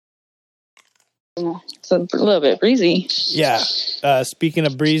It's a little bit breezy. Yeah. Speaking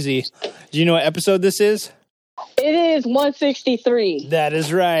of breezy, do you know what episode this is? It is 163. That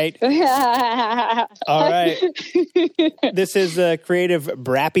is right. All right. This is a Creative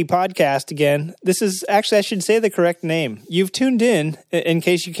Brappy podcast again. This is actually, I should say the correct name. You've tuned in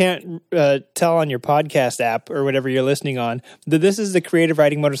case you can't tell on your podcast app or whatever you're listening on, that this is the Creative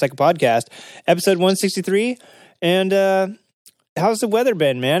Riding Motorcycle Podcast, episode 163. And how's the weather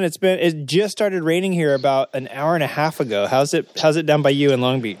been, man? It just started raining here about an hour and a half ago. How's it down by you in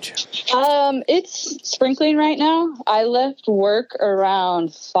Long Beach? It's sprinkling right now. I left work around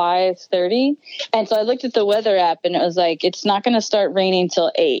 5:30, and so I looked at the weather app, and it was like, it's not going to start raining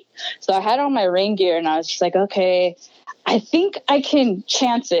till 8. So I had on my rain gear, and I was just like, okay, I think I can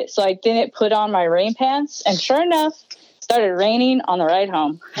chance it. So I didn't put on my rain pants, and sure enough, started raining on the ride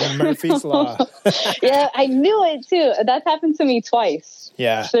home. Murphy's Law. Yeah, I knew it too. That's happened to me twice.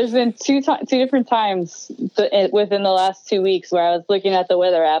 Yeah. So there's been two different times within the last 2 weeks where I was looking at the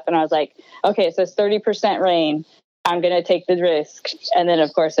weather app and I was like, okay, so it's 30% rain. I'm going to take the risk. And then,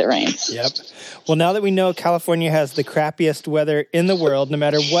 of course, it rains. Yep. Well, now that we know California has the crappiest weather in the world, no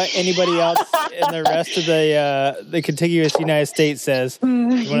matter what anybody else in the rest of the contiguous United States says,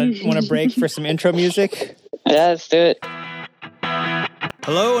 you want to break for some intro music? Yeah, let's do it.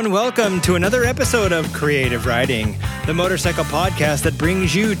 Hello and welcome to another episode of Creative Riding, the motorcycle podcast that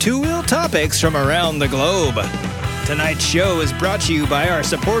brings you two-wheel topics from around the globe. Tonight's show is brought to you by our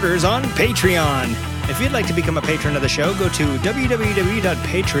supporters on Patreon. If you'd like to become a patron of the show, go to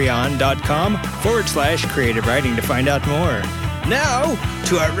www.patreon.com/creative riding to find out more. Now,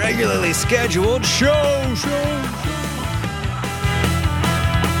 to our regularly scheduled show.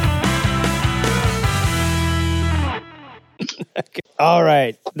 Okay. All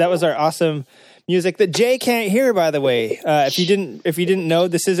right, that was our awesome music that Jay can't hear. By the way, if you didn't know,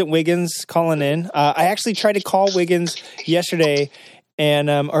 this isn't Wiggins calling in. I actually tried to call Wiggins yesterday, and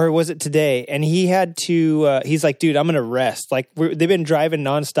or was it today? And he had to. He's like, dude, I'm gonna rest. Like they've been driving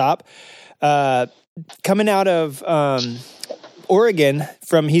nonstop, coming out of Oregon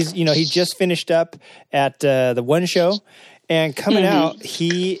from he just finished up at the one show, and coming out,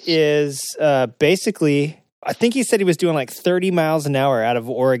 he is basically. I think he said he was doing like 30 miles an hour out of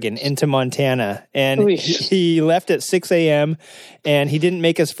Oregon into Montana. And he left at 6 a.m. and he didn't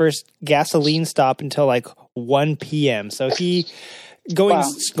make his first gasoline stop until like 1 p.m. So he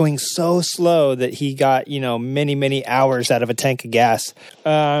going so slow that he got, many, many hours out of a tank of gas.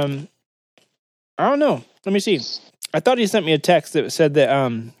 I don't know. Let me see. I thought he sent me a text that said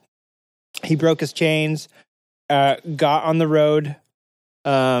that he broke his chains, got on the road,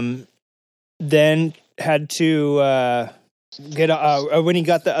 then had to get when he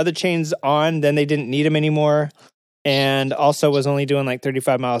got the other chains on, then they didn't need him anymore, and also was only doing like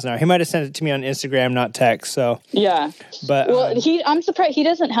 35 miles an hour. He might have sent it to me on Instagram, not text. So yeah, but I'm surprised he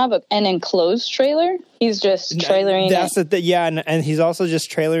doesn't have an enclosed trailer. He's just trailering. And he's also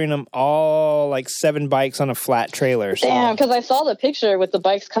just trailering them all like 7 bikes on a flat trailer. So. Damn, because I saw the picture with the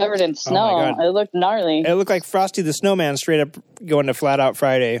bikes covered in snow. Oh it looked gnarly. It looked like Frosty the Snowman straight up going to Flat Out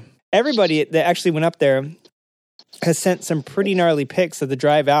Friday. Everybody that actually went up there has sent some pretty gnarly pics of the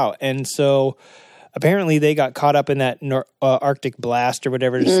drive out. And so apparently they got caught up in that Arctic blast or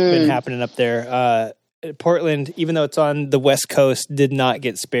whatever's been happening up there. Portland, even though it's on the West Coast, did not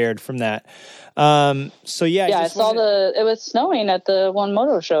get spared from that. So yeah. Yeah, I saw it was snowing at the One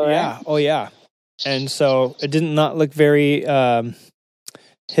Moto show, right? Yeah. Oh yeah. And so it did not look very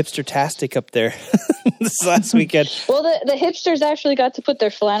hipster-tastic up there this last weekend. Well, the hipsters actually got to put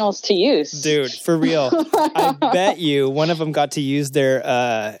their flannels to use. Dude, for real. I bet you one of them got to use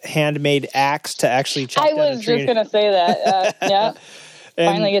their handmade axe to actually chop down a tree. I was just going to say that. Yeah.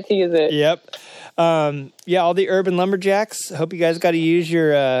 Finally get to use it. Yep. All the urban lumberjacks. Hope you guys got to use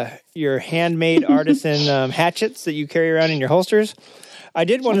your handmade artisan hatchets that you carry around in your holsters. I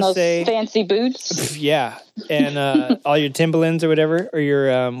did want to say fancy boots. Yeah, and all your Timberlands or whatever, or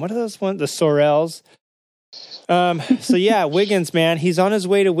your what are those ones? The Sorels. So yeah, Wiggins, man, he's on his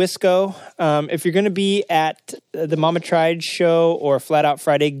way to Wisco. If you're going to be at the Mama Tried show or Flat Out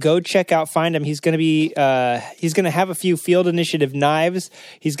Friday, go find him. He's going to have a few Field Initiative knives.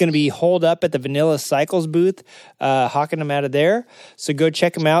 He's going to be holed up at the Vanilla Cycles booth, hawking them out of there. So go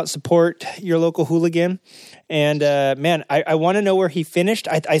check him out. Support your local hooligan. And man, I want to know where he finished.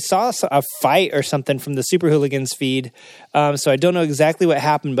 I saw a fight or something from the Super Hooligans feed, so I don't know exactly what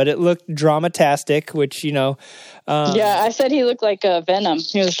happened, but it looked dramatastic, which, you know. Yeah, I said he looked like Venom.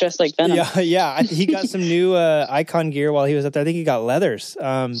 He was dressed like Venom. Yeah. He got some new Icon gear while he was up there. I think he got leathers.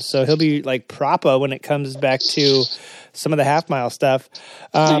 So he'll be like proper when it comes back to some of the half mile stuff.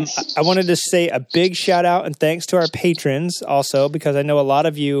 Nice. I wanted to say a big shout out and thanks to our patrons also, because I know a lot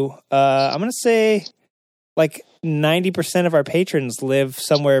of you, I'm going to say like 90% of our patrons live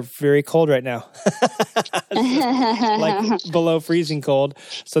somewhere very cold right now, like below freezing cold.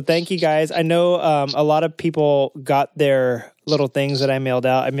 So thank you guys. I know a lot of people got their little things that I mailed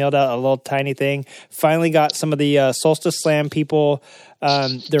out. I mailed out a little tiny thing. Finally got some of the Solstice Slam people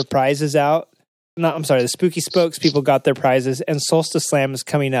their prizes out. The Spooky Spokes people got their prizes, and Solstice Slam is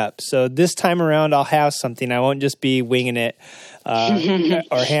coming up. So this time around, I'll have something. I won't just be winging it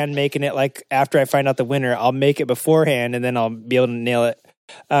or hand making it. Like after I find out the winner, I'll make it beforehand, and then I'll be able to nail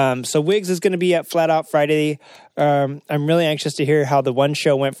it. So Wiggs is going to be at Flat Out Friday. I'm really anxious to hear how the one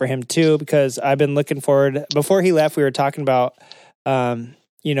show went for him too, because I've been looking forward. Before he left, we were talking about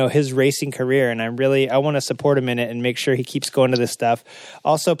his racing career, and I want to support him in it and make sure he keeps going to this stuff.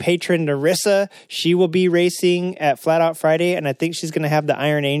 Also, patron Narissa, she will be racing at Flat Out Friday, and I think she's going to have the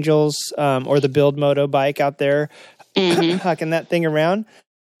Iron Angels or the Build Moto bike out there, hucking that thing around.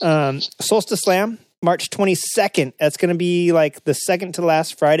 Solstice Slam, March 22nd. That's going to be like the second to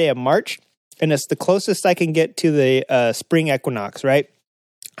last Friday of March, and it's the closest I can get to the spring equinox, right?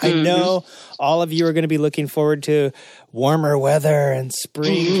 I know all of you are going to be looking forward to warmer weather and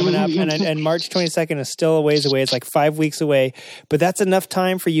spring coming up, and March 22nd is still a ways away. It's like 5 weeks away, but that's enough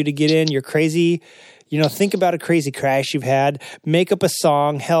time for you to get in your crazy, think about a crazy crash you've had, make up a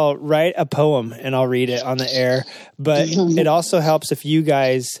song, hell, write a poem, and I'll read it on the air. But it also helps if you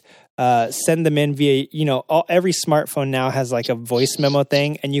guys send them in via, every smartphone now has like a voice memo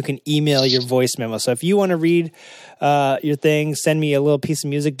thing, and you can email your voice memo. So if you want to read your thing, send me a little piece of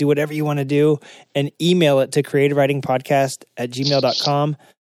music, do whatever you want to do, and email it to creativewritingpodcast@gmail.com.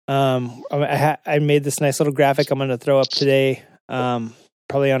 I made this nice little graphic I'm going to throw up today,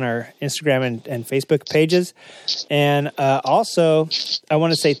 probably on our Instagram and Facebook pages. And also, I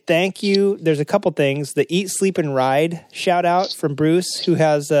want to say thank you. There's a couple things. The Eat, Sleep, and Ride shout out from Bruce, who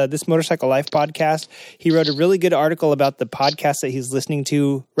has this Motorcycle Life podcast. He wrote a really good article about the podcast that he's listening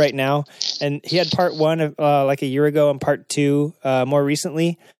to right now. And he had part one like a year ago and part two more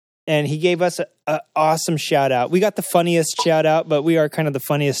recently. And he gave us an awesome shout out. We got the funniest shout out, but we are kind of the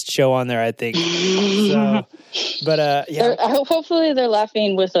funniest show on there, I think. So, but yeah, hopefully they're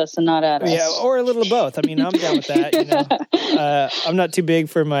laughing with us and not at us. Yeah, or a little of both. I mean, I'm down with that. I'm not too big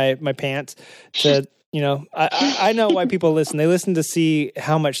for my pants to. I know why people listen. They listen to see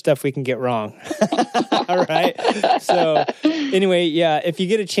how much stuff we can get wrong. All right. So anyway, yeah, if you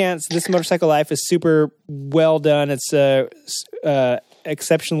get a chance, this Motorcycle Life is super well done. It's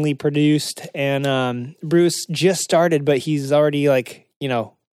exceptionally produced, and Bruce just started, but he's already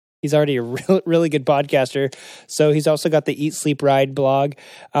he's already a really good podcaster. So he's also got the Eat, Sleep, Ride blog,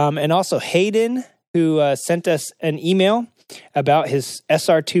 and also Hayden, who sent us an email about his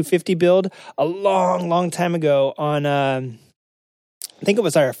SR250 build a long time ago on, I think it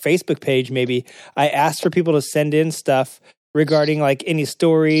was our Facebook page maybe. I asked for people to send in stuff regarding like any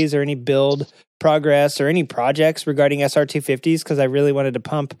stories or any build progress or any projects regarding SR250s, because I really wanted to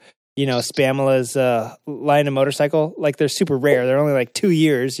pump, Spamola's line of motorcycle. Like they're super rare. They're only like 2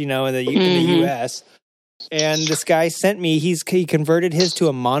 years, in the US. And this guy sent me, he converted his to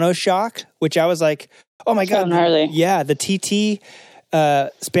a monoshock, which I was like, oh my God. Yeah, the TT,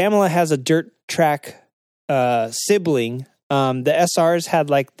 Spamola has a dirt track sibling. The SRs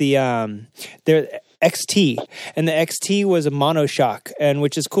had like their XT, and the XT was a monoshock, and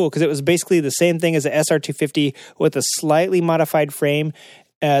which is cool because it was basically the same thing as the SR250 with a slightly modified frame.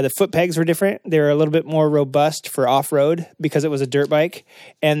 The foot pegs were different. They were a little bit more robust for off-road because it was a dirt bike,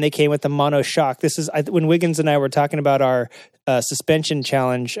 and they came with the monoshock. This is when Wiggins and I were talking about our suspension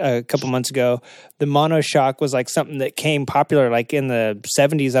challenge a couple months ago. The monoshock was like something that came popular like in the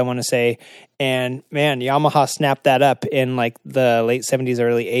 70s, I want to say. And man, Yamaha snapped that up in like the late 70s,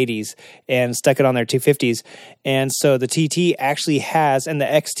 early 80s and stuck it on their 250s. And so the TT actually has, and the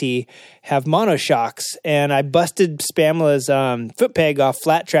XT have monoshocks. And I busted Spamola's foot peg off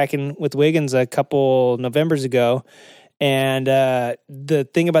flat tracking with Wiggins a couple Novembers ago. And the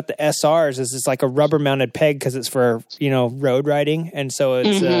thing about the SRs is it's like a rubber mounted peg because it's for, road riding. And so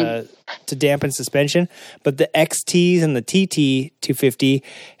it's to dampen suspension. But the XTs and the TT 250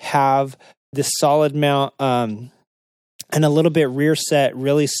 have this solid mount and a little bit rear set,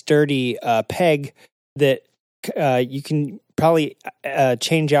 really sturdy peg that you can probably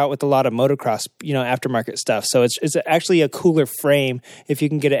change out with a lot of motocross, aftermarket stuff. So it's actually a cooler frame if you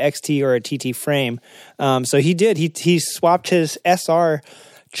can get an XT or a TT frame. So he swapped his SR,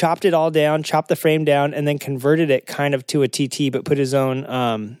 chopped it all down, chopped the frame down, and then converted it kind of to a TT, but put his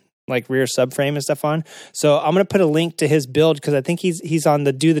own like rear subframe and stuff on. So I'm going to put a link to his build because I think he's on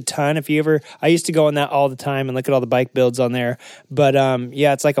the Do the Ton. I used to go on that all the time and look at all the bike builds on there. But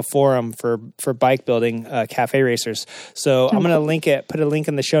it's like a forum for bike building, cafe racers. So I'm going to link it, put a link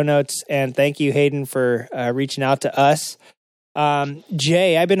in the show notes. And thank you, Hayden, for reaching out to us.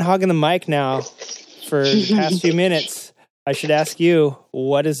 Jay, I've been hogging the mic now for the past few minutes. I should ask you,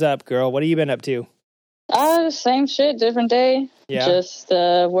 what is up, girl? What have you been up to? Same shit, different day. Yeah. Just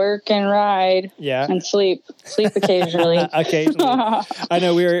work and ride. Yeah. And sleep. Sleep occasionally. Occasionally. I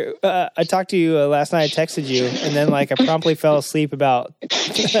know I talked to you last night. I texted you, and then I promptly fell asleep about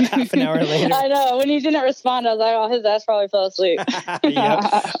half an hour later. I know. When you didn't respond, I was like, oh, his ass probably fell asleep. Yep.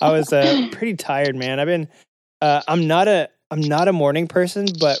 I was pretty tired, man. I'm not a morning person,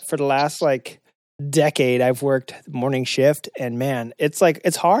 but for the last decade I've worked morning shift, and man,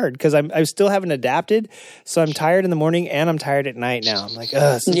 it's hard because I still haven't adapted, so I'm tired in the morning and I'm tired at night now. I'm like,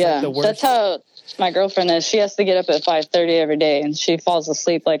 this is the worst. That's how my girlfriend is. She has to get up at 5:30 every day, and she falls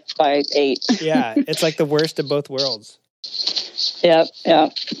asleep by 8. Yeah, it's the worst of both worlds. Yep.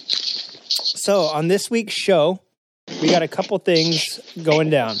 So on this week's show, we got a couple things going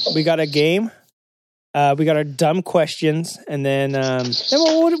down. We got a game. We got our dumb questions, and then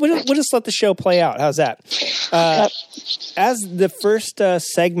we'll just let the show play out. How's that? As the first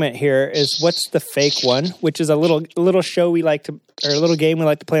segment here is what's the fake one, which is a little show a little game we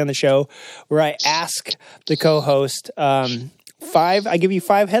like to play on the show, where I ask the co-host I give you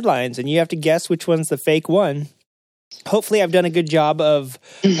 5 headlines, and you have to guess which one's the fake one. Hopefully I've done a good job of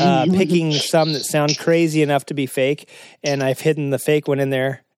picking some that sound crazy enough to be fake, and I've hidden the fake one in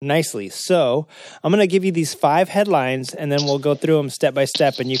there nicely. So I'm going to give you these 5 headlines, and then we'll go through them step by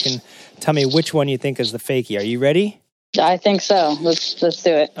step, and you can tell me which one you think is the fakie. Are you ready? I think so. Let's do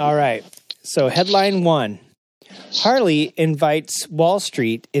it. All right. So headline 1, Harley invites Wall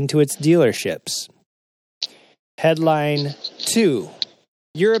Street into its dealerships. Headline 2,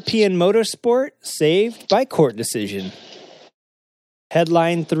 European motorsport saved by court decision.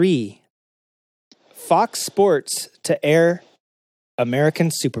 Headline 3, Fox Sports to air American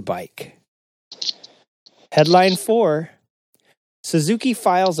Superbike. Headline 4, Suzuki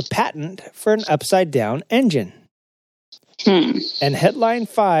files a patent for an upside-down engine. And headline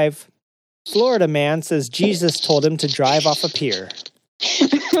 5, Florida man says Jesus told him to drive off a pier.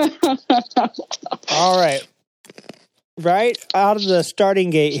 All right. Right out of the starting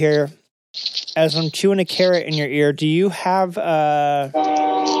gate here, as I'm chewing a carrot in your ear, do you have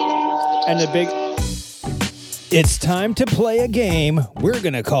It's time to play a game we're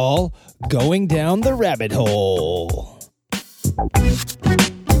going to call Going Down the Rabbit Hole.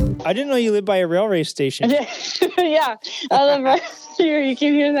 I didn't know you lived by a railway station. Yeah, I live right here. You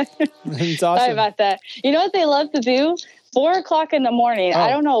can hear that. It's awesome. Sorry about that. You know what they love to do? 4:00 in the morning. I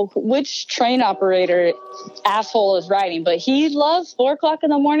don't know which train operator asshole is riding, but he loves 4:00 in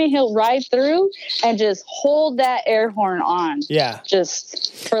the morning. He'll ride through and just hold that air horn on. Yeah.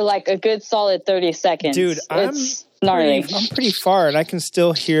 Just for a good solid 30 seconds. Dude, it's gnarly. I'm pretty far, and I can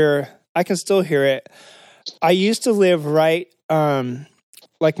still hear it. I used to live right,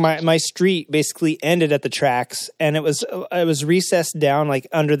 my street basically ended at the tracks, and it was recessed down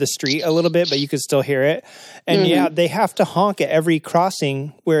under the street a little bit, but you could still hear it. And they have to honk at every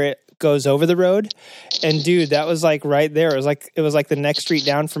crossing where it goes over the road. And dude, that was right there. It was the next street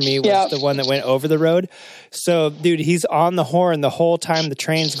down from me was the one that went over the road. So dude, he's on the horn the whole time the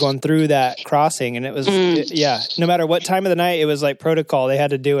train's going through that crossing, and it was no matter what time of the night, it was protocol. They had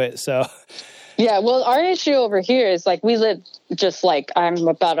to do it. So yeah, well, our issue over here is we live just I'm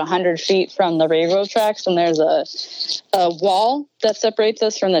about 100 feet from the railroad tracks, and there's a wall that separates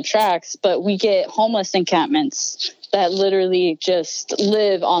us from the tracks, but we get homeless encampments that literally just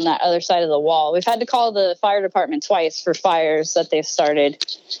live on that other side of the wall. We've had to call the fire department twice for fires that they've started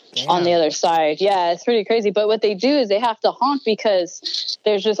on the other side. Yeah, it's pretty crazy. But what they do is they have to honk because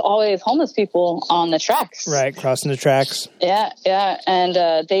there's just always homeless people on the tracks. Right, crossing the tracks. Yeah. And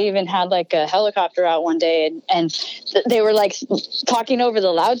they even had a helicopter out one day, and they were talking over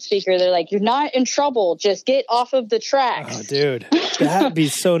the loudspeaker. They're like, "You're not in trouble. Just get off of the tracks." Oh, dude. That'd be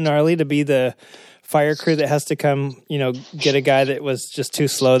so gnarly to be the fire crew that has to come, get a guy that was just too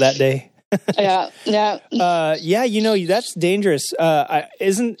slow that day. Yeah. That's dangerous.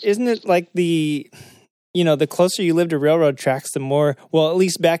 Isn't it you know, the closer you live to railroad tracks, the more, well, at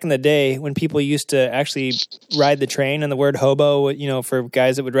least back in the day when people used to actually ride the train, and the word hobo, you know, for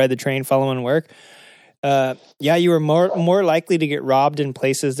guys that would ride the train following work, you were more likely to get robbed in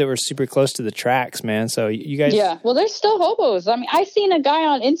places that were super close to the tracks, man. So you guys... Yeah, well, there's still hobos. I mean, I seen a guy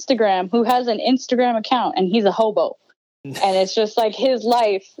on Instagram who has an Instagram account, and he's a hobo. And it's just like his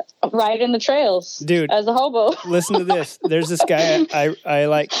life riding the trails, dude, as a hobo. Listen to this. There's this guy I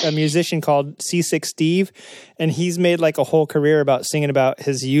like, a musician called C6 Steve, and he's made like a whole career about singing about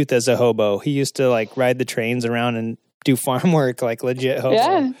his youth as a hobo. He used to like ride the trains around and do farm work, like legit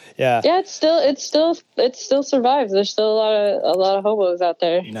hobo. Yeah. It still survives. There's still a lot of hobos out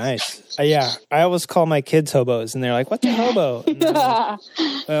there. Nice. I always call my kids hobos, and they're like, "What's a hobo?"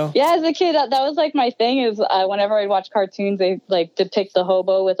 Well, yeah, as a kid, that was like my thing. Is whenever I'd watch cartoons, they like depict the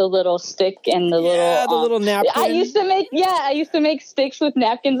hobo with a little stick and the little napkin. I used to make sticks with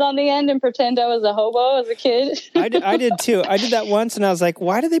napkins on the end and pretend I was a hobo as a kid. I did too. I did that once, and I was like,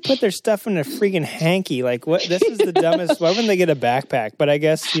 "Why do they put their stuff in a freaking hanky? Like, what? This is the dumbest. Why wouldn't they get a backpack?" But I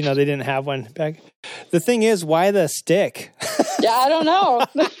guess, you know, they didn't have one back. The thing is, why the stick? Yeah, I don't know.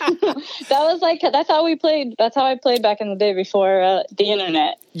 That's how we played. That's how I played back in the day before the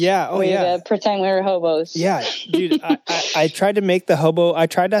internet. Yeah. Oh, We'd pretend we were hobos. Yeah, dude. I tried to make the hobo. I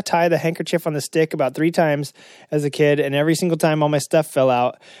tried to tie the handkerchief on the stick about 3 times as a kid, and every single time all my stuff fell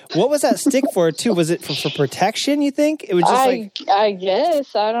out. What was that stick for, too? Was it for protection, you think? It was just I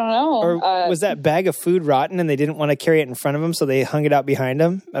guess. I don't know. Or was that bag of food rotten and they didn't want to carry it in front of them, so they hung it out behind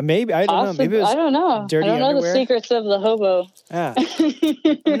them? Maybe. I don't know. Maybe it was I don't know. Dirty I don't know underwear. the secrets of the hobo. Yeah. I'm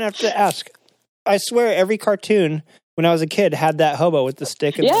going to have to ask. I swear every cartoon when I was a kid had that hobo with the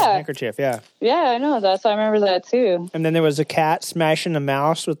stick and the handkerchief. Yeah. Yeah, I know. I remember that too. And then there was a cat smashing a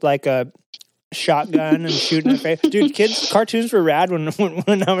mouse with like a shotgun and shooting a face. Dude, cartoons were rad when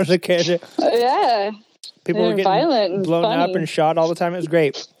I was a kid. Yeah. People were getting violent and blown funny. up and shot all the time. It was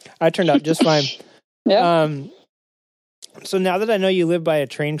great. I turned out just fine. Yeah. So now that I know you live by a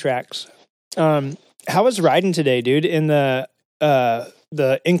train tracks, how was riding today, dude, in the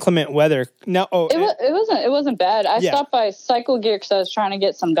inclement weather? No, it wasn't bad. I stopped by Cycle Gear because I was trying to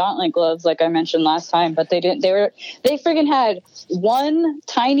get some gauntlet gloves, like I mentioned last time, but they didn't. They friggin' had one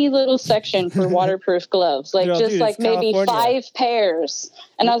tiny little section for waterproof gloves, like maybe California. 5 pairs,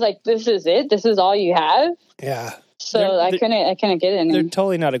 and I was like, "This is it? This is all you have?" Yeah. So I couldn't get any. They're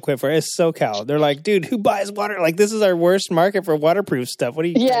totally not equipped for it. It's SoCal. They're like, dude, who buys water? Like, this is our worst market for waterproof stuff. What are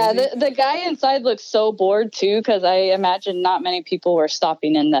you? Yeah, crazy? the guy inside looked so bored too, because I imagine not many people were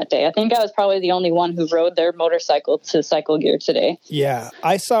stopping in that day. I think I was probably the only one who rode their motorcycle to Cycle Gear today. Yeah,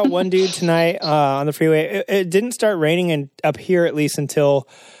 I saw one dude tonight on the freeway. It didn't start raining up here at least until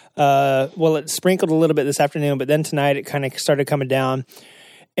it sprinkled a little bit this afternoon, but then tonight it kind of started coming down.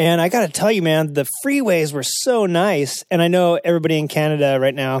 And I got to tell you, man, the freeways were so nice. And I know everybody in Canada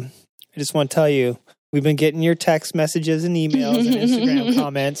right now, I just want to tell you, we've been getting your text messages and emails and Instagram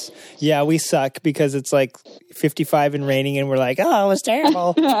comments. Yeah, we suck because it's like 55 and raining and we're like, oh, it was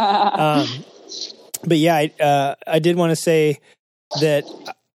terrible. But yeah, I did want to say that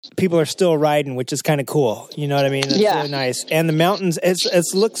people are still riding, which is kind of cool. You know what I mean? It's really nice. And the mountains, it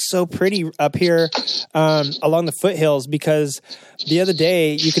looks so pretty up here along the foothills, because the other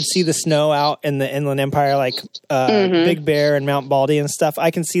day you could see the snow out in the Inland Empire, like Big Bear and Mount Baldy and stuff.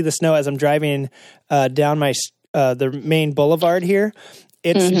 I can see the snow as I'm driving down the main boulevard here.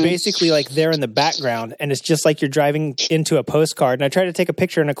 It's basically like they're in the background, and it's just like you're driving into a postcard. And I try to take a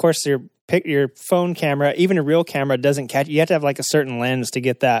picture, and of course your phone camera, even a real camera, doesn't catch. You have to have like a certain lens to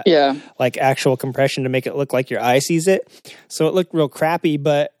get that like actual compression to make it look like your eye sees it. So it looked real crappy,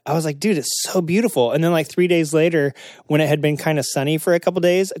 but I was like, dude, it's so beautiful. And then like 3 days later, when it had been kind of sunny for a couple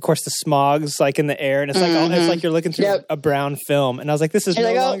days, of course the smog's like in the air, and it's like it's like you're looking through a brown film. And I was like, this is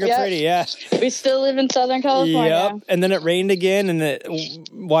no longer pretty. Yeah, we still live in Southern California. Yep. And then it rained again, and it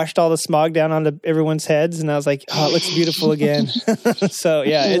washed all the smog down onto everyone's heads. And I was like, oh, it looks beautiful again. So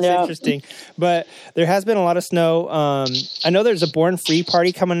yeah, it's interesting. But there has been a lot of snow. I know there's a Born Free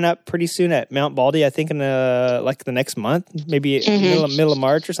party coming up pretty soon at Mount Baldy, I think in the next month, maybe middle of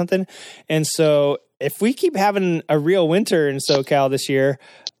March or something. And so if we keep having a real winter in SoCal this year,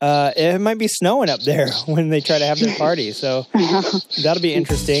 it might be snowing up there when they try to have their party. So that'll be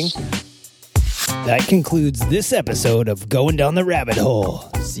interesting. That concludes this episode of Going Down the Rabbit Hole.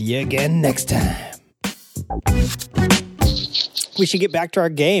 See you again next time. We should get back to our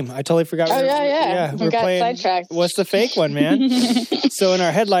game. I totally forgot. We got playing sidetracked. What's the Fake One, man? So in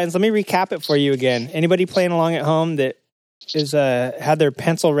our headlines, let me recap it for you again. Anybody playing along at home that had their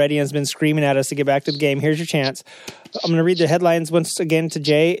pencil ready and has been screaming at us to get back to the game. Here's your chance. I'm going to read the headlines once again to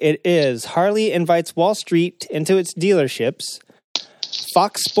Jay. It is Harley invites Wall Street into its dealerships.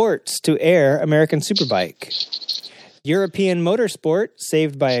 Fox Sports to air American Superbike. European Motorsport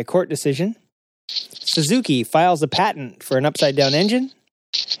saved by a court decision. Suzuki files a patent for an upside-down engine.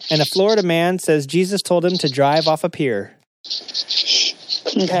 And a Florida man says Jesus told him to drive off a pier.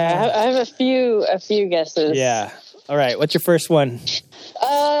 Okay, I have a few guesses. Yeah. All right. What's your first one?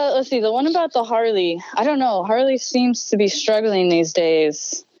 Let's see. The one about the Harley. I don't know. Harley seems to be struggling these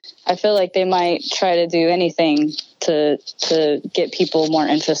days. I feel like they might try to do anything to get people more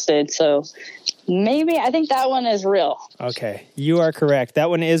interested. So maybe I think that one is real. Okay, you are correct. That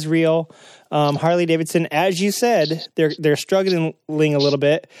one is real. Harley Davidson, as you said, they're struggling a little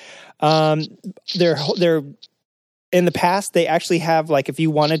bit. They're in the past, they actually have, like, if you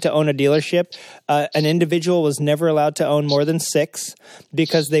wanted to own a dealership, an individual was never allowed to own more than 6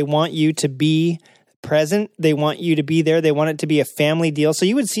 because they want you to be present. They want you to be there. They want it to be a family deal. So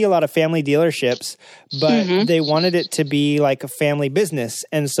you would see a lot of family dealerships, but they wanted it to be like a family business.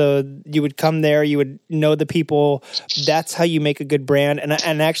 And so you would come there, you would know the people. That's how you make a good brand.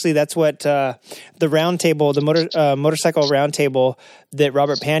 And actually that's what the roundtable, the motorcycle roundtable that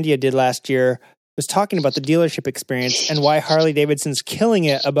Robert Pandya did last year was talking about the dealership experience and why Harley Davidson's killing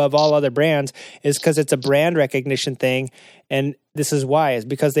it above all other brands is because it's a brand recognition thing. And this is why, is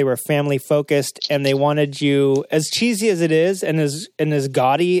because they were family focused and they wanted you, as cheesy as it is and as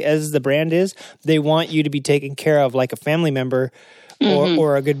gaudy as the brand is, they want you to be taken care of like a family member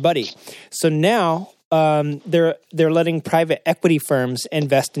or a good buddy. So now they're letting private equity firms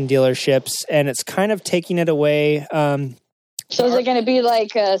invest in dealerships, and it's kind of taking it away. So is it going to be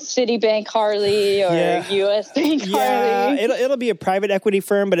like a Citibank Harley or U.S. Bank Harley? Yeah, it'll be a private equity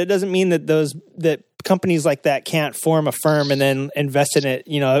firm, but it doesn't mean that companies like that can't form a firm and then invest in it,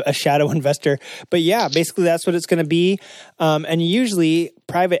 a shadow investor. But yeah, basically that's what it's going to be. And usually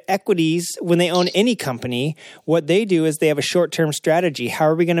private equities, when they own any company, what they do is they have a short-term strategy. How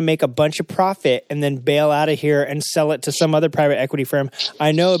are we going to make a bunch of profit and then bail out of here and sell it to some other private equity firm?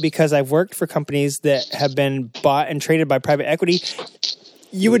 I know because I've worked for companies that have been bought and traded by private equity.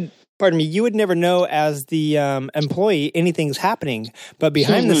 You would never know as the employee anything's happening. But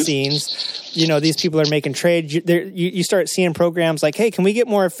behind the scenes, these people are making trades. You start seeing programs like, hey, can we get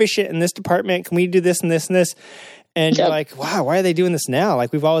more efficient in this department? Can we do this and this and this? And you're like, wow, why are they doing this now?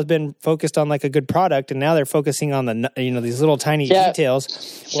 Like, we've always been focused on like a good product, and now they're focusing on these little tiny details.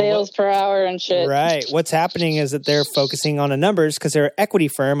 Sales per hour and shit. Right. What's happening is that they're focusing on the numbers because they're an equity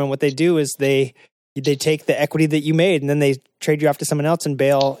firm, and what they do is they take the equity that you made and then they trade you off to someone else and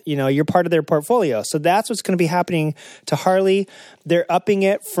bail, you're part of their portfolio. So that's what's going to be happening to Harley. They're upping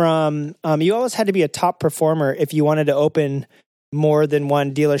it from, you always had to be a top performer if you wanted to open more than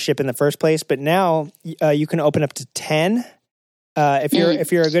one dealership in the first place. But now you can open up to 10 if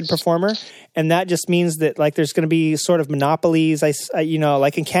you're a good performer. And that just means that like there's going to be sort of monopolies.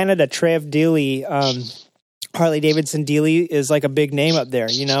 Like in Canada, Trev Dealey, Harley Davidson Dealey is like a big name up there,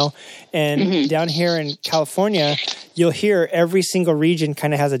 and down here in California, you'll hear every single region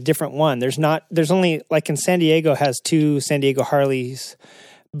kind of has a different one. There's only like in San Diego has 2 San Diego Harleys,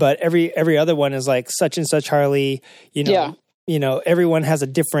 but every other one is like such and such Harley, everyone has a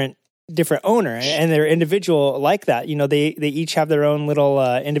different owner and they're individual like that. They each have their own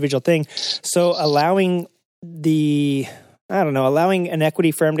little individual thing. So allowing an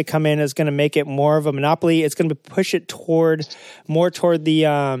equity firm to come in is going to make it more of a monopoly. It's going to push it more toward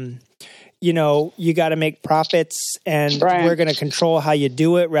the, you got to make profits and we're going to control how you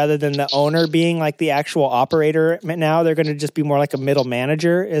do it rather than the owner being like the actual operator. Now they're going to just be more like a middle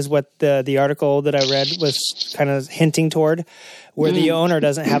manager is what the article that I read was kind of hinting toward, where the owner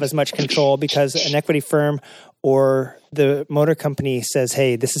doesn't have as much control because an equity firm or the motor company says,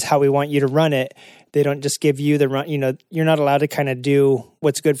 hey, this is how we want you to run it. They don't just give you the run. You're not allowed to kind of do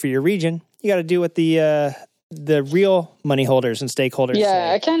what's good for your region. You got to do what the real money holders and stakeholders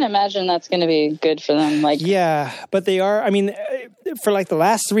say. I can't imagine that's going to be good for them. But they are. I mean, for like the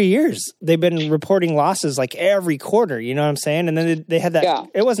last 3 years, they've been reporting losses like every quarter. You know what I'm saying? And then they had that. Yeah.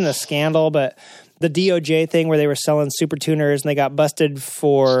 It wasn't a scandal, but the DOJ thing where they were selling super tuners and they got busted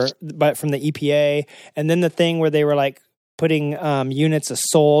from the EPA, and then the thing where they were like putting units as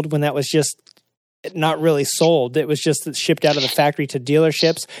sold when that was just not really sold. It was just shipped out of the factory to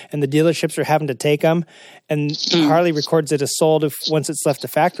dealerships, and the dealerships are having to take them. And Harley records it as sold once it's left the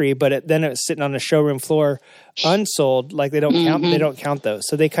factory, but then it's sitting on the showroom floor unsold. Like they don't count. They don't count those.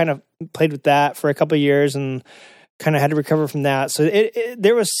 So they kind of played with that for a couple of years and kind of had to recover from that. So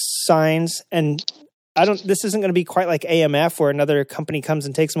there was signs, and This isn't going to be quite like AMF where another company comes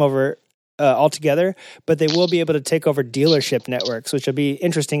and takes them over altogether, but they will be able to take over dealership networks, which will be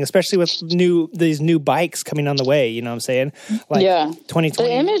interesting, especially with these new bikes coming on the way. You know what I'm saying? Like 2020.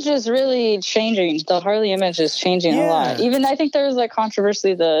 The image is really changing. The Harley image is changing a lot. Even I think there was like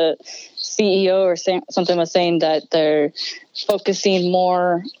controversy. The CEO or something was saying that they're focusing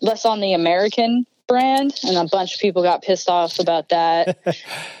less on the American brand, and a bunch of people got pissed off about that.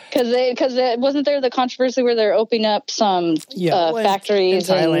 Because it wasn't there the controversy where they're opening up some factories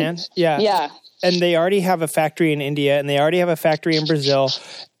in Thailand. Yeah. And they already have a factory in India, and they already have a factory in Brazil,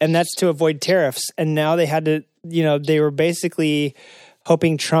 and that's to avoid tariffs. And now they had to, they were basically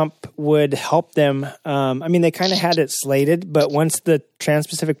hoping Trump would help them. I mean, they kind of had it slated, but once the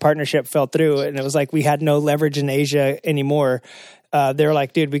Trans-Pacific Partnership fell through, and it was like we had no leverage in Asia anymore, they were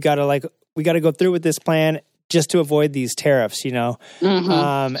like, dude, we got to go through with this plan just to avoid these tariffs,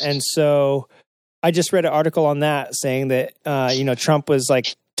 Mm-hmm. And so I just read an article on that saying that, Trump was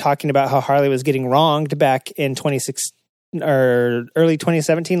like talking about how Harley was getting wronged back in 2016 or early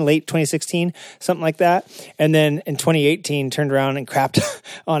 2017, late 2016, something like that. And then in 2018 turned around and crapped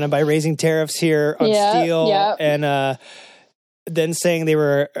on him by raising tariffs here on steel and, then saying they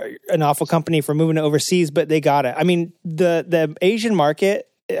were an awful company for moving it overseas, but they got it. I mean, the Asian market,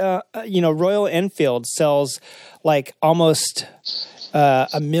 Royal Enfield sells like almost 1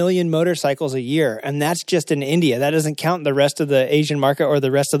 million motorcycles a year, and that's just in India. That doesn't count the rest of the Asian market or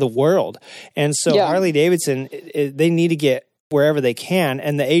the rest of the world. And so Harley Davidson, they need to get wherever they can,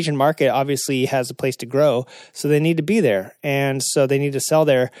 and the Asian market obviously has a place to grow, so they need to be there, and so they need to sell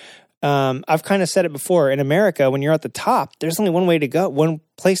there. I've kind of said it before. In America, when you're at the top, there's only one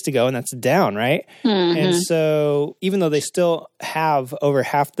place to go, and that's down, right? Mm-hmm. And so even though they still have over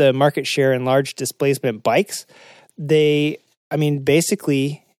half the market share in large displacement bikes, they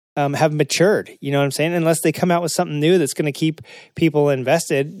basically have matured. You know what I'm saying? Unless they come out with something new that's going to keep people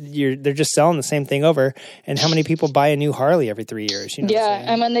invested, they're just selling the same thing over. And how many people buy a new Harley every 3 years? You know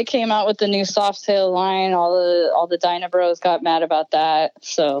and when they came out with the new soft tail line, all the Dyna Bros got mad about that.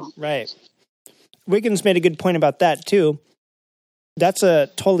 So right, Wiggins made a good point about that too. That's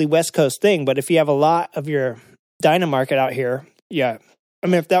a totally West Coast thing. But if you have a lot of your Dyna market out here,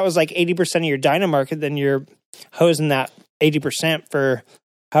 if that was like 80% of your Dyna market, then you're hosing that 80% for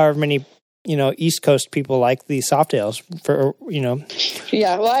however many, East Coast people like the Softails for,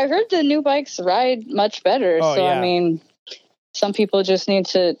 Yeah, well, I heard the new bikes ride much better. Some people just need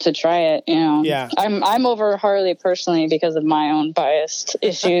to try it, Yeah. I'm over Harley personally because of my own biased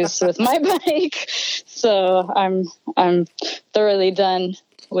issues with my bike. So I'm thoroughly done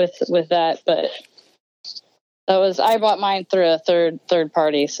with that, but I bought mine through a third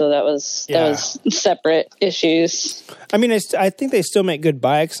party, so that was separate issues. I mean, I think they still make good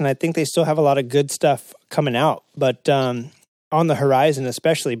bikes, and I think they still have a lot of good stuff coming out, but on the horizon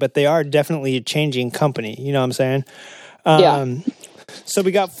especially. But they are definitely a changing company. You know what I'm saying? So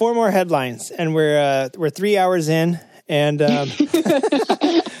we got 4 more headlines, and we're 3 hours in, and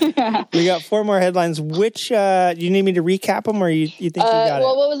we got 4 more headlines. Which do you need me to recap them, or you think you got it?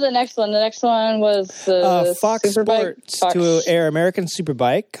 Well, what was the next one? The next one was Fox Sports to air American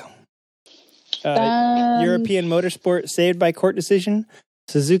Superbike. European Motorsport saved by court decision.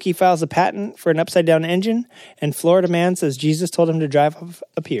 Suzuki files a patent for an upside-down engine, and Florida man says Jesus told him to drive off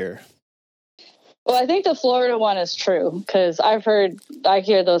a pier. Well, I think the Florida one is true because I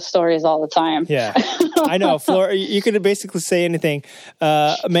hear those stories all the time. Yeah, I know. Florida, you could basically say anything.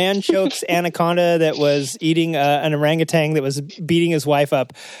 A man chokes anaconda that was eating an orangutan that was beating his wife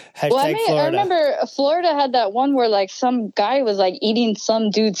up. Florida. I remember Florida had that one where like some guy was like eating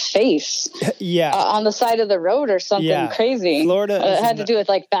some dude's face. Yeah, on the side of the road or something crazy. Florida it had to do with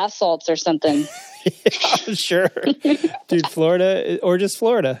like bath salts or something. Yeah, sure, dude. Florida or just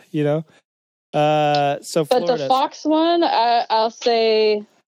Florida, But the Fox one, I'll say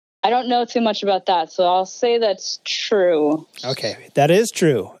I don't know too much about that, so I'll say that's true. Okay, that is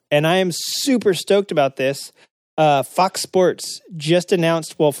true, and I am super stoked about this. Fox Sports just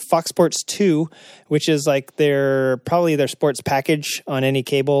announced, Fox Sports 2, which is like probably their sports package on any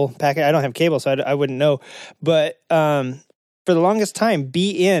cable package. I don't have cable, so I wouldn't know. But for the longest time,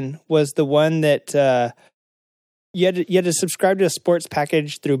 BN was the one that you had to subscribe to a sports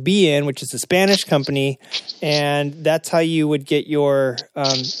package through BN, which is a Spanish company, and that's how you would get your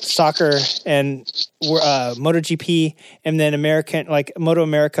soccer and MotoGP, and then American, like Moto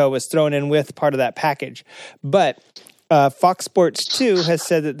America was thrown in with part of that package. But Fox Sports 2 has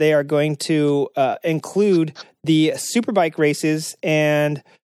said that they are going to include the Superbike races, and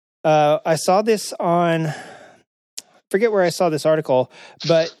I saw this on forget where I saw this article,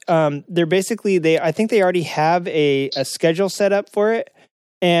 but they're basically I think they already have a schedule set up for it,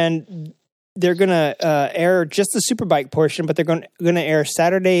 and they're gonna air just the Superbike portion, but they're gonna air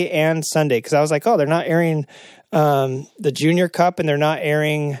Saturday and Sunday. Because I was like, oh, they're not airing the Junior Cup, and they're not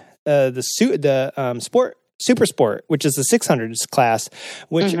airing the Super Sport, which is the 600s class,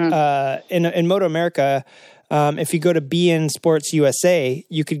 which in Moto America. If you go to BN Sports USA,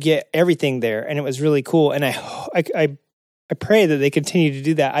 you could get everything there, and it was really cool. And I pray that they continue to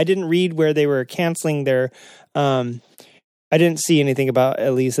do that. I didn't read where they were canceling their. I didn't see anything about,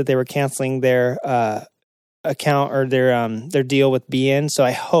 at least, that they were canceling their account or their deal with BN. So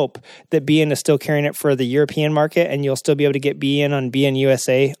I hope that BN is still carrying it for the European market, and you'll still be able to get BN on BN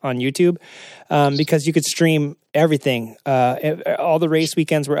USA on YouTube, because you could stream everything. All the race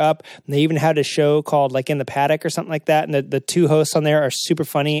weekends were up. And they even had a show called like In the Paddock or something like that. And the two hosts on there are super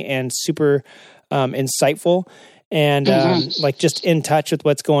funny and super insightful, and like just in touch with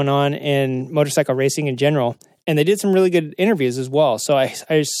what's going on in motorcycle racing in general. And they did some really good interviews as well. So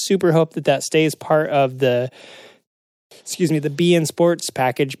I super hope that stays part of the BN Sports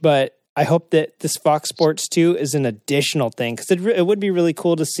package. But I hope that this Fox Sports 2 is an additional thing, because it would be really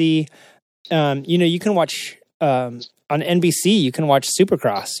cool to see. You can watch on NBC. You can watch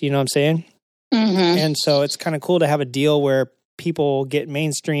Supercross. You know what I'm saying? Mm-hmm. And so it's kind of cool to have a deal where people get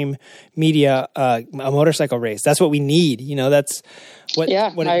mainstream media a motorcycle race. That's what we need. That's what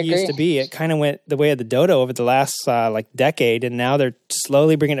it used to be. It kind of went the way of the dodo over the last decade, and now they're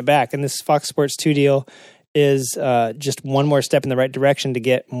slowly bringing it back. And this Fox Sports 2 deal is just one more step in the right direction to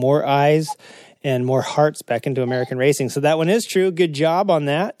get more eyes and more hearts back into American racing. So that one is true. Good job on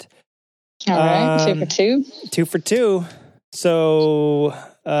that. All right, 2 for 2. 2 for 2. So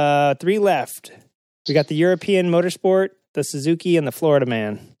 3 left. We got the European Motorsport, the Suzuki, and the Florida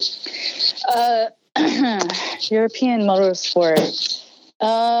Man. European Motorsport.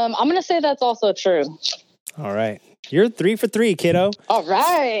 I'm going to say that's also true. All right. You're 3 for 3, kiddo. All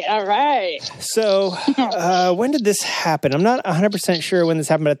right. So when did this happen? I'm not 100% sure when this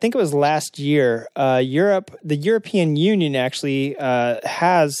happened, but I think it was last year. The European Union actually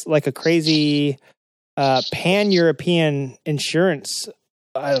has like a crazy pan-European insurance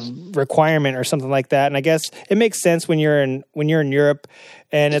requirement or something like that. And I guess it makes sense when you're in Europe,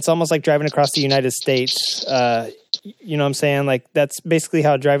 and it's almost like driving across the United States. You know what I'm saying? Like, that's basically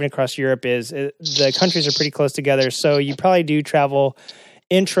how driving across Europe is. The countries are pretty close together, so you probably do travel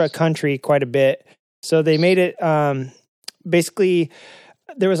intra-country quite a bit. So they made it basically.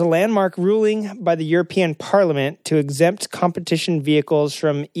 There was a landmark ruling by the European Parliament to exempt competition vehicles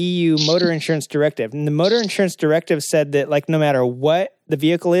from EU Motor Insurance Directive. And the Motor Insurance Directive said that, like, no matter what the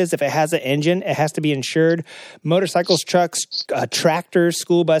vehicle is, if it has an engine, it has to be insured. Motorcycles, trucks, tractors,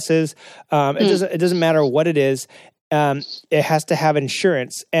 school buses, it doesn't matter what it is. It has to have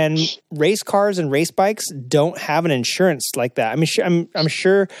insurance, and race cars and race bikes don't have an insurance like that. I mean, I'm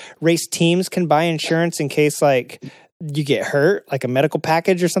sure race teams can buy insurance in case, like, you get hurt, like a medical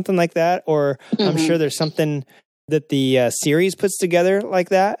package or something like that. Or I'm sure there's something that the series puts together like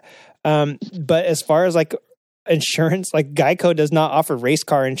that. But as far as like insurance, like Geico does not offer race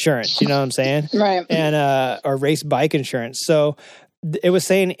car insurance. You know what I'm saying? Right. And or race bike insurance. So it was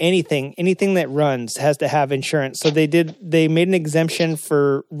saying anything that runs has to have insurance. So they made an exemption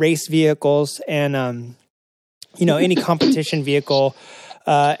for race vehicles and any competition vehicle.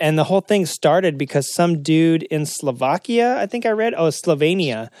 And the whole thing started because some dude in Slovakia, I think I read,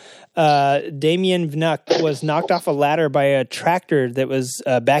 Slovenia, Damian Vnuk was knocked off a ladder by a tractor that was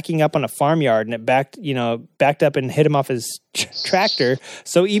backing up on a farmyard, and it backed up and hit him off his tractor.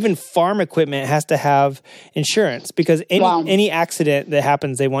 So even farm equipment has to have insurance, because any accident that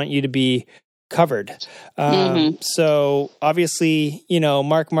happens, they want you to be covered. So obviously,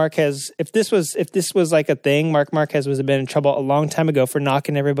 Marc Marquez, if this was like a thing, Marc Marquez would have been in trouble a long time ago for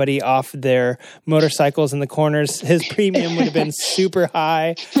knocking everybody off their motorcycles in the corners. His premium would have been super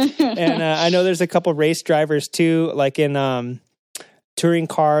high. And I know there's a couple race drivers too, like in touring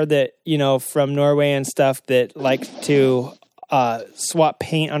car that, from Norway and stuff, that like to swap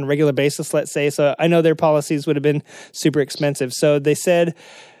paint on a regular basis, let's say. So I know their policies would have been super expensive. So they said,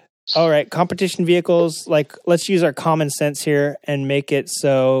 all right, competition vehicles, like, let's use our common sense here and make it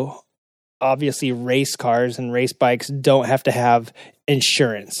so obviously race cars and race bikes don't have to have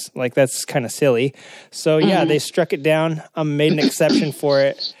insurance. Like, that's kind of silly. So yeah, they struck it down, made an exception for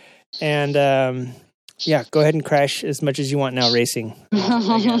it. And go ahead and crash as much as you want now racing,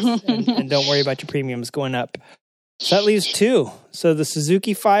 I guess. And don't worry about your premiums going up. So that leaves 2. So the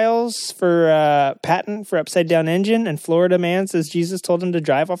Suzuki files for patent for upside down engine, and Florida man says Jesus told him to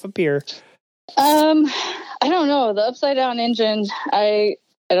drive off a pier. I don't know. The upside down engine, I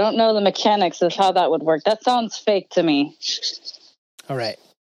don't know the mechanics of how that would work. That sounds fake to me. All right.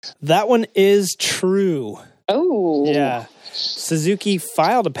 That one is true. Oh. Yeah. Suzuki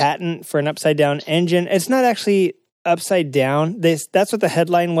filed a patent for an upside down engine. It's not actually upside down. That's what the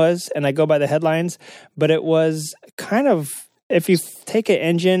headline was, and I go by the headlines, but it was kind of, if you take an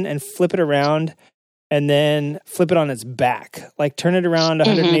engine and flip it around and then flip it on its back, like turn it around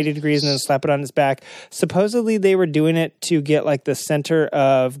 180 degrees and then slap it on its back. Supposedly they were doing it to get like the center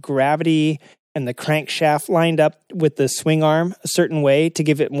of gravity and the crankshaft lined up with the swing arm a certain way to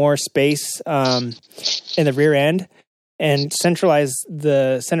give it more space in the rear end and centralize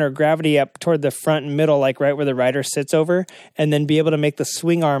the center of gravity up toward the front and middle, like right where the rider sits over, and then be able to make the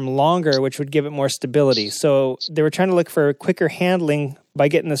swing arm longer, which would give it more stability. So they were trying to look for quicker handling by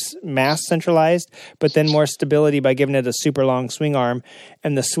getting this mass centralized, but then more stability by giving it a super long swing arm.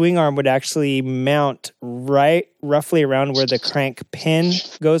 And the swing arm would actually mount right roughly around where the crank pin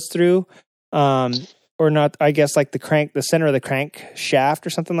goes through. Or not, I guess, like the center of the crank shaft or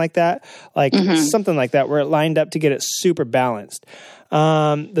something like that. Like something like that, where it lined up to get it super balanced.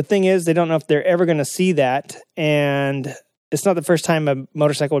 The thing is, they don't know if they're ever going to see that. And it's not the first time a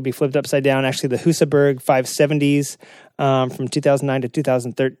motorcycle would be flipped upside down. Actually, the Husaberg 570s from 2009 to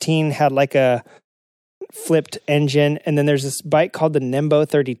 2013 had like a flipped engine. And then there's this bike called the Nembo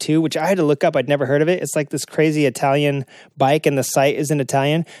 32, which I had to look up. I'd never heard of it. It's like this crazy Italian bike, and the site is in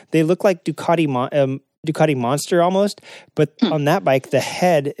Italian. They look like Ducati Monster almost, but on that bike, the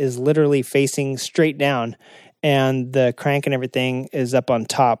head is literally facing straight down, and the crank and everything is up on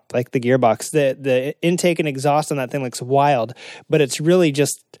top, like the gearbox. The intake and exhaust on that thing looks wild, but it's really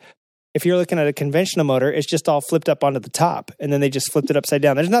just, if you're looking at a conventional motor, it's just all flipped up onto the top, and then they just flipped it upside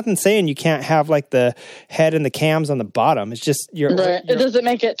down. There's nothing saying you can't have like the head and the cams on the bottom. It's just Does it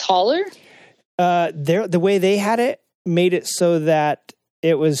make it taller? The way they had it made it so that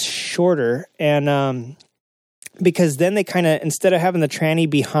it was shorter, and because then they kind of, instead of having the tranny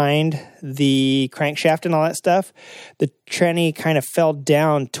behind the crankshaft and all that stuff, the tranny kind of fell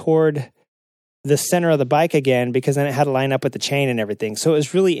down toward the center of the bike again, because then it had to line up with the chain and everything. So it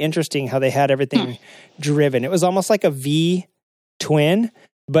was really interesting how they had everything driven. It was almost like a V twin,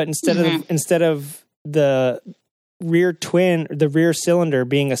 but instead of the rear cylinder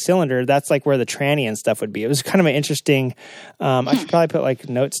being a cylinder, that's like where the tranny and stuff would be. It was kind of an interesting, I should probably put like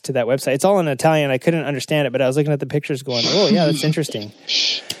notes to that website. It's all in Italian. I couldn't understand it, but I was looking at the pictures going, oh yeah, that's interesting.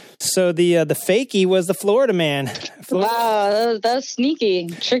 So the fakie was the Florida man. Wow, that's sneaky.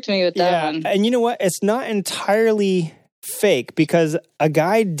 Tricked me with that one. And you know what? It's not entirely fake, because a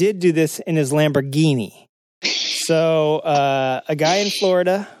guy did do this in his Lamborghini. So a guy in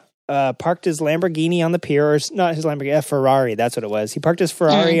Florida parked his Lamborghini on the pier, or not his Lamborghini, a Ferrari, that's what it was. He parked his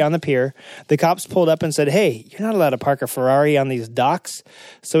Ferrari on the pier. The cops pulled up and said, hey, you're not allowed to park a Ferrari on these docks.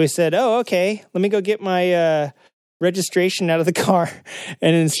 So he said, oh, okay, let me go get my registration out of the car.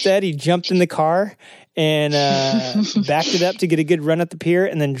 And instead he jumped in the car and backed it up to get a good run at the pier,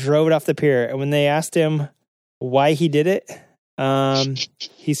 and then drove it off the pier. And when they asked him why he did it,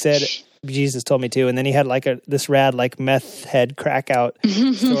 he said, Jesus told me to. And then he had like this rad like meth head crack out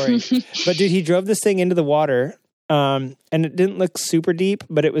story. But dude, he drove this thing into the water, and it didn't look super deep,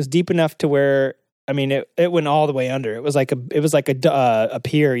 but it was deep enough to where, I mean, it went all the way under. It was like a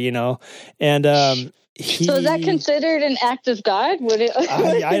pier, you know. And so is that considered an act of God? Would it?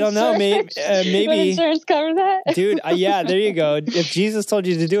 I don't know. Maybe would insurance cover that, dude. Yeah, there you go. If Jesus told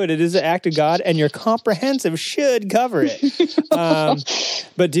you to do it, it is an act of God, and your comprehensive should cover it.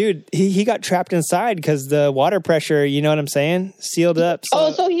 But dude, he got trapped inside because the water pressure, you know what I'm saying, sealed up.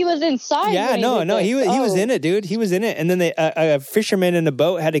 So he was inside. Yeah, he was in it, dude. He was in it, and then a fisherman in a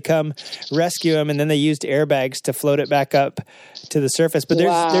boat had to come rescue him, and then they used airbags to float it back up to the surface. But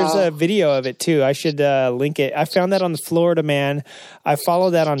there's a video of it too. I should link it. I found that on the Florida Man. I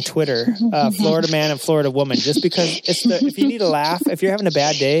follow that on Twitter, Florida Man and Florida Woman, just because if you need a laugh, if you're having a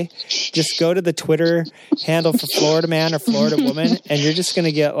bad day, just go to the Twitter handle for Florida Man or Florida Woman, and you're just going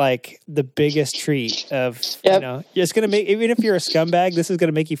to get like the biggest treat of, you know, it's going to make, even if you're a scumbag, this is going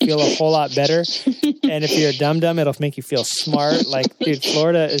to make you feel a whole lot better. And if you're a dum-dum, it'll make you feel smart. Like, dude,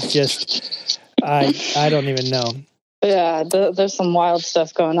 Florida is just, I don't even know. Yeah, there's some wild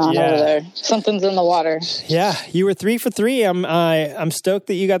stuff going on over there. Something's in the water. Yeah, you were 3 for 3. I'm stoked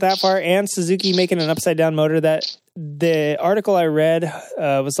that you got that far. And Suzuki making an upside down motor. That the article I read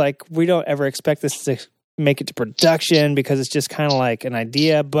was like, we don't ever expect this to make it to production because it's just kind of like an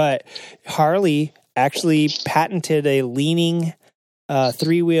idea. But Harley actually patented a leaning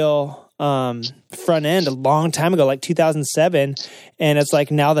 3-wheel front end a long time ago, like 2007. And it's like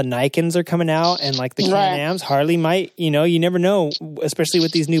now the Nikons are coming out and like the Can-Ams. Harley might, you never know, especially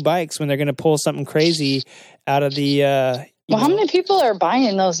with these new bikes when they're going to pull something crazy out of the... how many people are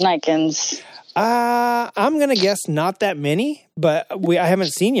buying those Nikons? I'm going to guess not that many, but I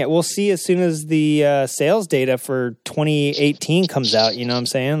haven't seen yet. We'll see as soon as the sales data for 2018 comes out. You know what I'm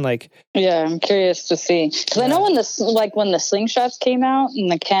saying? Like, yeah, I'm curious to see. Because I know when the Slingshots came out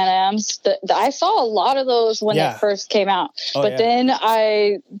and the Can-Ams, I saw a lot of those when they first came out. But then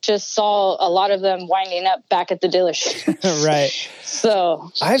I just saw a lot of them winding up back at the dealership. Right.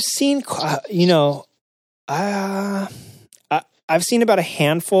 So I've seen, I've seen about a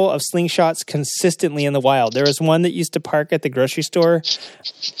handful of Slingshots consistently in the wild. There was one that used to park at the grocery store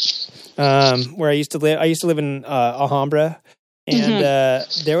where I used to live. I used to live in Alhambra, and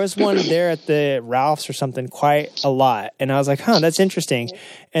there was one there at the Ralph's or something quite a lot. And I was like, that's interesting.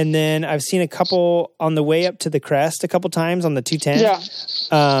 And then I've seen a couple on the way up to the crest a couple times on the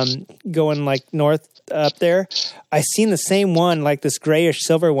 210, going like north up there. I seen the same one, like this grayish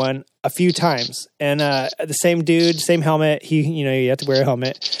silver one, a few times, and the same dude, same helmet. You have to wear a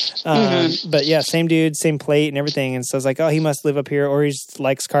helmet, but yeah, same dude, same plate and everything. And so I was like, he must live up here, or he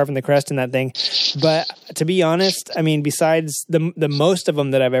likes carving the crest in that thing. But to be honest, I mean, besides the most of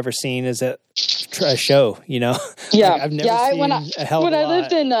them that I've ever seen is at a show. Yeah, like, I've never seen a hell of a lot. When I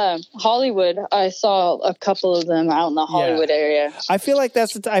lived in Hollywood, I saw a couple of them out in the Hollywood area. I feel like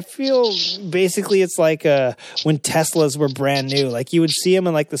I feel basically it's like when Teslas were brand new. Like you would see them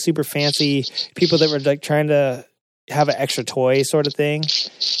in like the super fancy people that were like trying to have an extra toy sort of thing.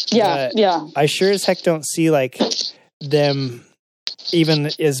 Yeah. I sure as heck don't see like them even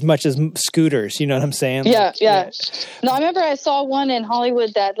as much as scooters. You know what I'm saying? Yeah. No, I remember I saw one in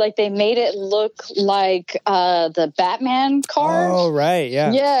Hollywood that like they made it look like the Batman car. Oh, right.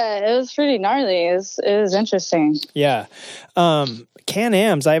 Yeah. Yeah, it was pretty gnarly. It was interesting. Yeah.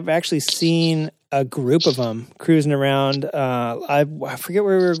 Can-Ams, I've actually seen a group of them cruising around. I forget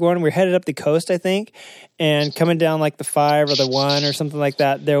where we were going. We were headed up the coast, I think, and coming down like the 5 or the 1 or something like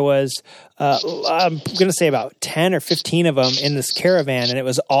that. There was, I'm going to say about 10 or 15 of them in this caravan, and it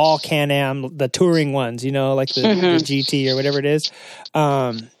was all Can-Am, the touring ones, like the GT or whatever it is. So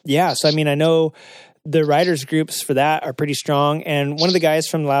I mean, I know the riders groups for that are pretty strong, and one of the guys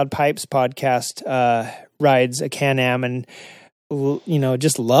from Loud Pipes podcast rides a Can-Am, and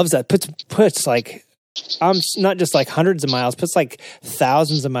just loves that. Puts like, not just like hundreds of miles, puts like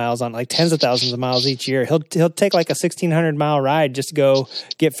thousands of miles on, like tens of thousands of miles each year. He'll take like a 1,600 mile ride just to go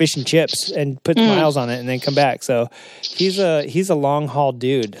get fish and chips and put miles on it and then come back. So he's a long haul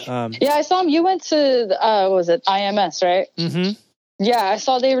dude. Yeah, I saw him. You went to what was it, IMS, right? Mm-hmm. Yeah, I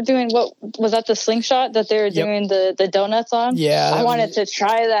saw they were doing, what was that, the Slingshot that they were doing the donuts on? Yeah. I wanted to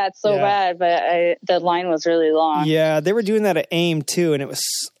try that so bad, but the line was really long. Yeah, they were doing that at AIM too, and it was,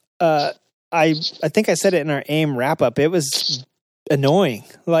 I think I said it in our AIM wrap up, it was annoying.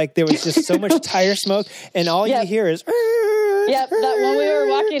 Like there was just so much tire smoke, and all you hear is... Yep, that when we were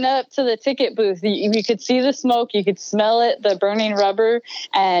walking up to the ticket booth, you could see the smoke, you could smell it, the burning rubber,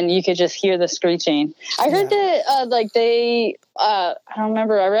 and you could just hear the screeching. I heard that, I don't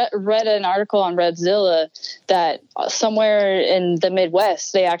remember, I read an article on Revzilla that somewhere in the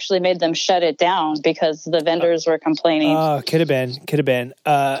Midwest, they actually made them shut it down because the vendors were complaining. Oh, could have been.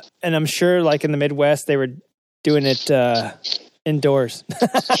 And I'm sure, like in the Midwest, they were doing it... indoors.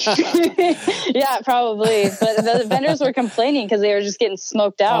 Yeah, probably. But the vendors were complaining because they were just getting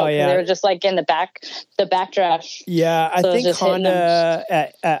smoked out. Oh, yeah. They were just like in the backdraft. Yeah, I think Honda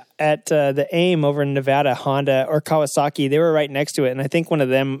at the AIM over in Nevada, Honda or Kawasaki, they were right next to it. And I think one of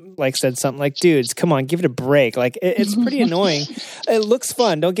them like said something like, dudes, come on, give it a break. Like it's pretty annoying. It looks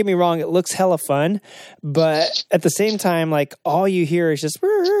fun. Don't get me wrong. It looks hella fun. But at the same time, like all you hear is just,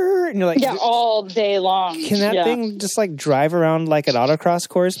 and you're like, all day long. Can that thing just like drive around like an autocross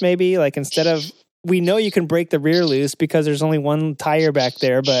course, maybe? Like instead of, we know you can break the rear loose because there's only one tire back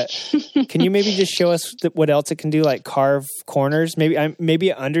there, but can you maybe just show us what else it can do, like carve corners? Maybe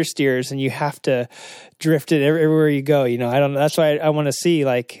it understeers and you have to drift it everywhere you go. I don't know. That's why I want to see,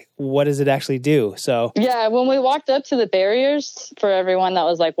 like, what does it actually do? So yeah, when we walked up to the barriers for everyone that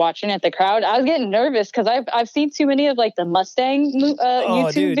was like watching at the crowd, I was getting nervous because I've seen too many of like the Mustang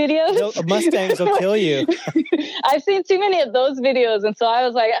YouTube videos. Mustangs will kill you. I've seen too many of those videos, and so I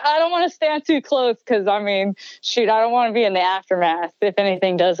was like, I don't want to stand too close because I mean, shoot, I don't want to be in the aftermath if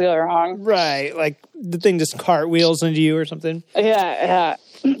anything does go wrong. Right, like the thing just cartwheels into you or something. Yeah.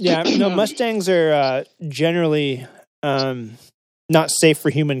 No, Mustangs are generally not safe for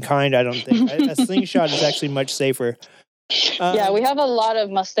humankind, I don't think. A Slingshot is actually much safer. Yeah, we have a lot of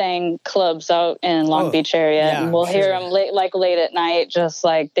Mustang clubs out in Long Beach area, yeah, and we'll hear them late at night. Just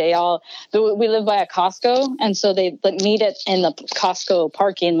like we live by a Costco, and so they meet it in the Costco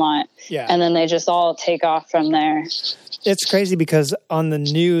parking lot, and then they just all take off from there. It's crazy because on the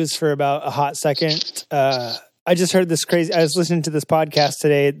news for about a hot second, I just heard this crazy. I was listening to this podcast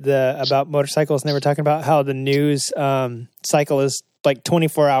today about motorcycles, and they were talking about how the news cycle is like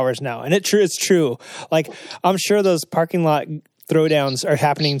 24 hours now. And it's true. Like, I'm sure those parking lot throwdowns are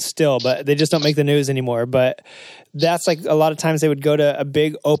happening still, but they just don't make the news anymore. But that's like a lot of times they would go to a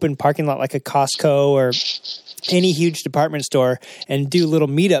big open parking lot like a Costco or any huge department store and do little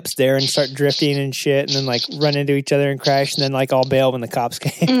meetups there and start drifting and shit and then like run into each other and crash and then like all bail when the cops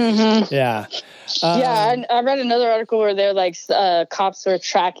came. Mm-hmm. Yeah. I read another article where they're like cops were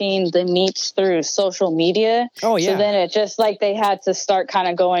tracking the meets through social media. Oh yeah. So then it just like they had to start kind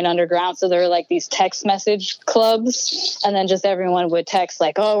of going underground. So there were like these text message clubs, and then just everyone would text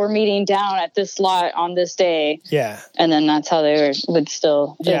like, "Oh, we're meeting down at this lot on this day." Yeah. And then that's how they would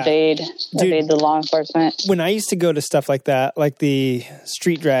still evade the law enforcement. When I used to go to stuff like that, like the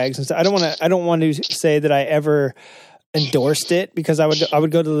street drags and stuff, I don't want to say that I ever endorsed it because I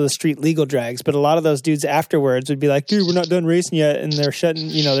would go to the street legal drags, but a lot of those dudes afterwards would be like, dude, we're not done racing yet, and they're shutting,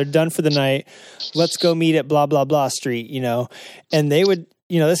 they're done for the night, let's go meet at blah blah blah street, and they would,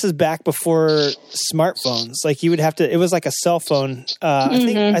 this is back before smartphones. Like you would have to, it was like a cell phone.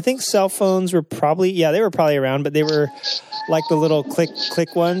 I think cell phones were probably around, but they were like the little click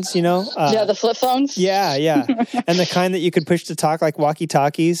ones, the flip phones. Yeah And the kind that you could push to talk, like walkie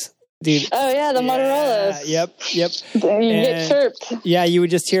talkies. Dude. Oh yeah, the Motorola's. Yep. You get chirped. Yeah, you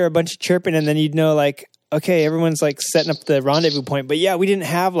would just hear a bunch of chirping, and then you'd know like, okay, everyone's like setting up the rendezvous point. But yeah, we didn't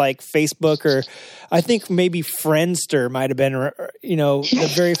have like Facebook, or I think maybe Friendster might have been,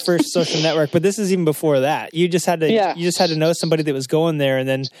 the very first social network. But this is even before that. You just had to know somebody that was going there, and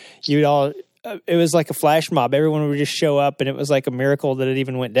then you'd all. It was like a flash mob. Everyone would just show up, and it was like a miracle that it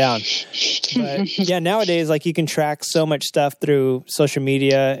even went down. But yeah, nowadays, like you can track so much stuff through social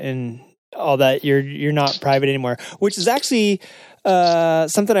media and all that. You're not private anymore, which is actually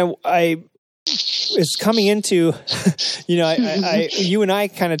something I is coming into. You and I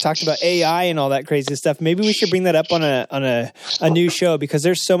kind of talked about AI and all that crazy stuff. Maybe we should bring that up on a new show because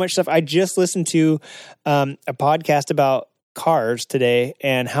there's so much stuff. I just listened to a podcast about cars today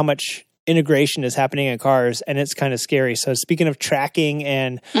and how much integration is happening in cars, and it's kind of scary. So speaking of tracking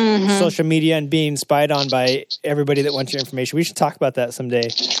and social media and being spied on by everybody that wants your information, we should talk about that someday.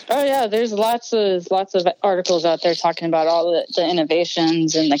 Oh yeah, there's lots of articles out there talking about all the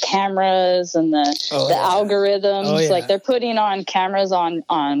innovations and the cameras and the algorithms. Oh, yeah. Like they're putting on cameras on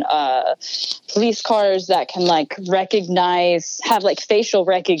police cars that can like have like facial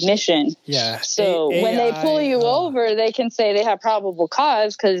recognition. Yeah. So when they pull you over, they can say they have probable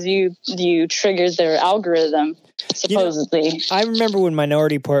cause because you triggered their algorithm, supposedly. I remember when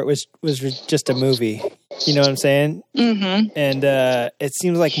Minority Report was just a movie. You know what I'm saying? Mm-hmm. And it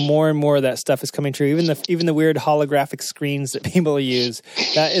seems like more and more of that stuff is coming true. Even the weird holographic screens that people use,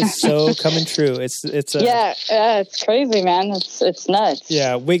 that is so coming true. It's crazy, man. It's nuts.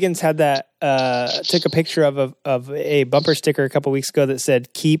 Yeah, Wiggins had that. Took a picture of a bumper sticker a couple weeks ago that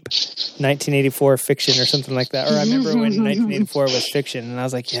said "Keep 1984 fiction" or something like that. Or I remember when 1984 was fiction, and I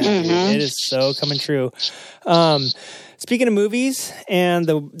was like, dude, it is so coming true. Speaking of movies and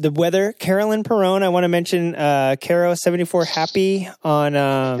the weather, Carolyn Perrone, I want to mention Caro74 Happy on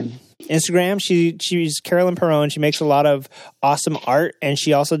Instagram. She's Carolyn Perrone. She makes a lot of awesome art, and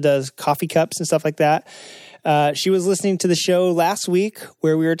she also does coffee cups and stuff like that. She was listening to the show last week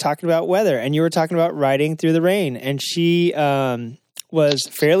where we were talking about weather, and you were talking about riding through the rain, and she was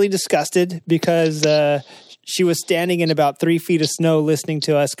fairly disgusted because she was standing in about 3 feet of snow listening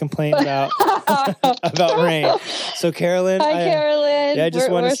to us complain about about rain. So Carolyn, hi Carolyn. Yeah,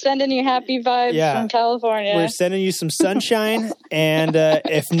 we're sending you happy vibes from California. We're sending you some sunshine, and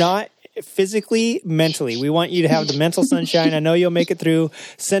if not physically, mentally, we want you to have the mental sunshine. I know you'll make it through.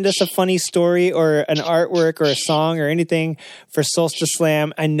 Send us a funny story or an artwork or a song or anything for Solstice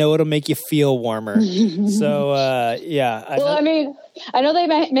Slam. I know it'll make you feel warmer. So I know they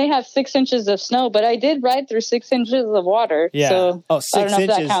may have 6 inches of snow, but I did ride through 6 inches of water. Yeah. So 6 inches. If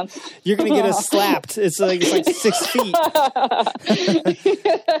that counts. You're going to get us slapped. It's like 6 feet.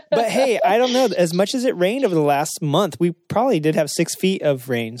 But hey, I don't know. As much as it rained over the last month, we probably did have 6 feet of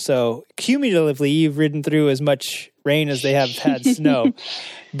rain. So cumulatively, you've ridden through as much rain as they have had snow.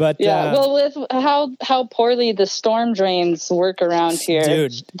 But with how poorly the storm drains work around here,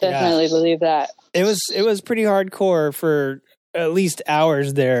 dude, definitely believe that. It was pretty hardcore for at least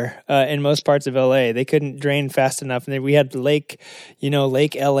hours there in most parts of LA. They couldn't drain fast enough, and then we had Lake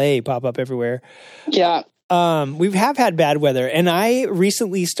LA pop up everywhere. Yeah. We have had bad weather, and I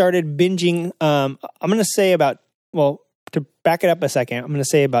recently started binging. I'm going to say to back it up a second, I'm going to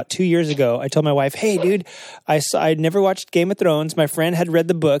say about 2 years ago, I told my wife, "Hey, dude, I'd never watched Game of Thrones. My friend had read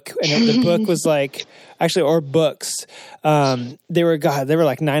the book, and the book was like, or books. They were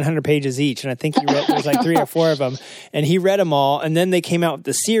like 900 pages each, and I think there was like 3 or 4 of them, and he read them all, and then they came out with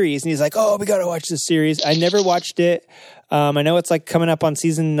the series, and he's like, "Oh, we got to watch this series." I never watched it. I know it's like coming up on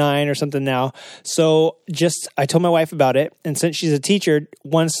season 9 or something now. So I told my wife about it, and since she's a teacher,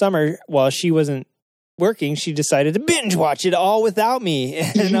 one summer while she wasn't working, she decided to binge watch it all without me.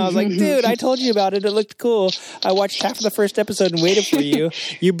 And I was like, dude, I told you about it. It looked cool. I watched half of the first episode and waited for you.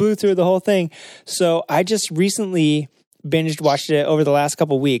 You blew through the whole thing. So I just recently binged watched it over the last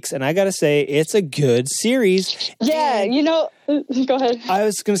couple weeks, and I gotta say, it's a good series. Yeah, go ahead. I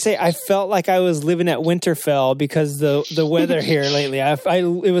was gonna say, I felt like I was living at Winterfell because the weather here lately.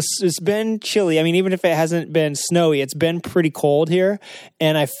 It's been chilly. I mean, even if it hasn't been snowy, it's been pretty cold here.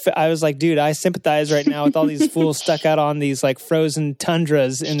 And I was like, dude, I sympathize right now with all these fools stuck out on these like frozen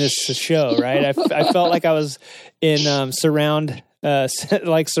tundras in this show. Right? I felt like I was in surrounded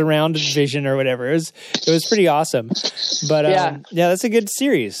vision or whatever. It was pretty awesome. But yeah, that's a good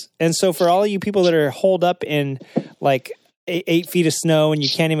series. And so for all you people that are holed up in like 8 feet of snow and you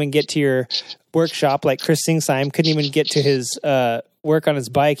can't even get to your workshop, like Chris Singsheim couldn't even get to his work on his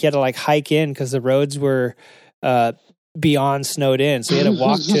bike. He had to like hike in because the roads were beyond snowed in. So he had to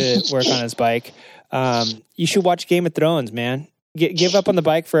walk to work on his bike. You should watch Game of Thrones, man. Give up on the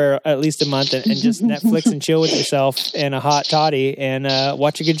bike for at least a month and just Netflix and chill with yourself and a hot toddy and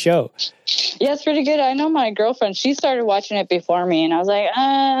watch a good show. Yeah, it's pretty good. I know my girlfriend, she started watching it before me, and I was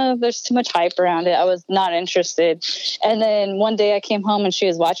like, there's too much hype around it. I was not interested. And then one day I came home and she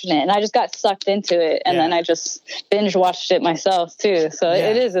was watching it, and I just got sucked into it. And then I just binge watched it myself too. So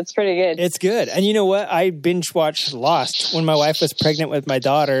it's pretty good. It's good. And you know what? I binge watched Lost when my wife was pregnant with my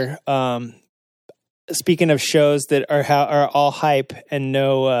daughter. Speaking of shows that are all hype and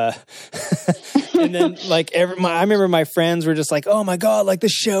no, and then like I remember my friends were just like, "Oh my god, like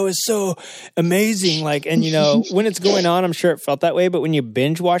this show is so amazing!" Like, and when it's going on, I'm sure it felt that way. But when you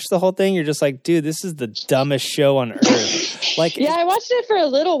binge watch the whole thing, you're just like, "Dude, this is the dumbest show on earth." Like, yeah, I watched it for a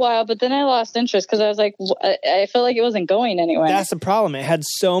little while, but then I lost interest because I was like, I felt like it wasn't going anywhere. That's the problem. It had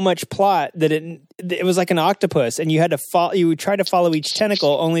so much plot that it was like an octopus, and you had to follow. You would try to follow each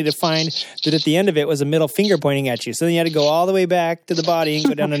tentacle, only to find that at the end of it was a middle finger pointing at you. So then you had to go all the way back to the body and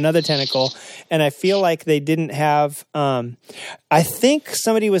go down another tentacle. And I feel like they didn't have. I think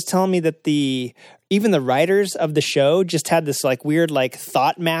somebody was telling me that even the writers of the show just had this like weird like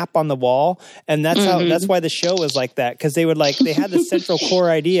thought map on the wall, and that's why the show was like that, because they had the central core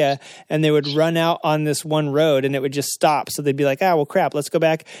idea, and they would run out on this one road, and it would just stop. So they'd be like, well, crap, let's go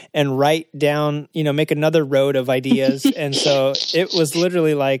back and write down, make another road of ideas. And so it was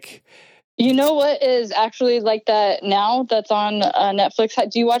literally like. You know what is actually like that now that's on Netflix?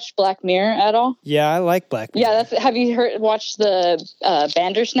 Do you watch Black Mirror at all? Yeah, I like Black Mirror. Yeah, have you watched the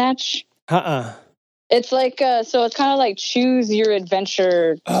Bandersnatch? It's like, so it's kind of like choose your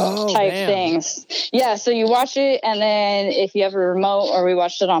adventure type things. Yeah, so you watch it, and then if you have a remote, or we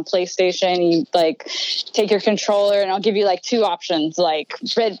watched it on PlayStation, you like take your controller, and I'll give you like 2 options, like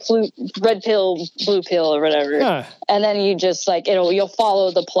red pill, blue pill, or whatever. Huh. And then you just like, you'll follow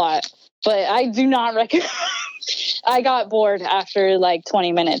the plot. But I do not recommend. I got bored after like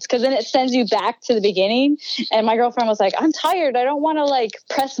 20 minutes because then it sends you back to the beginning. And my girlfriend was like, "I'm tired. I don't want to like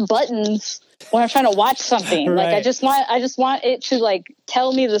press buttons when I'm trying to watch something. Right. Like I just want it to like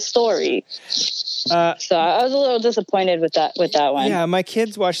tell me the story." So I was a little disappointed with that one. Yeah, my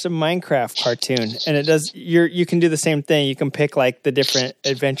kids watched a Minecraft cartoon, and it does. You can do the same thing. You can pick like the different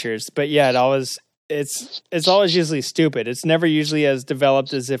adventures, but yeah, it's always usually stupid. It's never usually as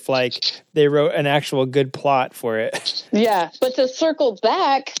developed as if like they wrote an actual good plot for it. Yeah, but to circle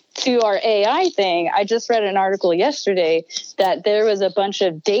back to our AI thing, I just read an article yesterday that there was a bunch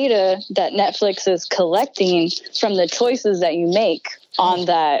of data that Netflix is collecting from the choices that you make on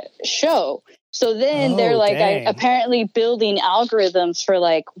that show. So then they're like apparently building algorithms for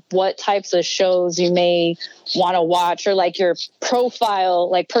like what types of shows you may want to watch, or like your profile,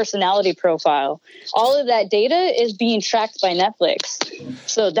 like personality profile. All of that data is being tracked by Netflix.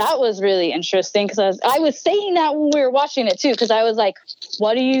 So that was really interesting because I was saying that when we were watching it too, because I was like,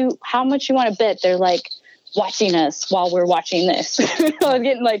 how much you want to bet they're like watching us while we're watching this? I was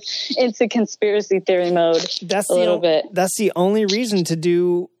getting like into conspiracy theory mode a little bit. That's the only reason to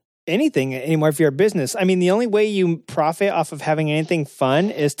do anything anymore if you're a business. I mean, the only way you profit off of having anything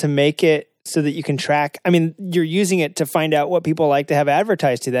fun is to make it so that you can track. I mean, you're using it to find out what people like to have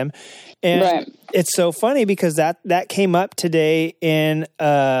advertised to them. And it's so funny because that came up today in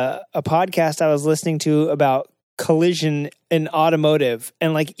a podcast I was listening to about collision in automotive.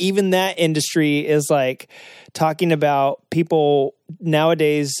 And like even that industry is like talking about people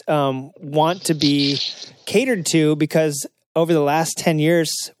nowadays want to be catered to because over the last 10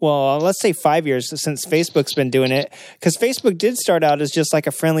 years, well, let's say 5 years since Facebook's been doing it, because Facebook did start out as just like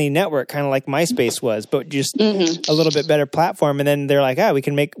a friendly network, kind of like MySpace was, but just a little bit better platform. And then they're like, we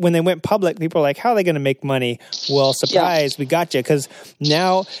can make, when they went public, people are like, how are they going to make money? Well, surprise, we got you. Because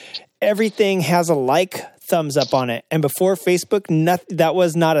now everything has a like thumbs up on it. And before Facebook, that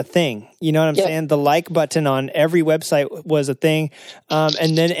was not a thing. You know what I'm saying? The like button on every website was a thing.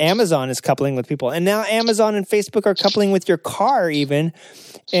 And then Amazon is coupling with people. And now Amazon and Facebook are coupling with your car even.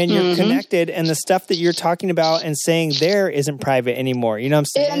 And you're connected. And the stuff that you're talking about and saying there isn't private anymore. You know what I'm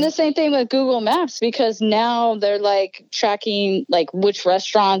saying? And the same thing with Google Maps, because now they're like tracking like which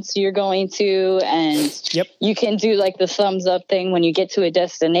restaurants you're going to. And you can do like the thumbs up thing when you get to a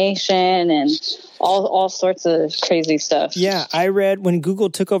destination and all sorts of crazy stuff. Yeah, I read when Google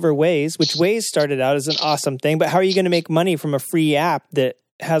took over Waze, which Waze started out as an awesome thing, but how are you going to make money from a free app that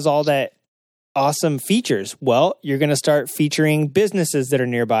has all that awesome features? Well, you're going to start featuring businesses that are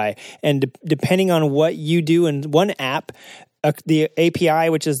nearby. And depending on what you do in one app, the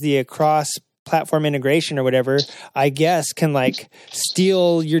API, which is the across platform integration or whatever, I guess can like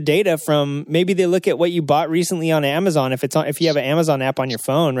steal your data from, maybe they look at what you bought recently on Amazon, if you have an Amazon app on your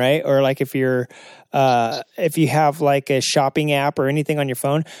phone, right? Or like if you have like a shopping app or anything on your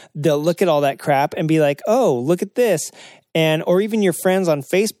phone, they'll look at all that crap and be like, oh, look at this. And, or even your friends on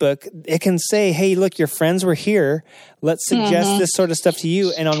Facebook, it can say, hey, look, your friends were here. Let's suggest this sort of stuff to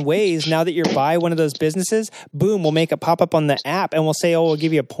you. And on Waze, now that you're by one of those businesses, boom, we'll make a pop up on the app and we'll say, oh, we'll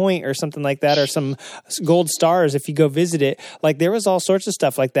give you a point or something like that, or some gold stars if you go visit it. Like there was all sorts of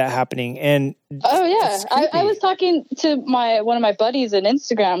stuff like that happening. And I was talking to one of my buddies on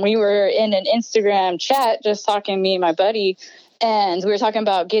Instagram. We were in an Instagram chat, just talking, me and my buddy. And we were talking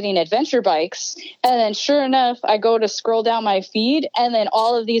about getting adventure bikes. And then sure enough, I go to scroll down my feed and then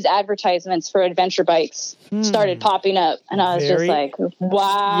all of these advertisements for adventure bikes started popping up. And I was just like,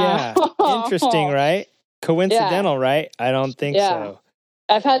 wow. Yeah. Interesting, right? Coincidental, right? I don't think so.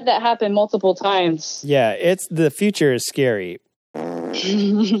 I've had that happen multiple times. Yeah, the future is scary.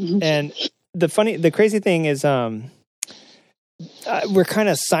 And the crazy thing is, we're kind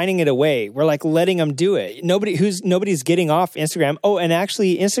of signing it away. We're like letting them do it. Nobody's getting off Instagram. Oh, and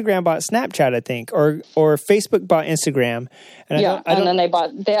actually Instagram bought Snapchat, I think, or Facebook bought Instagram. And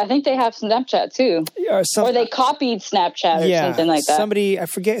I think they have Snapchat too. Or they copied Snapchat or something like that. Somebody, I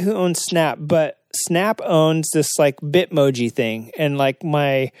forget who owns Snap, but Snap owns this like Bitmoji thing. And like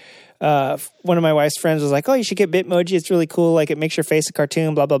one of my wife's friends was like, oh, you should get Bitmoji. It's really cool. Like it makes your face a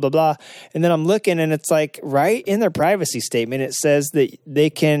cartoon, blah, blah, blah, blah. And then I'm looking and it's like right in their privacy statement, it says that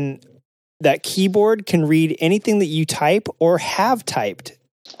that keyboard can read anything that you type or have typed.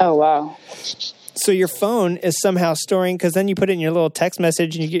 Oh, wow. So your phone is somehow storing, because then you put it in your little text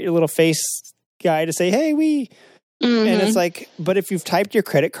message and you get your little face guy to say, hey, and it's like, but if you've typed your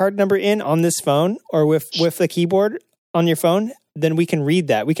credit card number in on this phone or with the keyboard on your phone, then we can read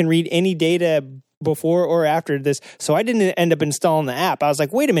that. We can read any data before or after this. So I didn't end up installing the app. I was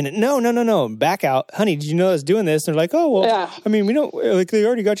like, wait a minute. No. Back out. Honey, did you know I was doing this? And they're like, oh, well, I mean, we don't, like, they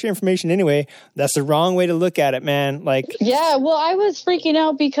already got your information anyway. That's the wrong way to look at it, man. Like, yeah, well, I was freaking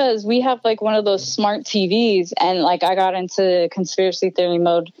out because we have like one of those smart TVs and like I got into conspiracy theory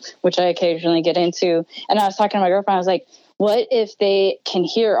mode, which I occasionally get into. And I was talking to my girlfriend. I was like, what if they can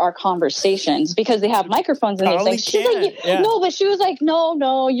hear our conversations because they have microphones in their thing? She's like, no, but she was like,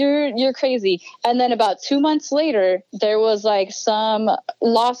 no, you're crazy. And then about 2 months later, there was like some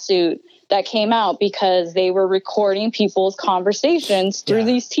lawsuit that came out because they were recording people's conversations through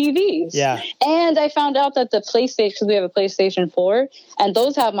these TVs. Yeah. And I found out that the PlayStation, because we have a PlayStation 4, and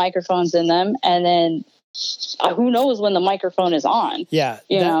those have microphones in them. And then who knows when the microphone is on? Yeah.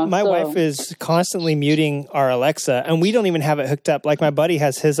 My wife is constantly muting our Alexa, and we don't even have it hooked up. Like my buddy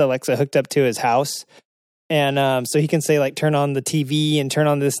has his Alexa hooked up to his house. And so he can say, like, turn on the TV and turn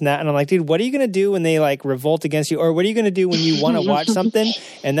on this and that. And I'm like, dude, what are you going to do when they, like, revolt against you? Or what are you going to do when you want to watch something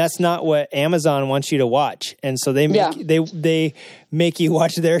and that's not what Amazon wants you to watch? And so they make you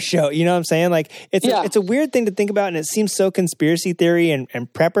watch their show. You know what I'm saying? Like, it's a weird thing to think about, and it seems so conspiracy theory and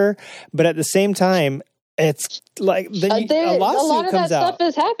prepper. But at the same time, it's like a lot of that stuff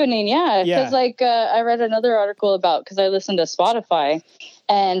is happening. Yeah. Because like I read another article about, because I listen to Spotify,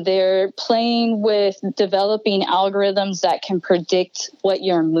 and they're playing with developing algorithms that can predict what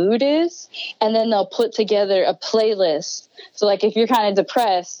your mood is, and then they'll put together a playlist. So like if you're kind of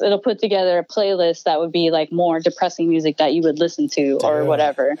depressed, it'll put together a playlist that would be like more depressing music that you would listen to or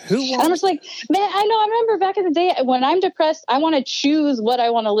whatever. And I'm just like, man, I remember back in the day when I'm depressed, I want to choose what I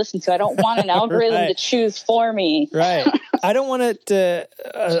want to listen to. I don't want an algorithm to choose for me. Right. I don't want a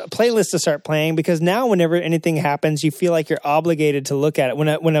playlist to start playing, because now whenever anything happens, you feel like you're obligated to look at it.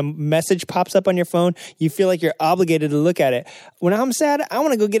 When a message pops up on your phone, you feel like you're obligated to look at it. When I'm sad, I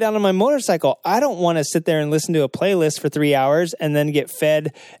want to go get out on my motorcycle. I don't want to sit there and listen to a playlist for 3 hours and then get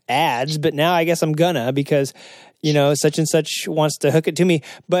fed ads. But now I guess I'm gonna, because such and such wants to hook it to me.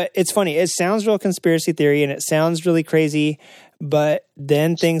 But it's funny. It sounds real conspiracy theory and it sounds really crazy. But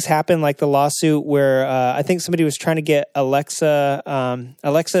then things happen, like the lawsuit where I think somebody was trying to get Alexa.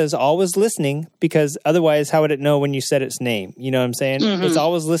 Alexa is always listening, because otherwise how would it know when you said its name? You know what I'm saying? Mm-hmm. It's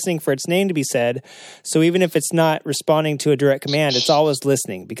always listening for its name to be said. So even if it's not responding to a direct command, it's always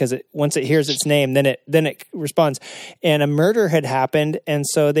listening, because once it hears its name, then it responds. And a murder had happened, and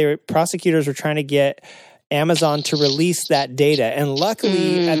so prosecutors were trying to get Amazon to release that data. And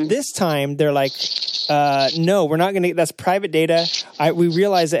luckily at this time, they're like, no, we're not going to, that's private data. We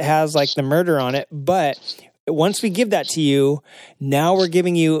realize it has like the murder on it, but once we give that to you, now we're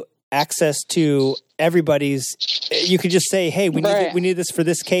giving you access to everybody's. You could just say, hey, we need this for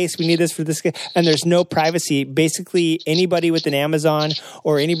this case. We need this for this case. And there's no privacy. Basically, anybody with an Amazon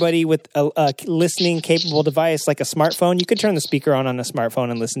or anybody with a listening capable device like a smartphone, you could turn the speaker on a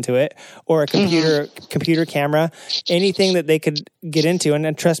smartphone and listen to it, or a computer camera, anything that they could get into.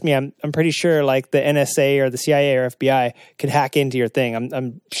 And trust me, I'm pretty sure like the NSA or the CIA or FBI could hack into your thing.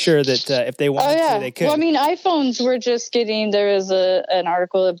 I'm sure that if they wanted to, they could. Well, I mean, iPhones were just getting, there was an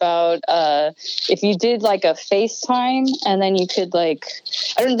article about if you did like a FaceTime, and then you could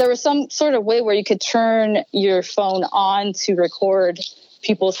there was some sort of way where you could turn your phone on to record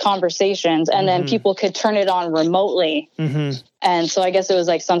people's conversations, and then people could turn it on remotely. And so I guess it was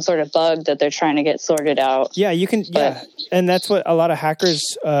like some sort of bug that they're trying to get sorted out. Yeah, you can. Yeah, and that's what a lot of hackers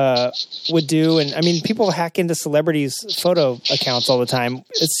would do. And I mean, people hack into celebrities' photo accounts all the time.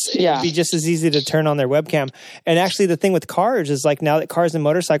 It'd be just as easy to turn on their webcam. And actually, the thing with cars is like, now that cars and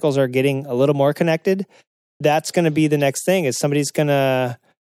motorcycles are getting a little more connected, that's going to be the next thing. Is somebody's going to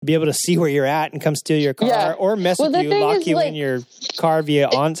be able to see where you're at and come steal your car, or mess with you, lock you in your car via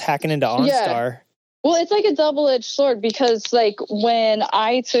hacking into OnStar. Well, it's like a double-edged sword, because like when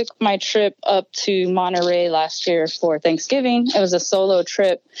I took my trip up to Monterey last year for Thanksgiving, it was a solo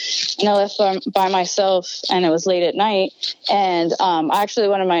trip, and I left by myself, and it was late at night. And actually,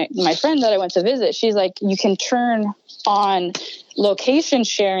 one of my friend that I went to visit, she's like, you can turn on location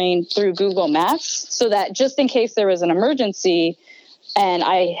sharing through Google Maps, so that just in case there was an emergency and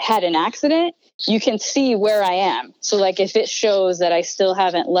I had an accident, you can see where I am. So like if it shows that I still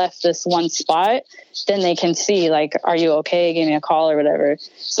haven't left this one spot, then they can see like, are you okay? Give me a call or whatever.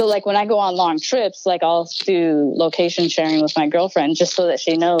 So like when I go on long trips, like I'll do location sharing with my girlfriend, just so that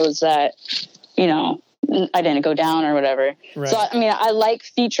she knows that, I didn't go down or whatever. Right. So, I mean, I like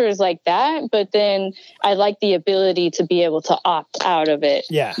features like that, but then I like the ability to be able to opt out of it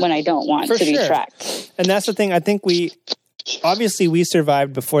when I don't want to be tracked. And that's the thing. I think we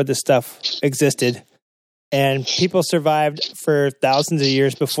survived before this stuff existed, and people survived for thousands of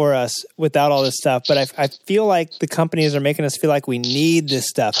years before us without all this stuff. But I feel like the companies are making us feel like we need this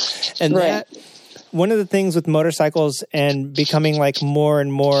stuff. And that, one of the things with motorcycles and becoming like more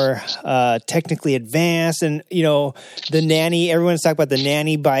and more technically advanced, and the nanny, everyone's talking about the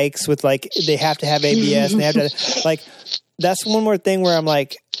nanny bikes with like, they have to have ABS and they have to, like, that's one more thing where I'm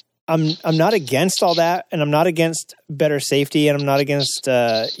like, I'm not against all that, and I'm not against better safety, and I'm not against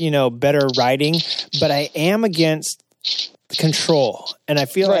better riding, but I am against control. And I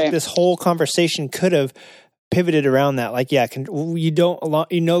feel like this whole conversation could have pivoted around that. Like, you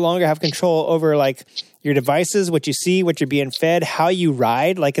no longer have control over like your devices, what you see, what you're being fed, how you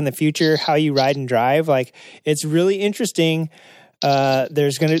ride, like in the future, how you ride and drive. Like, it's really interesting.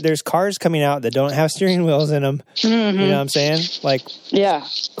 There's cars coming out that don't have steering wheels in them. You know what I'm saying? Like,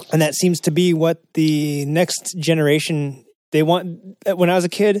 and that seems to be what the next generation they want. When I was a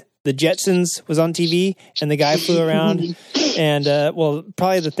kid, the Jetsons was on TV, and the guy flew around, and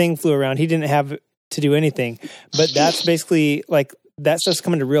probably the thing flew around. He didn't have to do anything, but that's basically like that's just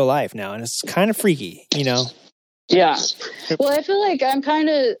coming to real life now, and it's kind of freaky, Yeah. Well, I feel like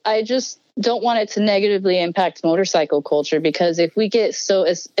I just don't want it to negatively impact motorcycle culture, because if we get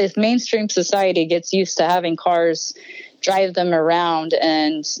if mainstream society gets used to having cars drive them around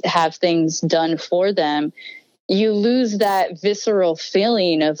and have things done for them, you lose that visceral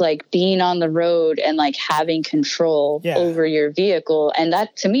feeling of like being on the road and like having control over your vehicle. And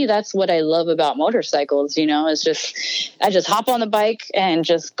that, to me, that's what I love about motorcycles, you know, is just, I just hop on the bike and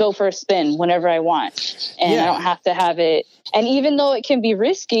just go for a spin whenever I want. And I don't have to have it. And even though it can be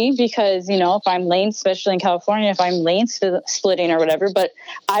risky because, you know, if I'm lane, especially in California, if I'm lane splitting or whatever, but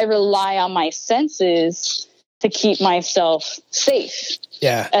I rely on my senses to keep myself safe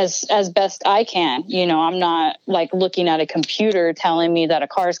as best I can. You know, I'm not like looking at a computer telling me that a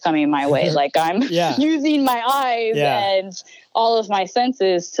car's coming my way. Like I'm using my eyes and all of my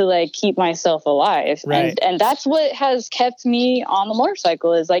senses to like keep myself alive. Right. And that's what has kept me on the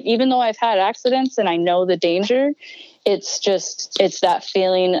motorcycle is like, even though I've had accidents and I know the danger, it's that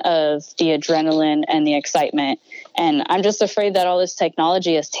feeling of the adrenaline and the excitement. And I'm just afraid that all this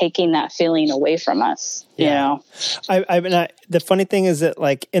technology is taking that feeling away from us, you know? The funny thing is that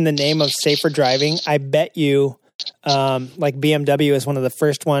like in the name of safer driving, I bet you like BMW is one of the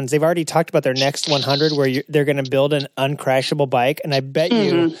first ones. They've already talked about their next 100 where they're going to build an uncrashable bike. And I bet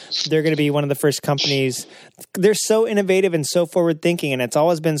you they're going to be one of the first companies. They're so innovative and so forward thinking. And it's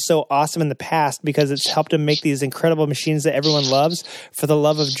always been so awesome in the past because it's helped them make these incredible machines that everyone loves for the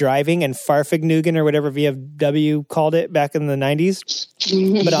love of driving and Farfignugan or whatever VFW called it back in the 90s.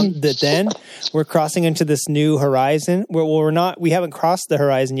 But then we're crossing into this new horizon where we haven't crossed the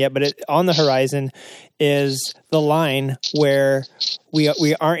horizon yet, but on the horizon is the line where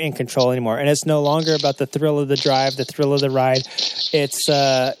we aren't in control anymore. And it's no longer about the thrill of the drive, the thrill of the ride. It's,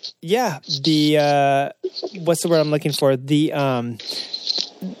 what's the word I'm looking for? The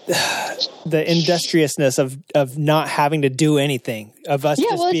industriousness of not having to do anything, of us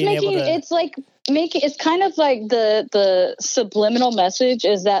just being able to... It's kind of like the subliminal message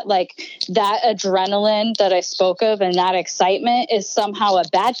is that like that adrenaline that I spoke of and that excitement is somehow a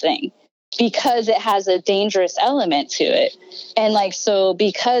bad thing, because it has a dangerous element to it. And like, so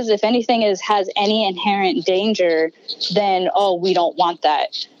because if anything has any inherent danger, then, we don't want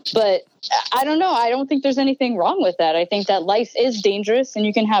that. But I don't know. I don't think there's anything wrong with that. I think that life is dangerous and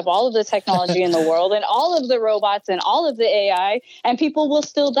you can have all of the technology in the world and all of the robots and all of the AI and people will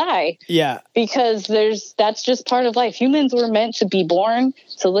still die. Yeah. Because that's just part of life. Humans were meant to be born,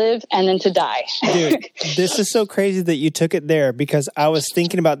 to live, and then to die. Dude, this is so crazy that you took it there because I was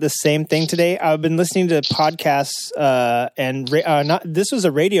thinking about this same thing today. I've been listening to podcasts this was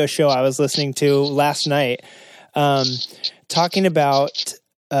a radio show I was listening to last night talking about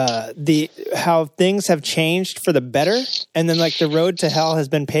how things have changed for the better, and then like the road to hell has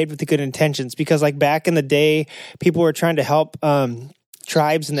been paved with the good intentions, because like back in the day people were trying to help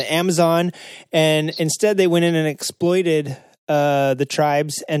tribes in the Amazon, and instead they went in and exploited the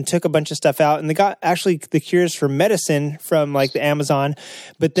tribes and took a bunch of stuff out, and they got actually the cures for medicine from like the Amazon.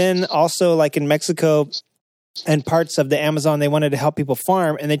 But then also like in Mexico and parts of the Amazon, they wanted to help people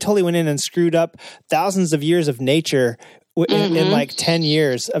farm, and they totally went in and screwed up thousands of years of nature in like 10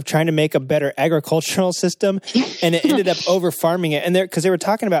 years of trying to make a better agricultural system. And it ended up over farming it. And because they were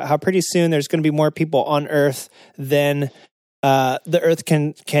talking about how pretty soon there's going to be more people on Earth than the Earth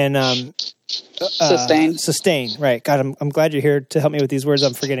can sustain. Right. God, I'm glad you're here to help me with these words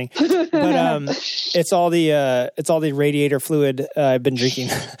I'm forgetting. But it's all the radiator fluid I've been drinking.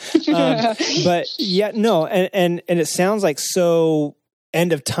 But yeah, no. And it sounds like so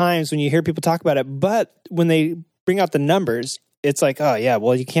end of times when you hear people talk about it, but when they bring out the numbers, it's like, oh yeah,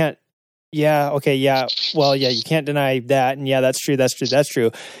 well you can't, yeah, okay, yeah, well yeah, you can't deny that, and yeah, that's true.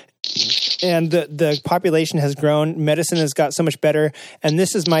 And the population has grown, medicine has got so much better, and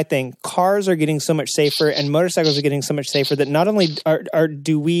this is my thing: cars are getting so much safer, and motorcycles are getting so much safer that not only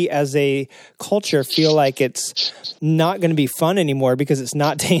do we as a culture feel like it's not going to be fun anymore because it's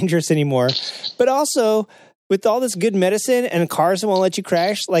not dangerous anymore, but also, with all this good medicine and cars that won't let you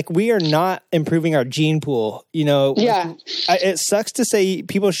crash, like we are not improving our gene pool, you know? Yeah. It sucks to say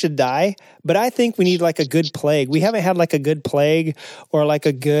people should die, but I think we need like a good plague. We haven't had like a good plague or like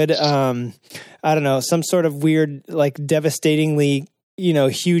a good, I don't know, some sort of weird, like devastatingly, you know,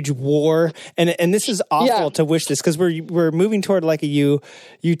 huge war. And this is awful to wish this, because we're moving toward like a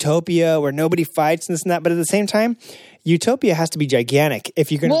utopia where nobody fights and this and that. But at the same time, utopia has to be gigantic if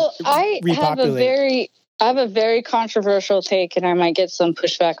you're going to repopulate. I have a very controversial take, and I might get some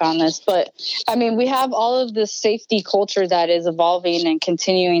pushback on this, but I mean, we have all of this safety culture that is evolving and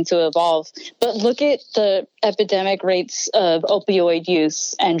continuing to evolve, but look at the epidemic rates of opioid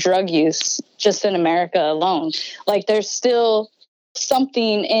use and drug use just in America alone. Like there's still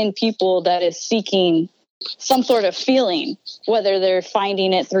something in people that is seeking some sort of feeling, whether they're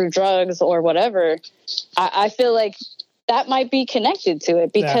finding it through drugs or whatever. I feel like that might be connected to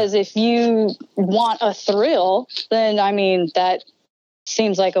it, because if you want a thrill, then I mean, that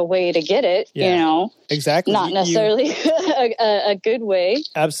seems like a way to get it, exactly, not necessarily a good way.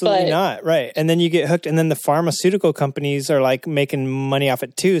 Absolutely not. Right. And then you get hooked, and then the pharmaceutical companies are like making money off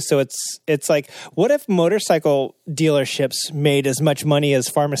it too. So it's like, what if motorcycle dealerships made as much money as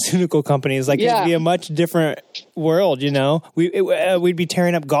pharmaceutical companies? Like it'd be a much different world, we'd be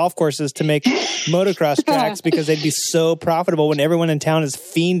tearing up golf courses to make motocross tracks because they'd be so profitable when everyone in town is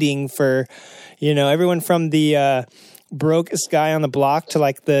fiending for, everyone from the brokest guy on the block to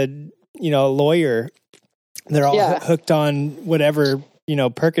like the lawyer. They're all hooked on whatever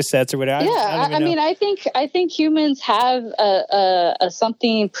Percocets or whatever. I think humans have a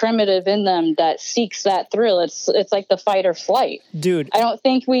something primitive in them that seeks that thrill. It's like the fight or flight, dude. I don't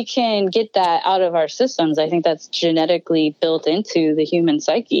think we can get that out of our systems. I think that's genetically built into the human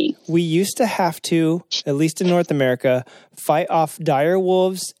psyche. We used to have to, at least in North America, fight off dire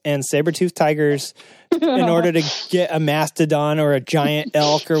wolves and saber-toothed tigers in order to get a mastodon or a giant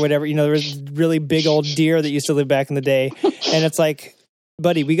elk or whatever. There was really big old deer that used to live back in the day. And it's like,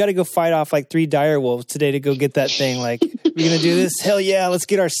 buddy, we got to go fight off like 3 dire wolves today to go get that thing. Like, we're going to do this? Hell yeah, let's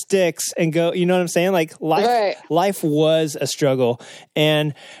get our sticks and go. You know what I'm saying? Like, life was a struggle.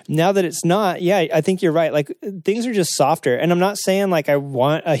 And now that it's not, I think you're right. Like, things are just softer. And I'm not saying like I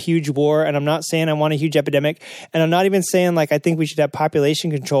want a huge war, and I'm not saying I want a huge epidemic. And I'm not even saying like I think we should have population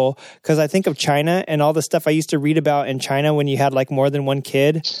control, because I think of China and all the stuff I used to read about in China when you had like more than one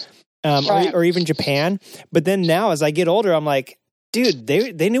kid, or even Japan. But then now as I get older, I'm like, dude,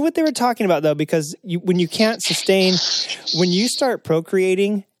 they knew what they were talking about, though, because when you can't sustain, when you start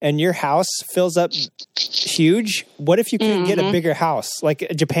procreating and your house fills up huge, what if you could get a bigger house? Like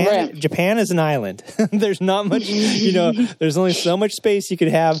Japan is an island. There's not much, there's only so much space you could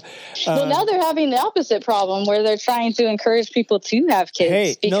have. Well, now they're having the opposite problem where they're trying to encourage people to have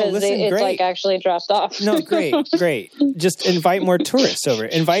kids because it's like actually dropped off. No, great. Just invite more tourists over.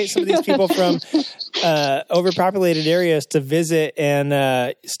 Invite some of these people from overpopulated areas to visit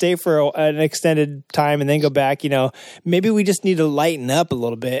and stay for an extended time and then go back. Maybe we just need to lighten up a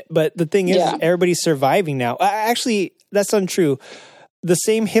little bit. But the thing is, everybody's surviving now. Actually, that's untrue. The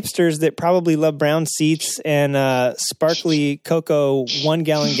same hipsters that probably love brown seats and sparkly cocoa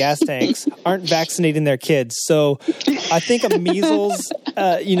 1-gallon gas tanks aren't vaccinating their kids. So I think of measles,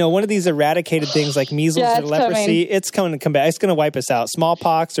 one of these eradicated things like measles or leprosy, it's going to come back. It's going to wipe us out.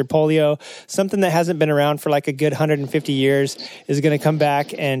 Smallpox or polio, something that hasn't been around for like a good 150 years is going to come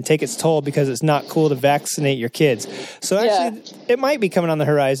back and take its toll because it's not cool to vaccinate your kids. So actually, it might be coming on the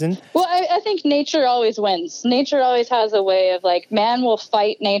horizon. Well, I think nature always wins. Nature always has a way of like, man will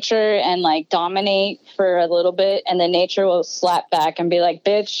fight nature and like dominate for a little bit, and then nature will slap back and be like,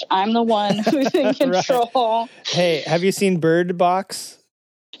 bitch, I'm the one who's in control. Hey, have you seen Bird Box?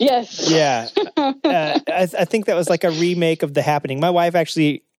 Yes. Yeah. I think that was like a remake of The Happening. My wife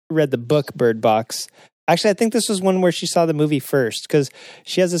actually read the book Bird Box. Actually, I think this was one where she saw the movie first, because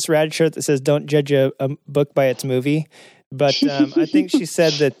she has this rad shirt that says, don't judge a book by its movie. But I think she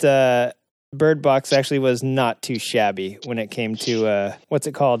said that Bird Box actually was not too shabby when it came to, what's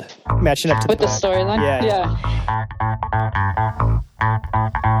it called? Matching up to with the storyline? Yeah.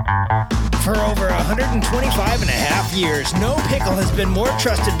 For over 125 and a half years, no pickle has been more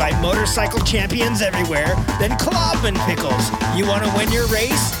trusted by motorcycle champions everywhere than Klobman Pickles. You want to win your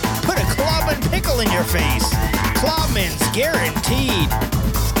race? Put a Klobman Pickle in your face. Klobman's guaranteed.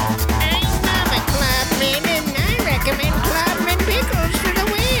 I'm a Klobman and I recommend Klobman Pickles for the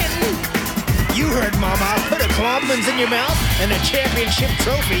win. You heard, Mama. Put a Klobman's in your mouth and a championship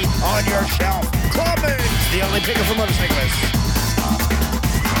trophy on your shelf. Klobman's, the only pickle for motorcyclists.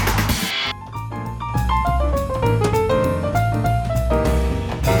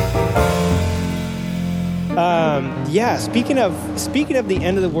 Speaking of the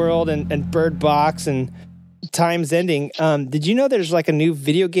end of the world and Bird Box and time's ending, did you know there's like a new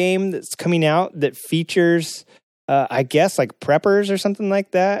video game that's coming out that features, I guess, like preppers or something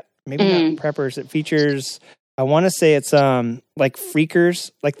like that? Maybe not preppers. It features, I want to say it's like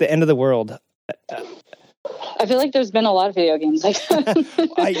freakers, like the end of the world. I feel like there's been a lot of video games like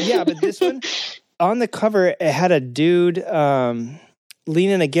that. Yeah, but this one, on the cover, it had a dude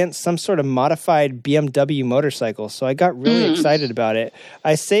leaning against some sort of modified BMW motorcycle. So I got really excited about it.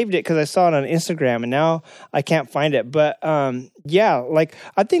 I saved it because I saw it on Instagram, and now I can't find it. But like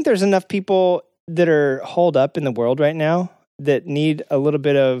I think there's enough people that are holed up in the world right now that need a little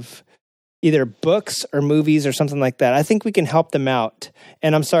bit of either books or movies or something like that. I think we can help them out.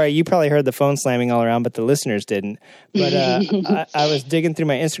 And I'm sorry, you probably heard the phone slamming all around, but the listeners didn't. But I was digging through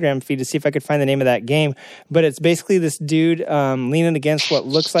my Instagram feed to see if I could find the name of that game. But it's basically this dude leaning against what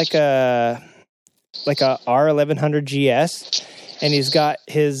looks like a R1100 GS. And he's got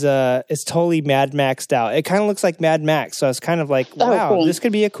his, it's totally Mad Maxed out. It kind of looks like Mad Max. So I was kind of like, wow, cool. This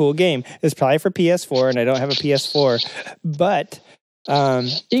could be a cool game. It's probably for PS4, and I don't have a PS4. But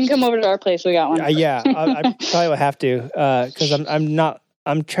You can come over to our place. We got one. yeah, I probably will have to because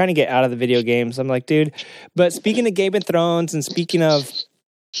I'm trying to get out of the video games. I'm like, dude. But speaking of Game of Thrones and speaking of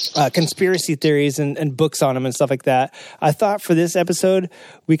conspiracy theories and books on them and stuff like that, I thought for this episode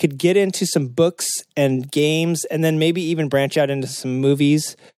we could get into some books and games, and then maybe even branch out into some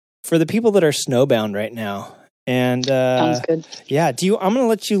movies for the people that are snowbound right now. And Sounds good. Yeah, I'm going to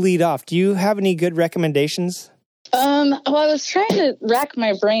let you lead off. Do you have any good recommendations? Well, I was trying to rack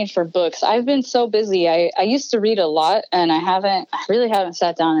my brain for books. I've been so busy. I used to read a lot, and I really haven't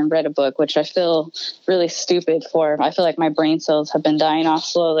sat down and read a book, which I feel really stupid for. I feel like my brain cells have been dying off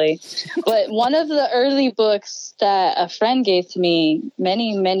slowly. But one of the early books that a friend gave to me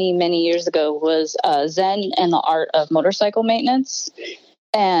many, many, many years ago was Zen and the Art of Motorcycle Maintenance.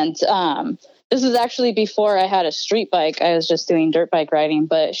 And this was actually before I had a street bike. I was just doing dirt bike riding,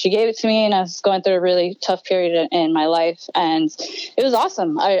 but she gave it to me, and I was going through a really tough period in my life, and it was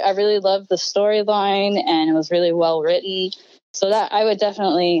awesome. I really loved the storyline, and it was really well written. So that I would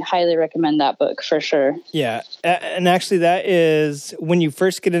definitely highly recommend that book for sure. Yeah. And actually that is when you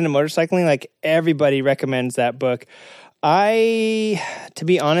first get into motorcycling, like everybody recommends that book. To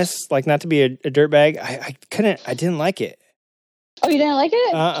be honest, like not to be a dirtbag, I didn't like it. Oh, you didn't like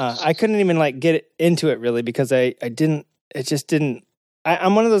it? I couldn't even like get into it really because I'm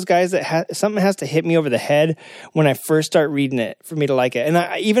one of those guys that something has to hit me over the head when I first start reading it for me to like it. And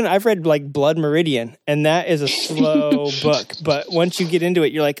I've read like Blood Meridian, and that is a slow book. But once you get into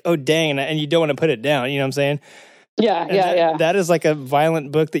it, you're like, oh dang, and you don't want to put it down. You know what I'm saying? Yeah. That is like a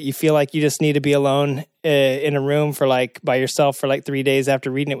violent book that you feel like you just need to be alone in a room for like by yourself for like 3 days after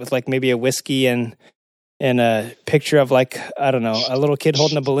reading it with like maybe a whiskey and a picture of like, I don't know, a little kid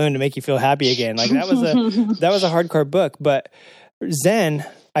holding a balloon to make you feel happy again. Like that was a hardcore book. But Zen,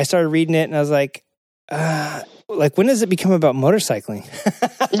 I started reading it and I was like when does it become about motorcycling?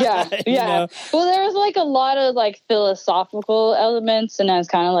 Yeah. You know? Well, there was like a lot of like philosophical elements, and I was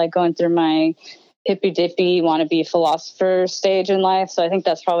kind of like going through my hippy dippy wannabe philosopher stage in life. So I think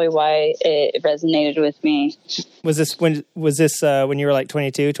that's probably why it resonated with me. Was this when you were like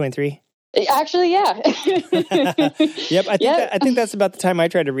 22, 23? Actually, yeah. Yep, I think that's about the time I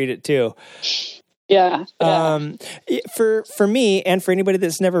tried to read it too. Yeah. For me and for anybody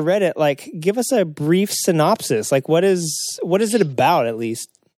that's never read it, like give us a brief synopsis. Like what is it about at least?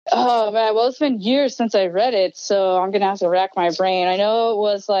 Oh man, well it's been years since I read it, so I'm gonna have to rack my brain. I know it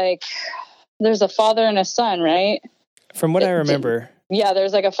was like there's a father and a son, right? From what I remember. Yeah,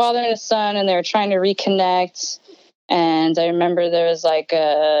 there's like a father and a son, and they're trying to reconnect. And I remember there was like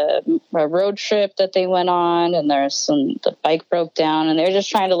a road trip that they went on, and the bike broke down, and they were just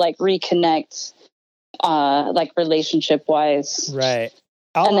trying to like reconnect, like relationship wise. Right.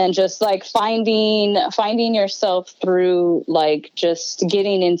 And then just like finding yourself through like just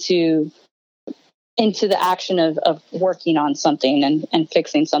getting into the action of working on something and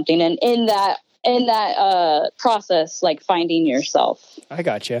fixing something. And in that process, like finding yourself. I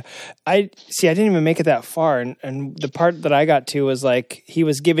gotcha. I didn't even make it that far. And the part that I got to was like, he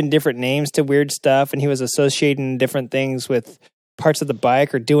was given different names to weird stuff, and he was associating different things with parts of the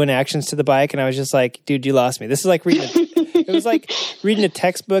bike or doing actions to the bike. And I was just like, dude, you lost me. This is like it was like reading a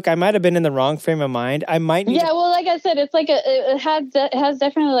textbook. I might have been in the wrong frame of mind. I might need well, like I said, it's like it has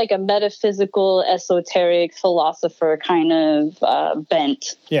definitely like a metaphysical, esoteric philosopher kind of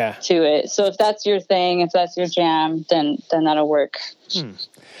bent to it. So if that's your thing, if that's your jam, then that'll work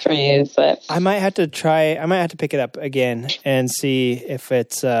for you. But I might have to pick it up again and see if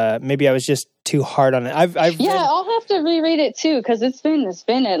it's maybe I was just too hard on it. I'll have to reread it too, because it's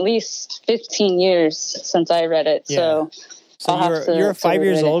been at least 15 years since I read it. Yeah. So you were 5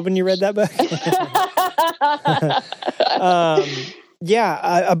 years old when you read that book?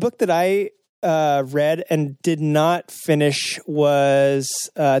 A book that I read and did not finish was,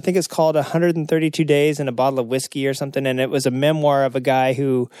 I think it's called 132 Days and a Bottle of Whiskey or something. And it was a memoir of a guy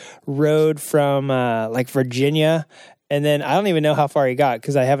who rode from like Virginia And then I don't even know how far he got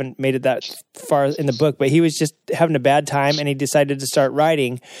because I haven't made it that far in the book, but he was just having a bad time and he decided to start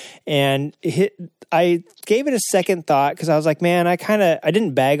writing. And I gave it a second thought because I was like, man, I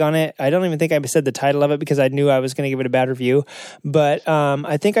didn't bag on it. I don't even think I said the title of it because I knew I was going to give it a bad review. But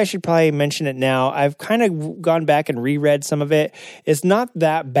I think I should probably mention it now. I've kind of gone back and reread some of it. It's not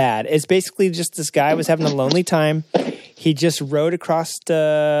that bad. It's basically just this guy was having a lonely time. He just rode across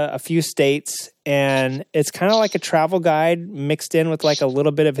a few states, and it's kind of like a travel guide mixed in with like a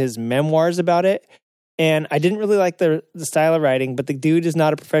little bit of his memoirs about it. And I didn't really like the style of writing, but the dude is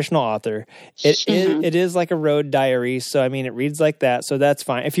not a professional author. It is like a road diary. So, I mean, it reads like that. So that's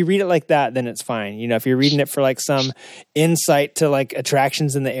fine. If you read it like that, then it's fine. You know, if you're reading it for like some insight to like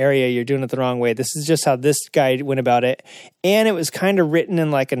attractions in the area, you're doing it the wrong way. This is just how this guy went about it. And it was kind of written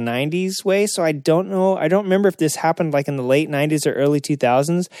in like a 90s way. So I don't know. I don't remember if this happened like in the late 90s or early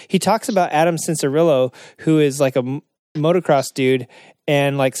 2000s. He talks about Adam Cincerillo, who is like a motocross dude,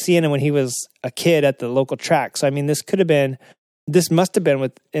 and like seeing him when he was a kid at the local track. So I mean, this must have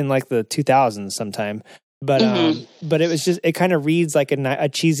been in like the 2000s sometime. But but it was just, it kind of reads like a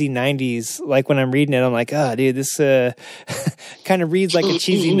cheesy 90s. Like when I'm reading it, I'm like, oh, dude, this kind of reads like a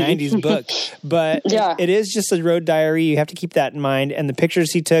cheesy 90s book. But yeah, it is just a road diary. You have to keep that in mind. And the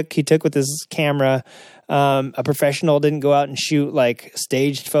pictures he took with his camera. A professional didn't go out and shoot like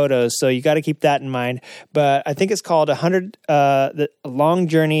staged photos, so you got to keep that in mind. But I think it's called the Long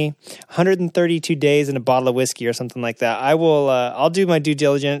Journey, 132 Days and a Bottle of Whiskey or something like that. I'll do my due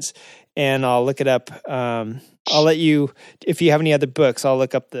diligence and I'll look it up. I'll let you, if you have any other books, I'll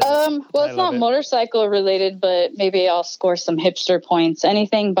look up the. Well, it's not motorcycle related, but maybe I'll score some hipster points.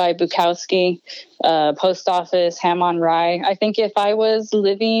 Anything by Bukowski, Post Office, Ham on Rye. I think if I was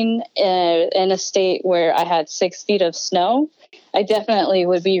living in a state where I had 6 feet of snow, I definitely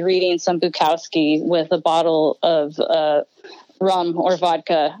would be reading some Bukowski with a bottle of rum or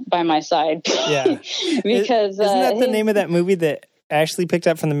vodka by my side. Yeah, because isn't that the name of that movie that Ashley picked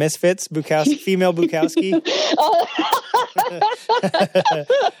up from the Misfits? Bukowski, female Bukowski.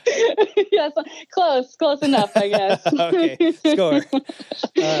 Yes, close enough, I guess. Okay, score.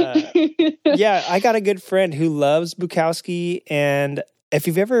 Yeah, I got a good friend who loves Bukowski, and if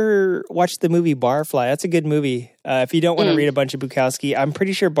you've ever watched the movie Barfly, that's a good movie. If you don't want to read a bunch of Bukowski, I'm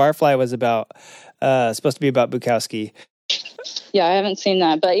pretty sure Barfly was supposed to be about Bukowski. Yeah, I haven't seen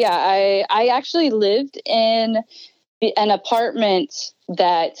that, but yeah, I actually lived in an apartment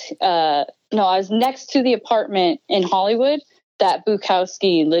that I was next to the apartment in Hollywood that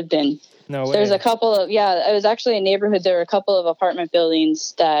Bukowski lived in. No way. There's a couple of, it was actually a neighborhood. There were a couple of apartment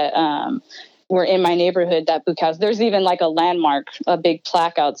buildings that were in my neighborhood that Bukowski, there's even like a landmark, a big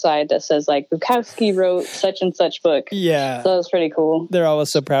plaque outside that says like Bukowski wrote such and such book. Yeah. So it was pretty cool. They're always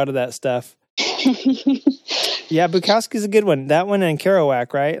so proud of that stuff. Yeah, Bukowski's a good one. That one and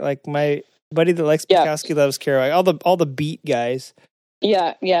Kerouac, right? Like my buddy that likes Bukowski loves Kerouac. All the beat guys.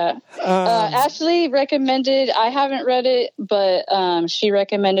 Yeah. Ashley recommended, I haven't read it, but she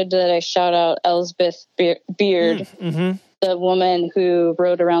recommended that I shout out Elsbeth Beard, the woman who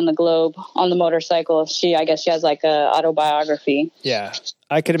rode around the globe on the motorcycle. I guess she has like a autobiography. Yeah,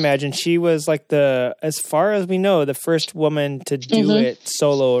 I could imagine. She was like as far as we know, the first woman to do it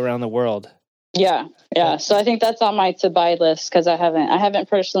solo around the world. Yeah. So I think that's on my to buy list because I haven't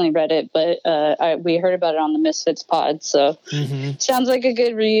personally read it, but we heard about it on the Misfits pod. So sounds like a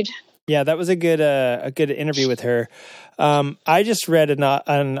good read. Yeah, that was a good interview with her. I just read an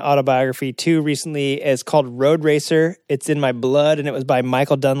autobiography too recently. It's called Road Racer. It's in my blood, and it was by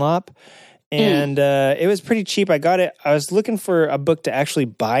Michael Dunlop. And it was pretty cheap. I got it. I was looking for a book to actually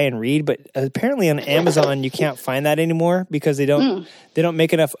buy and read, but apparently on Amazon you can't find that anymore because they don't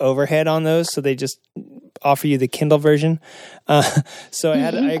make enough overhead on those, so they just offer you the Kindle version. So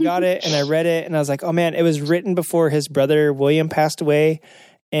I got it and I read it, and I was like, oh man, it was written before his brother William passed away,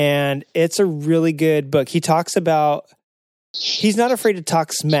 and it's a really good book. He talks about. He's not afraid to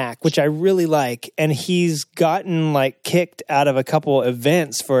talk smack, which I really like. And he's gotten like kicked out of a couple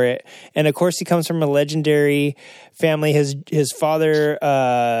events for it. And of course he comes from a legendary family. His father,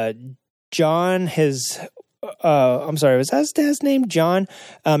 John, I'm sorry, was that his dad's name? John?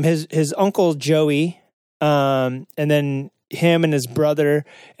 His uncle, Joey. And then him and his brother,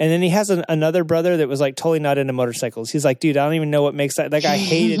 and then he has another brother that was like totally not into motorcycles. He's like, dude, I don't even know what makes that guy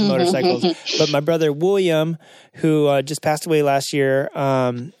hated motorcycles. But my brother William, who just passed away last year,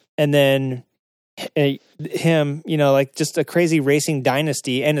 and then him, like just a crazy racing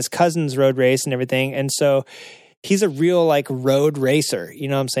dynasty, and his cousins road race and everything. And so he's a real like road racer. You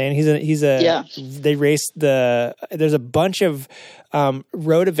know what I'm saying? They race there's a bunch of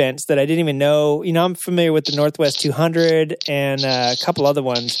road events that I didn't even know. You know, I'm familiar with the Northwest 200 and a couple other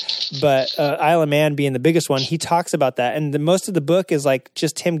ones, but Isle of Man being the biggest one, he talks about that. And most of the book is like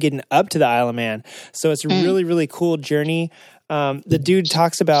just him getting up to the Isle of Man. So it's a really, really cool journey. The dude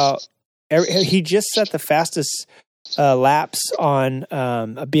talks about, he just set the fastest laps on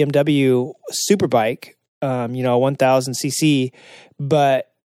a BMW Superbike, a 1000 cc, but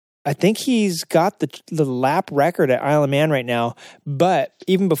I think he's got the lap record at Isle of Man right now. But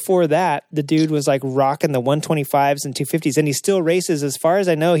even before that, the dude was like rocking the 125s and 250s, and he still races. As far as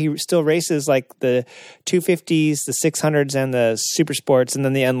I know, he still races like the 250s, the 600s, and the super sports, and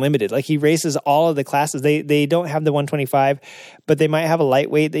then the unlimited. Like he races all of the classes. They don't have the 125, but they might have a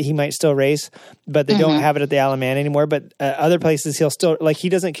lightweight that he might still race, but they don't have it at the Isle of Man anymore. But other places he'll still, like, he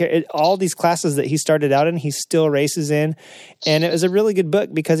doesn't care. All these classes that he started out in, he still races in. And it was a really good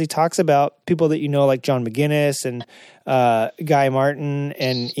book because he talks about people that you know, like John McGinnis and Guy Martin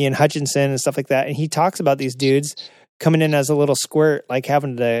and Ian Hutchinson and stuff like that. And he talks about these dudes coming in as a little squirt, like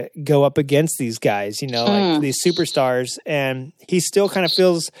having to go up against these guys, like these superstars. And he still kind of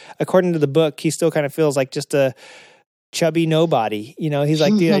feels, according to the book, he still kind of feels like just a chubby nobody. He's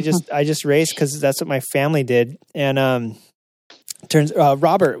like, dude, I just raced because that's what my family did. And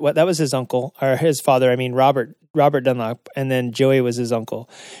Robert, that was his uncle or his father. I mean, Robert Dunlop, and then Joey was his uncle.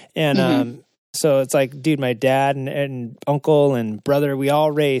 And so it's like, dude, my dad and uncle and brother, we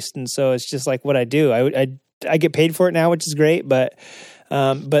all raced. And so it's just like what I do. I get paid for it now, which is great. But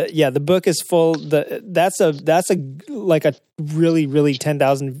yeah, the book is full. That's a really, really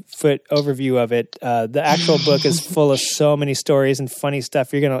 10,000 foot overview of it. The actual book is full of so many stories and funny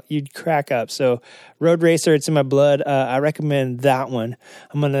stuff. You'd crack up. So Road Racer, it's in my blood. I recommend that one.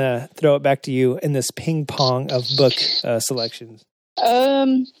 I'm going to throw it back to you in this ping pong of book selections.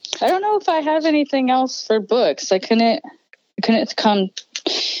 I don't know if I have anything else for books. I couldn't come.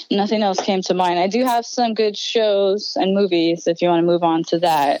 Nothing else came to mind. I do have some good shows and movies if you want to move on to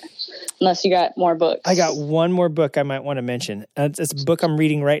that, unless you got more books. I got one more book I might want to mention. It's a book I'm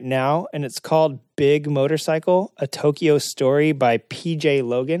reading right now, and it's called Big Motorcycle, A Tokyo Story by P.J.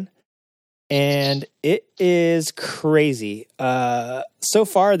 Logan. And it is crazy. So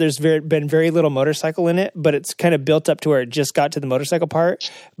far, there's been very little motorcycle in it, but it's kind of built up to where it just got to the motorcycle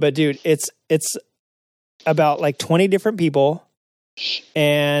part. But dude, it's about like 20 different people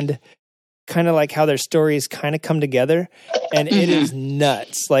and kind of like how their stories kind of come together. And it is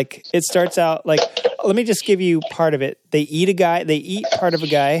nuts. Like it starts out like, let me just give you part of it. They eat part of a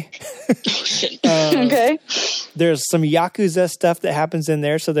guy. Okay. There's some Yakuza stuff that happens in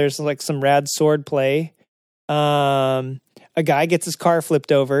there. So there's like some rad sword play. A guy gets his car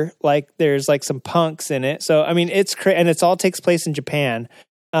flipped over. Like there's like some punks in it. So, I mean, it's and it's all takes place in Japan.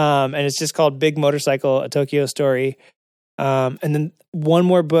 And it's just called Big Motorcycle, A Tokyo Story. And then one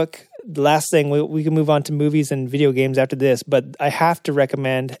more book. The last thing, we can move on to movies and video games after this, but I have to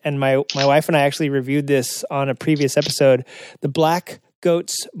recommend, and my wife and I actually reviewed this on a previous episode, The Black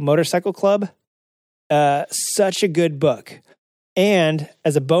Goats Motorcycle Club. Such a good book. And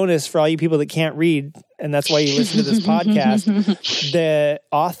as a bonus for all you people that can't read, and that's why you listen to this podcast, the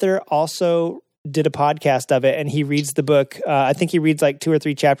author also did a podcast of it, and he reads the book. I think he reads like 2 or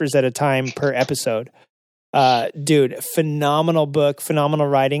 3 chapters at a time per episode. Dude, phenomenal book, phenomenal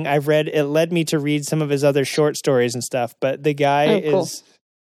writing. It led me to read some of his other short stories and stuff, but the guy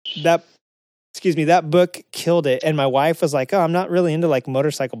that book killed it. And my wife was like, oh, I'm not really into like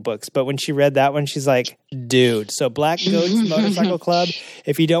motorcycle books. But when she read that one, she's like, dude. So Black Goats Motorcycle Club,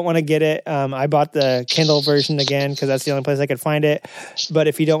 if you don't want to get it, I bought the Kindle version again, because that's the only place I could find it. But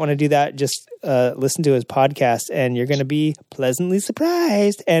if you don't want to do that, just listen to his podcast and you're going to be pleasantly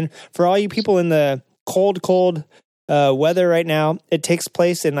surprised. And for all you people in the cold weather right now, it takes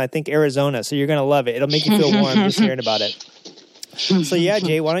place in, I think, Arizona. So you're going to love it. It'll make you feel warm just hearing about it. So yeah,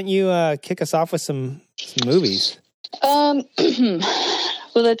 Jay, why don't you kick us off with some movies? Well,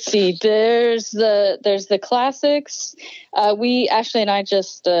 let's see. There's the classics. Ashley and I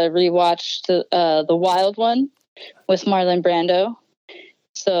just rewatched the Wild One with Marlon Brando.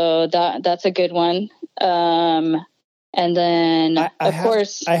 So that's a good one. And then, of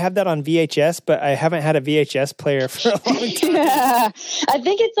course, I have that on VHS, but I haven't had a VHS player for a long time. Yeah, I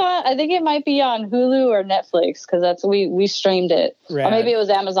think it might be on Hulu or Netflix, because we streamed it. Rad. Or maybe it was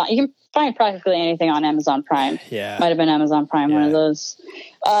Amazon. You can find practically anything on Amazon Prime. Yeah, might have been Amazon Prime, one of those.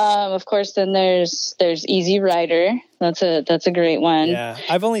 Of course, then there's Easy Rider. That's a great one. Yeah,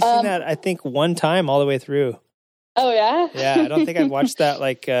 I've only seen that I think one time all the way through. Oh yeah. Yeah, I don't think I've watched that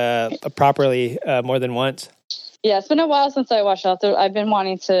like properly more than once. Yeah, it's been a while since I watched it. I've been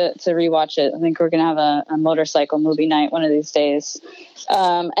wanting to rewatch it. I think we're gonna have a motorcycle movie night one of these days.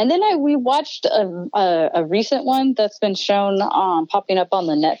 And then we watched a recent one that's been shown popping up on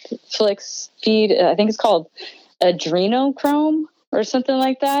the Netflix feed. I think it's called Adrenochrome or something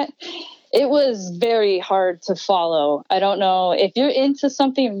like that. It was very hard to follow. I don't know if you're into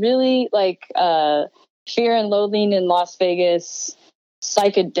something really like Fear and Loathing in Las Vegas,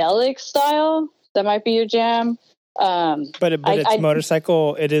 psychedelic style. That might be your jam. But it's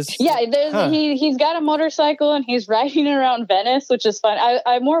motorcycle. It is. Yeah, he's got a motorcycle and he's riding around Venice, which is fun.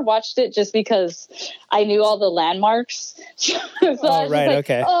 I more watched it just because I knew all the landmarks. So I was like,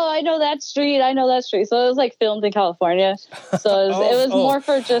 okay. Oh, I know that street. So it was like filmed in California. So it was more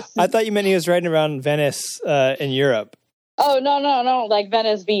for just. I thought you meant he was riding around Venice in Europe. Oh no! Like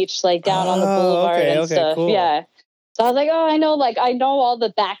Venice Beach, like down on the boulevard and stuff. Cool. Yeah. So I was like, I know all the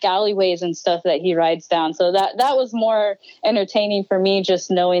back alleyways and stuff that he rides down. So that was more entertaining for me,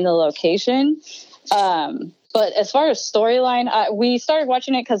 just knowing the location. But as far as storyline, we started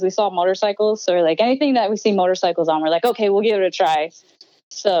watching it because we saw motorcycles. So like anything that we see motorcycles on, we're like, okay, we'll give it a try.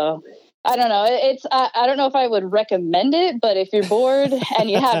 So I don't know. I don't know if I would recommend it, but if you're bored and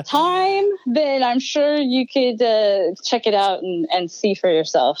you have time, then I'm sure you could check it out and see for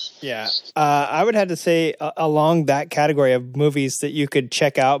yourself. Yeah. I would have to say along that category of movies that you could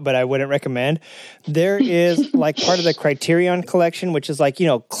check out, but I wouldn't recommend. There is like part of the Criterion collection, which is like,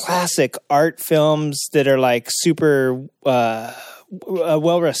 classic art films that are like super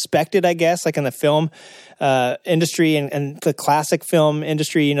well respected, I guess, like in the film industry and the classic film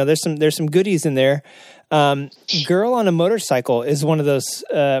industry. There's some goodies in there. Girl on a Motorcycle is one of those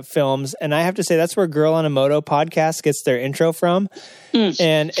films, and I have to say that's where Girl on a Moto podcast gets their intro from.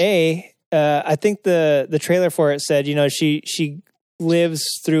 And I think the trailer for it said, she lives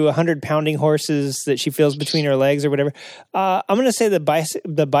through 100 pounding horses that she feels between her legs or whatever. I'm going to say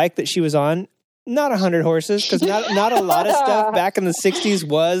the bike that she was on, not 100 horses, because not a lot of stuff back in the 60s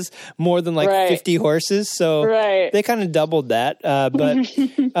was more than like 50 horses. So they kind of doubled that.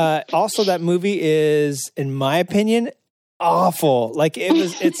 But also that movie is, in my opinion, awful. Like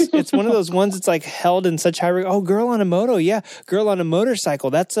it's one of those ones that's like held in such high regard. Oh, Girl on a Moto. Yeah. Girl on a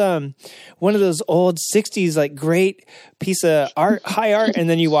Motorcycle. That's one of those old 60s, like great piece of art, high art. And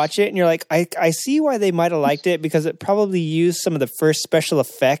then you watch it and you're like, I see why they might have liked it, because it probably used some of the first special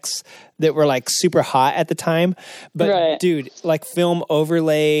effects that were like super hot at the time. But dude, like film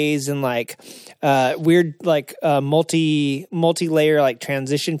overlays and like weird like multi-layer like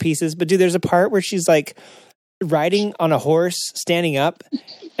transition pieces. But dude, there's a part where she's like riding on a horse standing up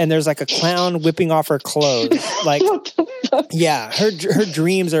and there's like a clown whipping off her clothes. Like, yeah, her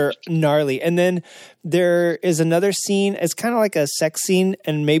dreams are gnarly. And then there is another scene. It's kind of like a sex scene,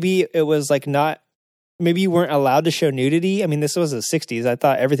 and maybe it was like maybe you weren't allowed to show nudity. I mean, this was the 60s. I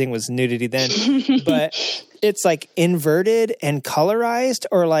thought everything was nudity then. But it's like inverted and colorized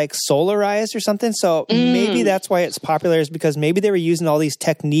or like solarized or something. So maybe that's why it's popular, is because maybe they were using all these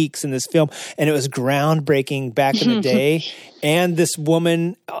techniques in this film and it was groundbreaking back in the day. And this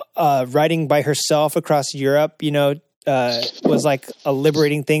woman riding by herself across Europe, was like a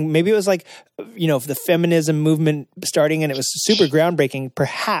liberating thing. Maybe it was like, the feminism movement starting, and it was super groundbreaking,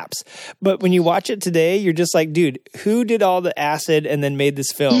 perhaps. But when you watch it today, you're just like, dude, who did all the acid and then made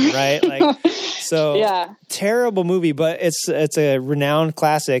this film, right? Like, so yeah, terrible movie, but it's a renowned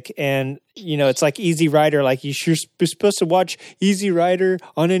classic. And it's like Easy Rider. Like you're supposed to watch Easy Rider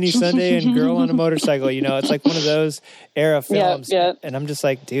on any Sunday and Girl on a Motorcycle. It's like one of those era films. Yeah. And I'm just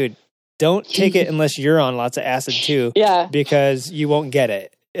like, dude, don't take it unless you're on lots of acid too. Yeah. Because you won't get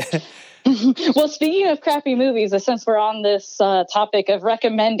it. Well, speaking of crappy movies, since we're on this topic of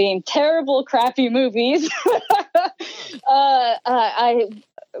recommending terrible, crappy movies,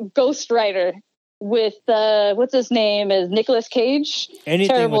 Ghost Rider with, what's his name, is Nicolas Cage.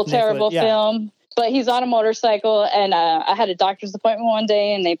 Anything terrible film. But he's on a motorcycle, and I had a doctor's appointment one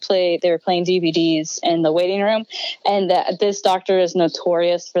day, and they were playing DVDs in the waiting room, and this doctor is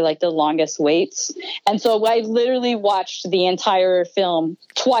notorious for like the longest waits, and so I literally watched the entire film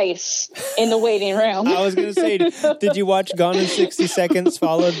twice in the waiting room. I was going to say, did you watch Gone in 60 Seconds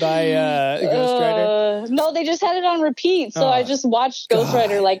followed by Ghost Rider? No, they just had it on repeat, so I just watched Ghost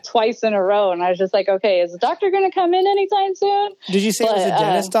Rider like twice in a row, and I was just like, okay, is the doctor going to come in anytime soon? Did you say it was a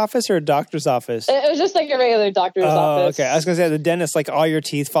dentist office or a doctor's office? It was just like a regular doctor's office. Okay. I was going to say, the dentist, like all your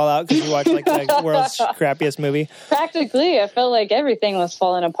teeth fall out because you watch like the world's crappiest movie. Practically. I felt like everything was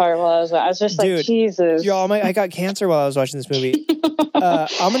falling apart while I was just like, dude, Jesus. Y'all, I got cancer while I was watching this movie. I'm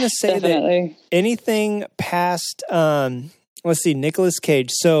going to say that anything past, let's see, Nicolas Cage.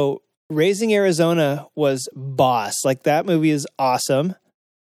 So Raising Arizona was boss. Like that movie is awesome.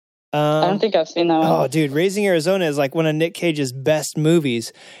 I don't think I've seen that one. Oh, dude, Raising Arizona is like one of Nick Cage's best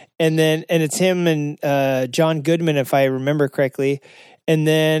movies, and it's him and John Goodman, if I remember correctly. And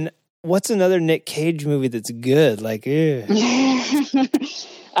then what's another Nick Cage movie that's good? Like,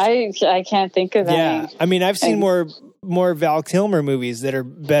 I can't think of any. yeah, I mean, I've seen more Val Kilmer movies that are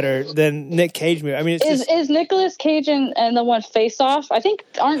better than Nick Cage movies. I mean, is Nicolas Cage and the one Face Off? I think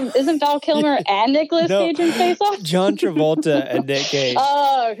isn't Val Kilmer and Nicolas Cage in Face Off? John Travolta and Nick Cage.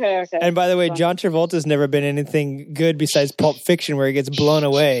 Oh, okay. And by the way, John Travolta's never been anything good besides Pulp Fiction, where he gets blown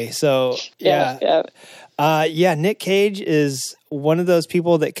away. So yeah. Nick Cage is one of those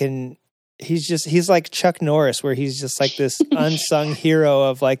people that can. He's like Chuck Norris, where he's just like this unsung hero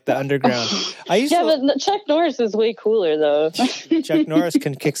of like the underground. But Chuck Norris is way cooler though. Chuck Norris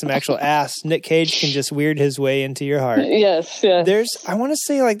can kick some actual ass. Nick Cage can just weird his way into your heart. Yes. I want to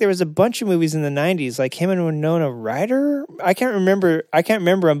say like there was a bunch of movies in the 90s, like him and Winona Ryder. I can't remember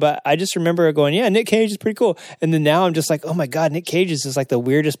them, but I just remember going, yeah, Nick Cage is pretty cool. And then now I'm just like, oh my God, Nick Cage is just like the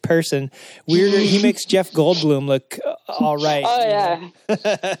weirdest person. Weirder. He makes Jeff Goldblum look all right. Oh yeah.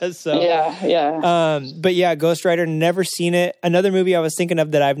 So yeah. But yeah, Ghost Rider, never seen it. Another movie I was thinking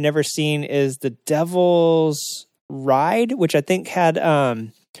of that I've never seen is The Devil's Ride, which I think had oh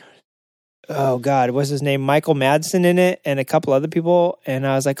God, what's his name? Michael Madsen in it and a couple other people. And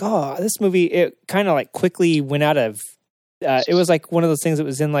I was like, oh, this movie, it kind of like quickly went out of it was like one of those things that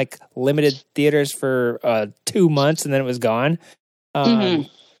was in like limited theaters for 2 months and then it was gone.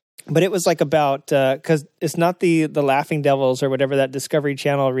 But it was like about, because it's not the Laughing Devils or whatever that Discovery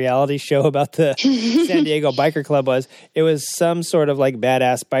Channel reality show about the San Diego Biker Club was. It was some sort of like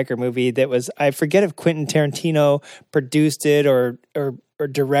badass biker movie that was, I forget if Quentin Tarantino produced it or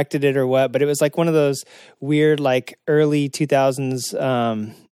directed it or what, but it was like one of those weird like early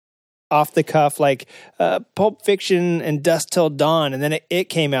 2000s off the cuff, like Pulp Fiction and Dusk Till Dawn. And then it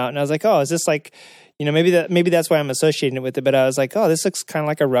came out and I was like, oh, is this like, you know, maybe that's why I'm associating it with it. But I was like, oh, this looks kind of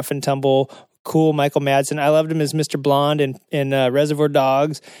like a rough and tumble, cool Michael Madsen. I loved him as Mr. Blonde in Reservoir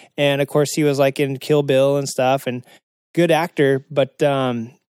Dogs, and of course he was like in Kill Bill and stuff. And good actor, but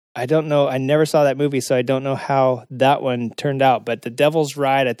I don't know. I never saw that movie, so I don't know how that one turned out. But The Devil's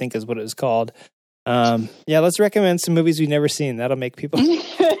Ride, I think, is what it was called. Let's recommend some movies we've never seen. That'll make people pretty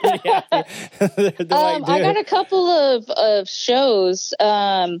happy. I got a couple of shows.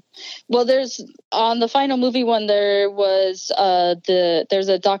 There's on the Final Movie one. There was there's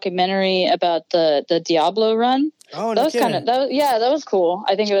a documentary about the Diablo run. Oh, that was kind of that was cool.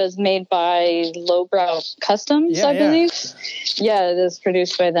 I think it was made by Lowbrow Customs, I believe. Yeah, it was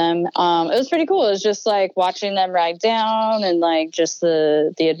produced by them. It was pretty cool. It was just like watching them ride down and like just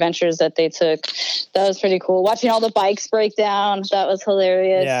the adventures that they took. That was pretty cool. Watching all the bikes break down, that was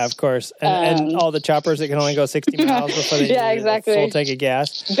hilarious. Yeah, of course. And all the choppers that can only go 60 miles before they exactly. full tank of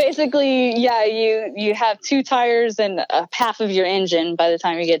gas. Basically, you have two tires and half of your engine by the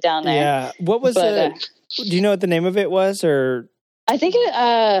time you get down there. Yeah. What was do you know what the name of it was, or? I think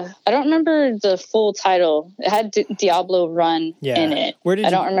I don't remember the full title. It had Diablo Run in it. I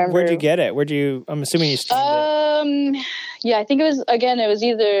don't remember. Where'd you get it? I'm assuming you streamed it. Yeah, I think it was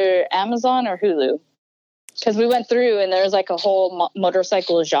either Amazon or Hulu. Because we went through and there was like a whole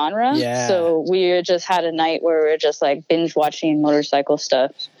motorcycle genre. Yeah. So we just had a night where we were just like binge watching motorcycle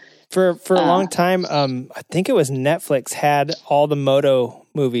stuff. For a long time, I think it was Netflix had all the moto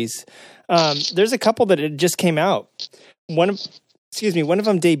movies. There's a couple that it just came out. One of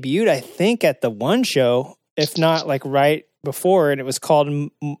them debuted, I think, at the One Show, if not like right before, and it was called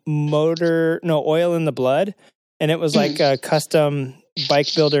Oil in the Blood, and it was like a custom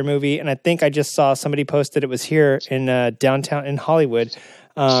bike builder movie. And I think I just saw somebody posted it was here in downtown in Hollywood,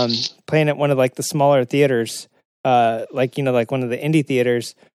 playing at one of like the smaller theaters, like one of the indie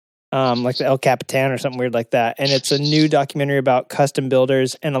theaters. Like the El Capitan or something weird like that. And it's a new documentary about custom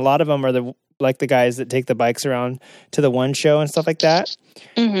builders. And a lot of them are the guys that take the bikes around to the One Show and stuff like that.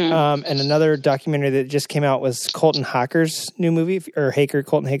 Mm-hmm. And another documentary that just came out was Colton Hawker's new movie,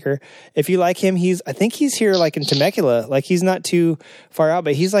 Colton Haker. If you like him, I think he's here like in Temecula. Like he's not too far out,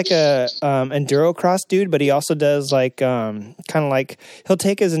 but he's like a endurocross dude, but he also does like kind of like he'll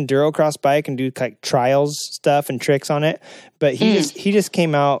take his endurocross bike and do like trials stuff and tricks on it. But he just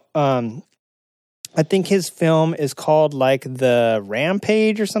came out. I think his film is called like The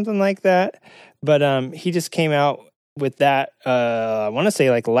Rampage or something like that. But he just came out with that, I want to say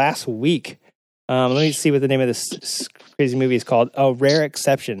like last week. Let me see what the name of this crazy movie is called? Oh, Rare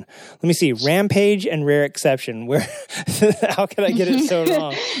Exception. Let me see. Rampage and Rare Exception. Where? How could I get it so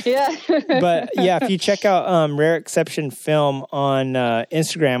wrong? Yeah. But yeah, if you check out Rare Exception Film on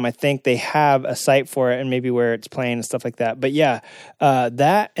Instagram, I think they have a site for it and maybe where it's playing and stuff like that. But yeah,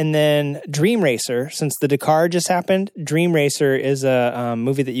 that and then Dream Racer. Since the Dakar just happened, Dream Racer is a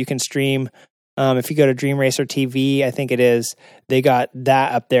movie that you can stream. If you go to Dream Racer TV, I think it is, they got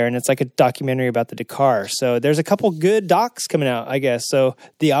that up there, and it's like a documentary about the Dakar. So there's a couple good docs coming out, I guess. So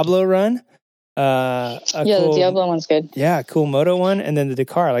Diablo Run. The Diablo one's good. Yeah, cool Moto one, and then the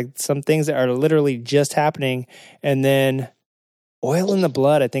Dakar, like some things that are literally just happening, and then Oil in the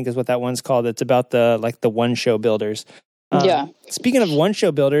Blood, I think is what that one's called. It's about the one show builders. Speaking of one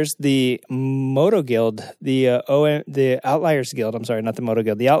show builders, the Moto Guild, the Outliers Guild. I'm sorry, not the Moto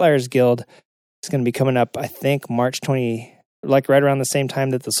Guild. The Outliers Guild is going to be coming up, I think, March 20, like right around the same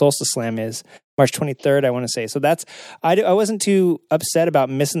time that the Solstice Slam is. March 23rd, I want to say. So that's, I wasn't too upset about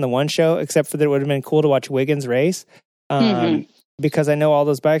missing the one show, except for that it would have been cool to watch Wiggins race. Because I know all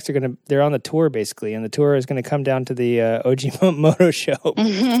those bikes they're on the tour basically, and the tour is going to come down to the OG Moto show.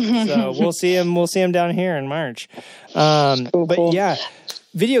 So we'll see him down here in March. But yeah,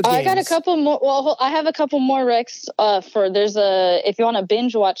 video games. I got a couple more. Well, I have a couple more recs. If you want to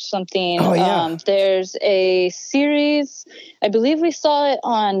binge watch something. Oh yeah. There's a series. I believe we saw it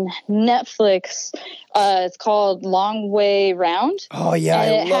on Netflix. It's called Long Way Round. Oh yeah,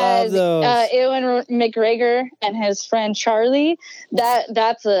 I love those. Ewan McGregor and his friend Charlie.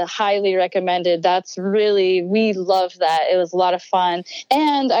 That's a highly recommended. We love that. It was a lot of fun.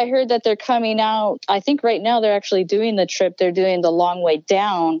 And I heard that they're coming out. I think right now they're actually doing the trip. They're doing the Long Way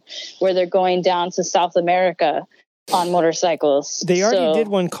Down, where they're going down to South America on motorcycles. They already did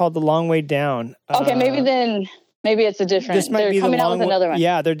one called the Long Way Down. Okay, maybe it's a different. This might be coming out with another one.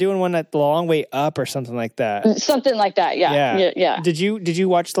 Yeah, they're doing one at the Long Way Up or something like that. Something like that. Yeah. Did you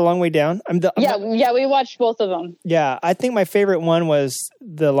watch the Long Way Down? We watched both of them. Yeah, I think my favorite one was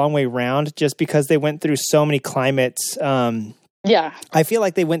the Long Way Round, just because they went through so many climates. I feel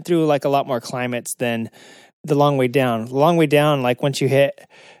like they went through like a lot more climates than the Long Way Down. The Long Way Down, like once you hit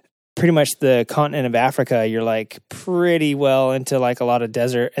pretty much the continent of Africa, you're like pretty well into like a lot of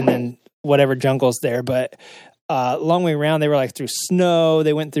desert and then whatever jungle's there. But Long Way Round, they were like through snow.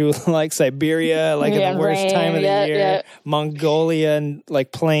 They went through like Siberia, like in the worst time of the year, Mongolia, and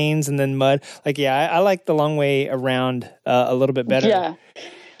like plains and then mud. Like, I like the Long Way Around a little bit better. Yeah.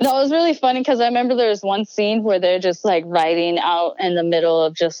 No, it was really funny because I remember there was one scene where they're just like riding out in the middle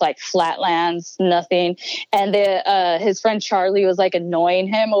of just like flatlands, nothing. And his friend Charlie was like annoying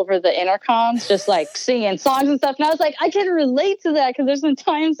him over the intercoms, just like singing songs and stuff. And I was like, I can relate to that because there's been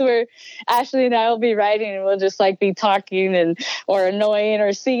times where Ashley and I will be riding and we'll just like be talking or annoying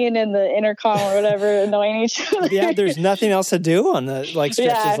or singing in the intercom or whatever, annoying each other. Yeah, there's nothing else to do on the like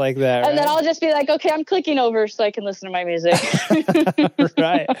stretches like that. Right? And then I'll just be like, okay, I'm clicking over so I can listen to my music.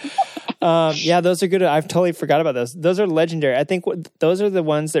 Right. Those are good. I've totally forgot about those. Those are legendary. I think those are the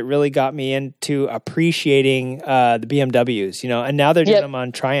ones that really got me into appreciating the BMWs, and now they're doing them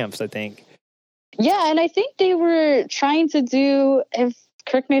on Triumphs, I think. Yeah, and I think they were trying to do,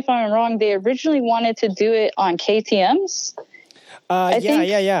 correct me if I'm wrong, they originally wanted to do it on KTMs. I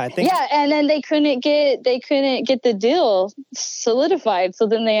think. Yeah, and then they couldn't get the deal solidified, so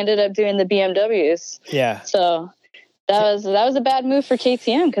then they ended up doing the BMWs. Yeah. So that was a bad move for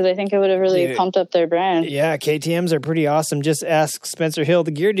KTM because I think it would have really pumped up their brand. Yeah, KTMs are pretty awesome. Just ask Spencer Hill,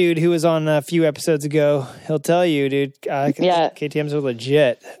 the gear dude who was on a few episodes ago. He'll tell you, dude. KTMs are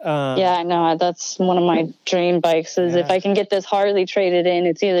legit. I know. That's one of my dream bikes. Is if I can get this Harley traded in,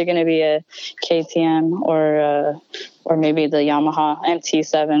 it's either going to be a KTM or maybe the Yamaha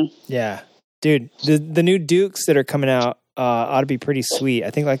MT7. Yeah, dude. The new Dukes that are coming out ought to be pretty sweet. I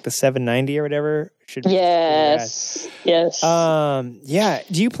think like the 790 or whatever should. Yes. Do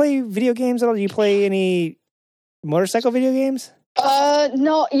you play video games at all? Do you play any motorcycle video games?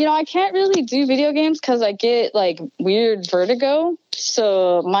 No, I can't really do video games because I get like weird vertigo.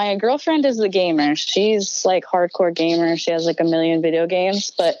 So my girlfriend is the gamer. She's like hardcore gamer. She has like a million video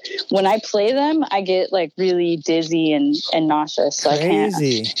games. But when I play them, I get like really dizzy and nauseous. So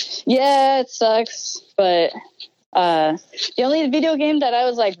Crazy. I can't. Yeah, it sucks. But the only video game that I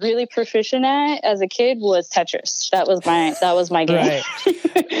was like really proficient at as a kid was Tetris. That was my game. Right.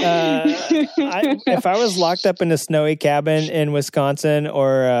 If I was locked up in a snowy cabin in Wisconsin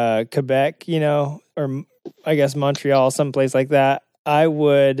or Quebec, or I guess Montreal, someplace like that, I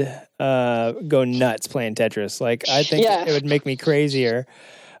would go nuts playing Tetris. Like I think it would make me crazier.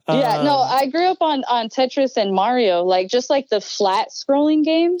 Yeah, no, I grew up on Tetris and Mario, like just like the flat scrolling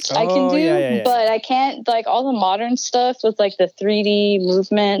games I can do, yeah. but I can't like all the modern stuff with like the 3D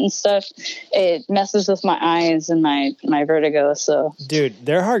movement and stuff. It messes with my eyes and my vertigo. So, dude,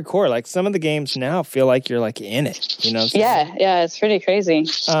 they're hardcore. Like some of the games now feel like you're like in it. You know? Yeah, it's pretty crazy.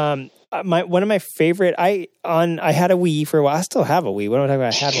 One of my favorite. I had a Wii for a while. I still have a Wii. What am I talking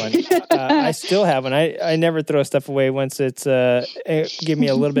about? I had one. I still have one. I never throw stuff away once it give me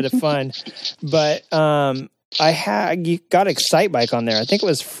a little bit of fun. But you got Excitebike on there. I think it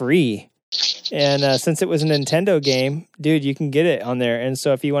was free. And since it was a Nintendo game, dude, you can get it on there. And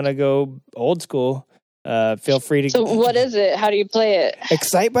so if you want to go old school, feel free to. So what is it? How do you play it?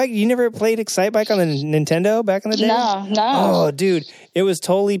 Excitebike? You never played Excitebike on the Nintendo back in the day? No. Oh, dude, it was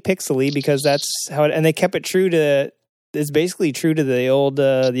totally pixely because that's how it. And they kept it true to. It's basically true to the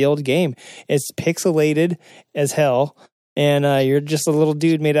old game. It's pixelated as hell. And you're just a little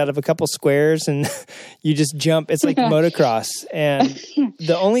dude made out of a couple squares, and you just jump. It's like motocross. And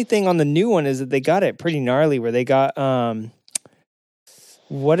the only thing on the new one is that they got it pretty gnarly, where they got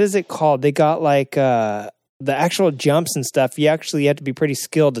what is it called? They got like the actual jumps and stuff. You actually have to be pretty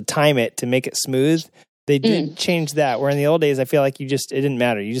skilled to time it to make it smooth. They did change that. Where in the old days, I feel like it didn't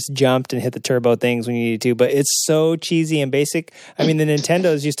matter. You just jumped and hit the turbo things when you needed to. But it's so cheesy and basic. I mean, the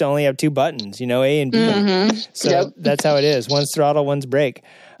Nintendos used to only have 2 buttons, A and B. Mm-hmm. So that's how it is. One's throttle, one's brake.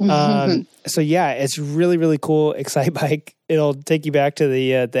 So yeah, it's really, really cool. Excitebike. It'll take you back to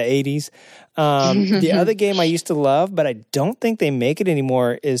the 80s. The other game I used to love, but I don't think they make it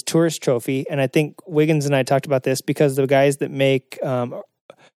anymore, is Tourist Trophy. And I think Wiggins and I talked about this because the guys that make...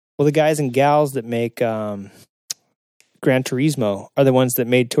 the guys and gals that make Gran Turismo are the ones that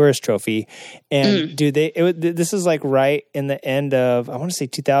made Tourist Trophy. And this is like right in the end of, I want to say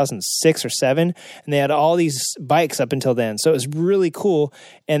 2006 or 7. And they had all these bikes up until then. So it was really cool.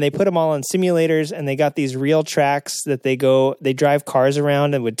 And they put them all on simulators, and they got these real tracks that they drive cars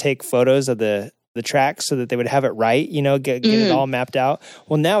around and would take photos of the tracks so that they would have it right, get it all mapped out.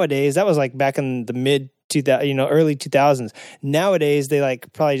 Well, nowadays, that was like back in the early 2000s. Nowadays, they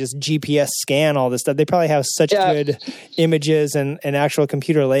like probably just GPS scan all this stuff. They probably have such good images and actual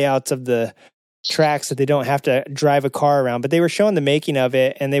computer layouts of the tracks that they don't have to drive a car around. But they were showing the making of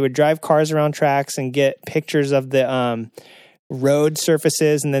it, and they would drive cars around tracks and get pictures of the road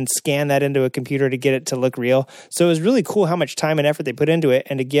surfaces and then scan that into a computer to get it to look real. So it was really cool how much time and effort they put into it,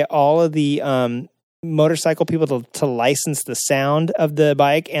 and to get all of the motorcycle people to license the sound of the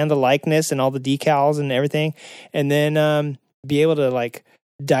bike and the likeness and all the decals and everything, and then be able to like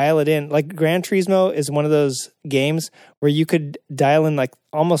dial it in. Like Gran Turismo is one of those games where you could dial in like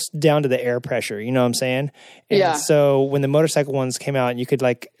almost down to the air pressure, you know what I'm saying? And so when the motorcycle ones came out and you could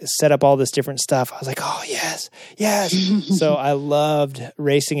like set up all this different stuff, I was like, oh yes. So I loved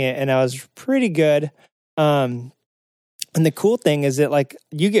racing it, and I was pretty good. And the cool thing is that like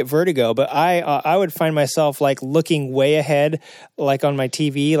you get vertigo, but I would find myself like looking way ahead, like on my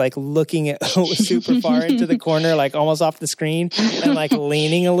TV, like looking at super far into the corner, like almost off the screen, and like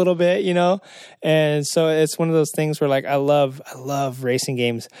leaning a little bit, And so it's one of those things where like I love racing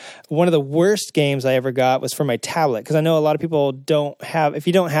games. One of the worst games I ever got was for my tablet, because I know a lot of people if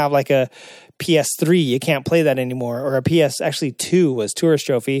you don't have like a PS3, you can't play that anymore, or a PS2 was Tourist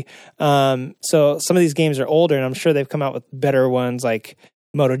Trophy. So some of these games are older, and I'm sure they've come out with better ones like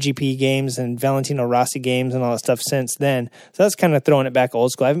MotoGP games and Valentino Rossi games and all that stuff since then. So that's kind of throwing it back old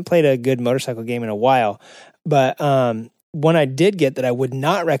school. I haven't played a good motorcycle game in a while, but one I did get that I would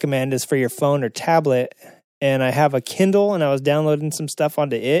not recommend is for your phone or tablet. And I have a Kindle, and I was downloading some stuff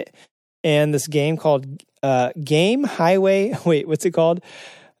onto it, and this game called Game Highway. Wait, what's it called?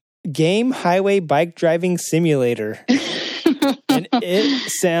 Game Highway Bike Driving Simulator. And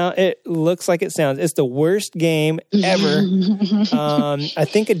it looks like it sounds. It's the worst game ever. I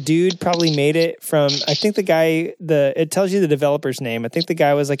think a dude probably made it from, I think the guy, it tells you the developer's name. I think the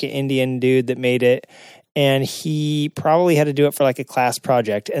guy was like an Indian dude that made it, and he probably had to do it for like a class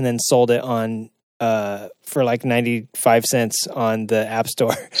project and then sold it on for like 95 cents on the App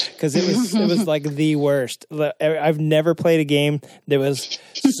Store, because it was like the worst. I've never played a game that was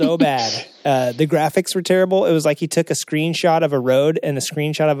so bad. The graphics were terrible. It was like he took a screenshot of a road and a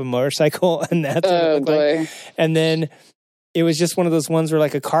screenshot of a motorcycle, and that's what it looked like. And then it was just one of those ones where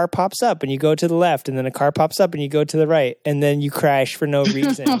like a car pops up and you go to the left, and then a car pops up and you go to the right, and then you crash for no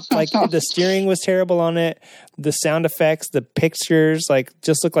reason. Like the steering was terrible on it. The sound effects, the pictures, like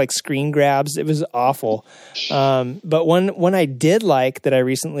just look like screen grabs. It was awful. But one I did like that I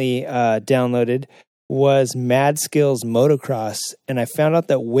recently downloaded was Mad Skills Motocross, and I found out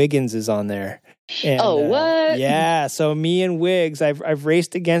that Wiggins is on there. And, what? Yeah, so me and Wiggs, I've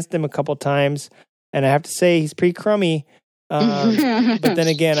raced against him a couple times, and I have to say he's pretty crummy. But then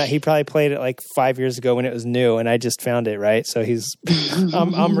again, he probably played it like 5 years ago when it was new, and I just found it, right? So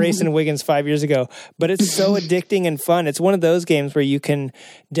I'm racing Wiggins 5 years ago, but it's so addicting and fun. It's one of those games where you can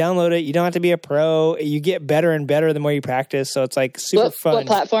download it. You don't have to be a pro. You get better and better the more you practice. So it's like super fun. What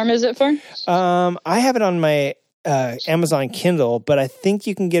platform is it for? I have it on my Amazon Kindle, but I think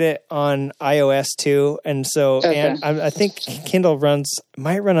you can get it on iOS too. And so, Okay. and I think Kindle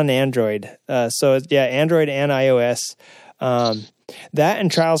might run on Android. So yeah, Android and iOS. That and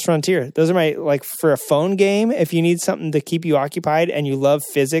Trials Frontier. Those are my, like, for a phone game, if you need something to keep you occupied and you love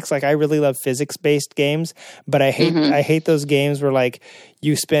physics, like I really love physics-based games, but I hate those games where like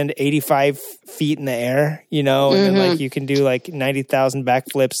you spend 85 feet in the air, and then like you can do like 90,000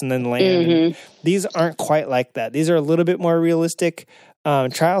 backflips and then land. And these aren't quite like that. These are a little bit more realistic.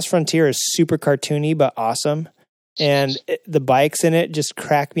 Trials Frontier is super cartoony, but awesome. And the bikes in it just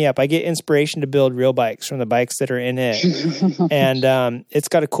crack me up. I get inspiration to build real bikes from the bikes that are in it. And it's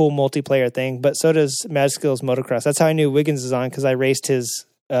got a cool multiplayer thing, but so does Mad Skills Motocross. That's how I knew Wiggins is on, because I raced his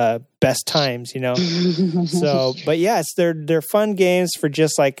best times, So, but yeah, they're fun games for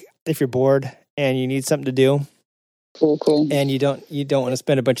just like if you're bored and you need something to do. Cool. And you don't want to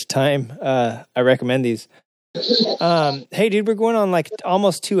spend a bunch of time. I recommend these. Hey dude, we're going on like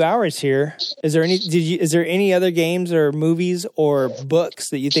almost 2 hours here. Is there any other games or movies or books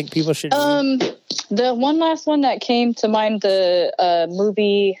that you think people should read? The one last one that came to mind, the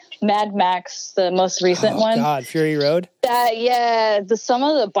movie Mad Max, the most recent one. God, Fury Road. Some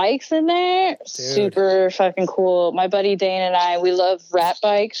of the bikes in there, super fucking cool. My buddy Dane and I, we love rat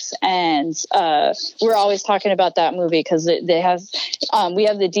bikes, and we're always talking about that movie because they have. We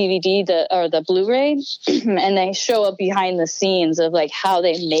have the DVD, the Blu-ray, and they show up behind the scenes of like how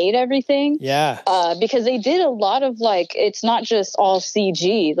they made everything. Yeah. Because they did a lot of like, it's not just all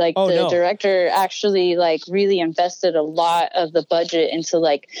CG. Like director actually like really invested a lot of the budget into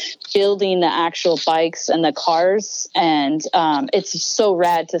like building the actual bikes and the cars, and it's so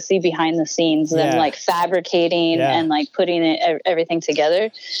rad to see behind the scenes them like fabricating and like putting everything together.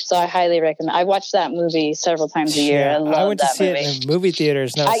 So I highly recommend. I watched that movie several times a year. I went to see it in movie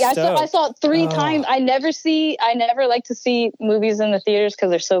theaters. And I saw it 3 times. I never like to see movies in the theaters because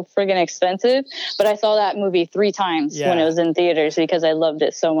they're so friggin' expensive, but I saw that movie 3 times when it was in theaters because I loved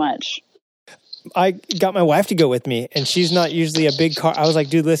it so much. I got my wife to go with me, and she's not usually a big car. I was like,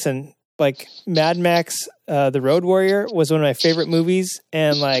 dude, listen, like Mad Max, The Road Warrior was one of my favorite movies,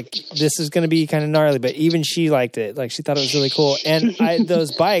 and like this is going to be kind of gnarly, but even she liked it. Like she thought it was really cool. And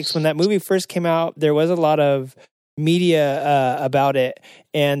those bikes, when that movie first came out, there was a lot of media about it,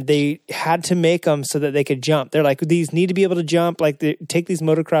 and they had to make them so that they could jump. They're like, these need to be able to jump. Like they take these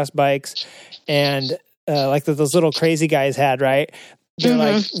motocross bikes, and like those little crazy guys had, right? They're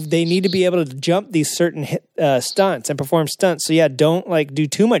like, they need to be able to jump these certain stunts and perform stunts. So yeah, don't like do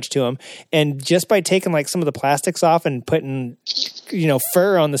too much to them. And just by taking like some of the plastics off and putting,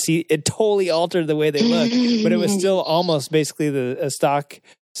 fur on the seat, it totally altered the way they look. But it was still almost basically a stock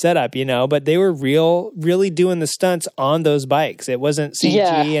setup, But they were really doing the stunts on those bikes. It wasn't CG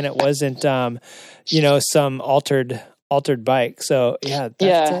and it wasn't, some altered bike. So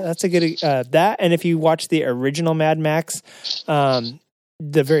that's a good that. And if you watch the original Mad Max,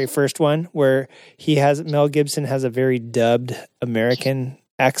 the very first one where Mel Gibson has a very dubbed American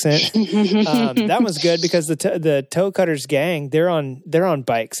accent, that was good because the Toe Cutters gang, they're on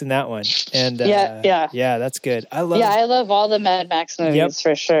bikes in that one. And that's good. I love all the Mad Max movies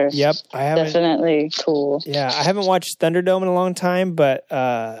for sure. Yep, definitely cool. Yeah, I haven't watched Thunderdome in a long time, but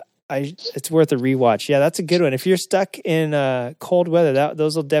it's worth a rewatch. Yeah, that's a good one. If you're stuck in cold weather,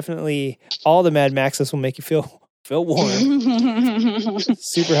 those will definitely, all the Mad Maxes will make you feel warm.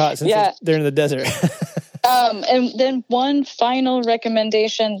 Super hot since they're in the desert. And then one final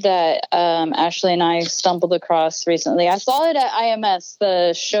recommendation that Ashley and I stumbled across recently. I saw it at IMS,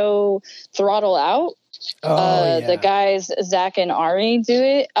 the show Throttle Out. The guys Zach and Ari do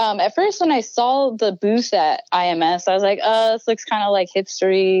it. At first, when I saw the booth at IMS, I was like, this looks kind of like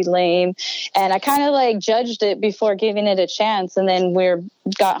hipstery, lame, and I kind of like judged it before giving it a chance. And then we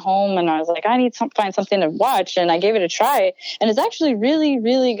got home, and I was like, I need to find something to watch, and I gave it a try, and it's actually really,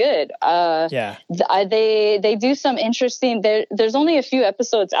 really good. They do some interesting. There's only a few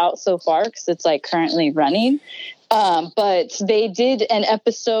episodes out so far because it's like currently running. But they did an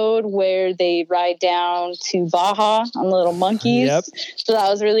episode where they ride down to Baja on little monkeys. Yep. So that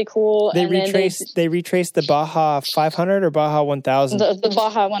was really cool. They And then retraced the Baja 500 or Baja 1000. the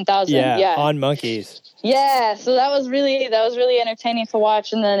Baja 1000. Yeah. On monkeys. Yeah, so that was really entertaining to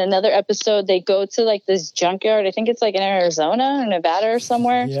watch. And then another episode, they go to like this junkyard. I think it's like in Arizona or Nevada or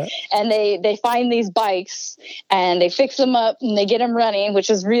somewhere. Yeah. And they find these bikes and they fix them up and they get them running, which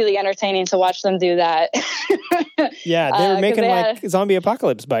is really entertaining to watch them do that. Yeah, they were making like zombie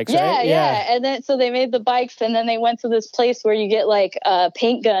apocalypse bikes, right? Yeah. And then so they made the bikes and then they went to this place where you get like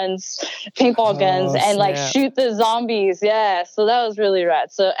paintball guns and like shoot the zombies. Yeah, so that was really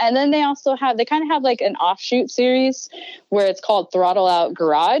rad. So and then they also kind of have like an offshoot series where it's called Throttle Out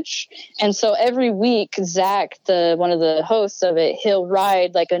Garage. And so every week, Zach, one of the hosts of it, he'll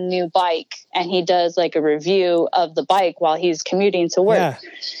ride like a new bike and he does like a review of the bike while he's commuting to work. Yeah.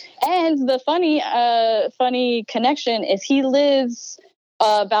 And the funny connection is he lives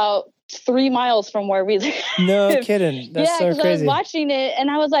about 3 miles from where we live. No kidding. That's so crazy. I was watching it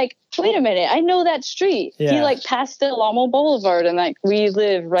and I was like, wait a minute, I know that street. Yeah. He like passed Del Amo Boulevard and like we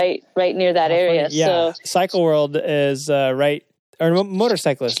live right near that area. Yeah. So Cycle World is right, or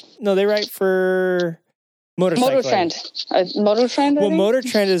motorcyclist. No, they write for motorcycling. Motor Trend. Well, Motor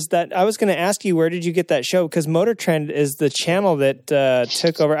Trend is that. I was going to ask you, where did you get that show? Because Motor Trend is the channel that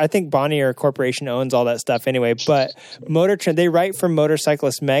took over. I think Bonnier Corporation owns all that stuff anyway. But Motor Trend, they write for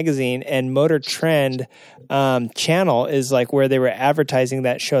Motorcyclist Magazine, and Motor Trend channel is like where they were advertising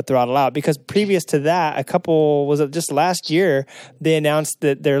that show Throttle Out. Because previous to that, was it just last year, they announced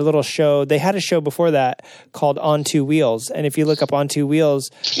that their little show, they had a show before that called On Two Wheels. And if you look up On Two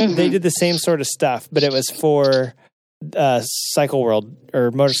Wheels, they did the same sort of stuff, but it was for Cycle World or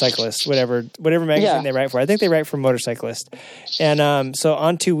Motorcyclist, whatever magazine they write for. I think they write for Motorcyclist. And so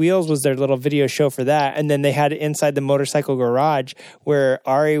On Two Wheels was their little video show for that. And then they had Inside the Motorcycle Garage where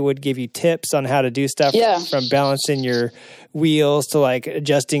Ari would give you tips on how to do stuff from balancing your wheels to like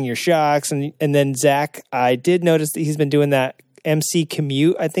adjusting your shocks. And then Zach, I did notice that he's been doing that MC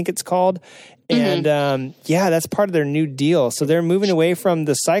Commute, I think it's called. And that's part of their new deal. So they're moving away from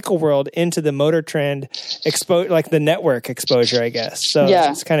the Cycle World into the Motor Trend like the network exposure, I guess. So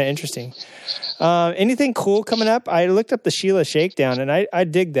it's kind of interesting. Anything cool coming up? I looked up the Sheila Shakedown, and I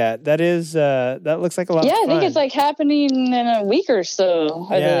dig that. That looks like a lot of fun. I think it's like happening in a week or so,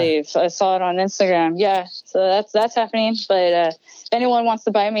 I believe. I saw it on Instagram. Yeah, so that's happening. But if anyone wants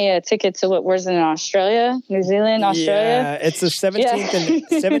to buy me a ticket to where's in Australia, New Zealand, Australia. Yeah, it's the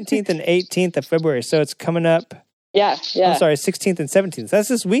 17th and 18th of February, so it's coming up. Yeah. I'm sorry, 16th and 17th. That's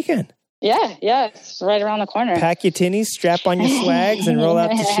this weekend. Yeah, it's right around the corner. Pack your tinnies, strap on your swags, and roll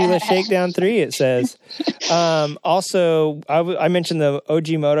out to Sheila Shakedown 3, it says. Also, I mentioned the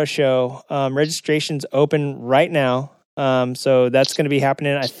OG Moto Show. Registration's open right now. So that's going to be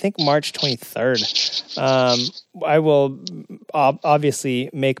happening, I think, March 23rd. I will obviously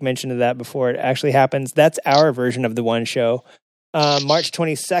make mention of that before it actually happens. That's our version of the one show. March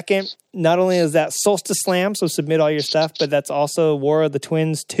 22nd, not only is that Solstice Slam, so submit all your stuff, but that's also War of the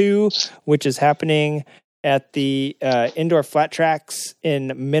Twins 2, which is happening at the Indoor Flat Tracks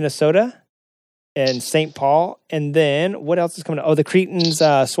in Minnesota and St. Paul. And then what else is coming up? Oh, the Cretans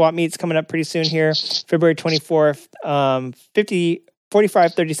swap meet's coming up pretty soon here, February 24th,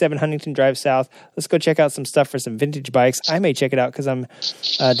 4537 Huntington Drive South. Let's go check out some stuff for some vintage bikes. I may check it out because I'm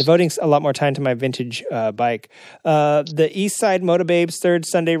devoting a lot more time to my vintage bike. The East Side Moto Babes third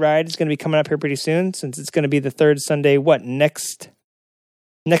Sunday ride is going to be coming up here pretty soon, since it's going to be the third Sunday. Next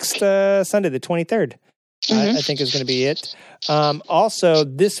Sunday, the 23rd. I think is going to be it. Also,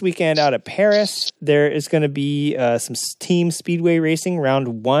 this weekend out at Paris, there is going to be some Team Speedway Racing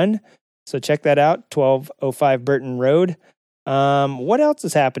Round 1. So check that out, 1205 Burton Road. What else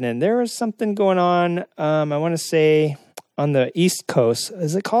is happening? There was something going on, I want to say, on the East Coast.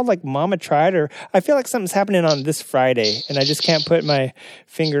 Is it called like Mama Tried? Or I feel like something's happening on this Friday, and I just can't put my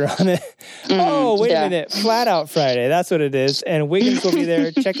finger on it. Wait a minute. Flat Out Friday. That's what it is. And Wiggins will be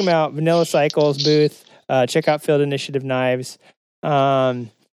there. Check him out. Vanilla Cycles booth. Check out Field Initiative Knives.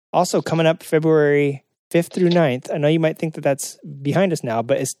 Also coming up February 5th through 9th. I know you might think that that's behind us now,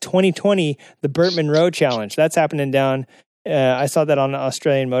 but it's 2020, the Burtman Road Challenge. That's happening down. I saw that on the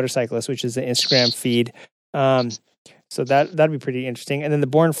Australian Motorcyclist, which is the Instagram feed. So that'd be pretty interesting. And then the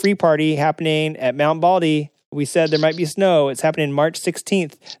Born Free Party happening at Mount Baldy. We said there might be snow. It's happening March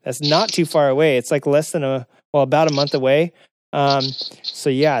 16th. That's not too far away. It's like about a month away. So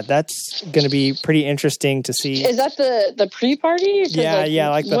yeah, that's going to be pretty interesting to see. Is that the pre-party? Yeah,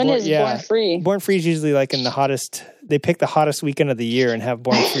 like the when is Born Free? Born Free is usually like in the hottest. They pick the hottest weekend of the year and have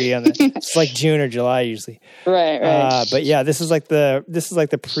Born Free on the. It's like June or July usually. Right. But yeah, this is like the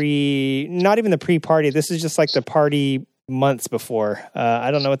pre. Not even the pre-party. This is just like the party months before.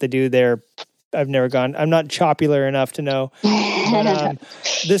 I don't know what they do there. I've never gone. I'm not popular enough to know. But,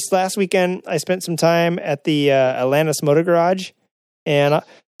 this last weekend, I spent some time at the Atlantis Motor Garage, and I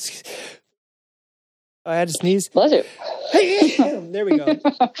had to sneeze. Bless you. There we go.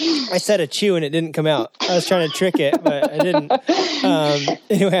 I said a chew and it didn't come out. I was trying to trick it, but I didn't.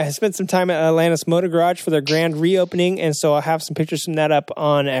 Anyway, I spent some time at Atlantis Motor Garage for their grand reopening, and so I'll have some pictures from that up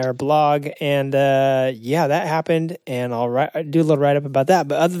on our blog. And yeah, that happened, and I'll do a little write-up about that.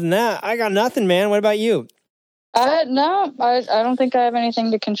 But other than that, I got nothing, man. What about you? No, I don't think I have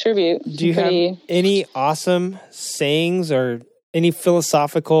anything to contribute. Do you have any awesome sayings or any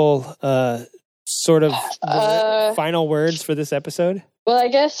philosophical sort of final words for this episode? Well, I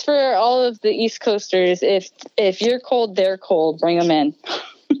guess for all of the East Coasters, if you're cold, they're cold. Bring them in.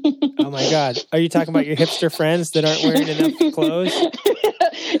 Oh my God. Are you talking about your hipster friends that aren't wearing enough clothes?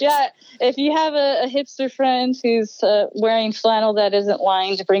 Yeah. If you have a hipster friend who's wearing flannel that isn't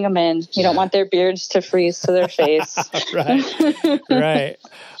lined, bring them in. You don't want their beards to freeze to their face. Right.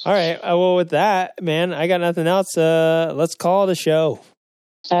 All right. Well, with that, man, I got nothing else. Let's call the show.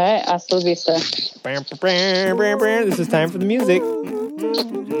 All right. Hasta la vista. This is time for the music.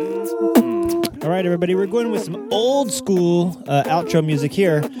 All right, everybody, we're going with some old school outro music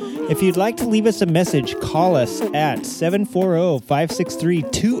here. If you'd like to leave us a message, call us at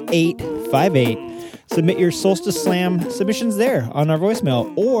 740-563-2858. Submit your Solstice Slam submissions there on our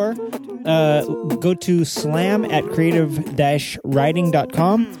voicemail, or go to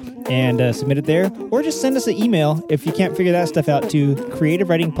slam@creative-writing.com and submit it there, or just send us an email if you can't figure that stuff out to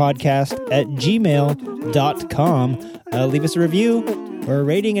creativewritingpodcast@gmail.com. Leave us a review or a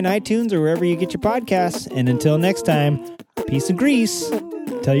rating in iTunes or wherever you get your podcasts. And until next time, peace and grease.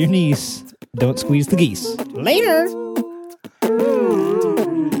 Tell your niece, don't squeeze the geese. Later!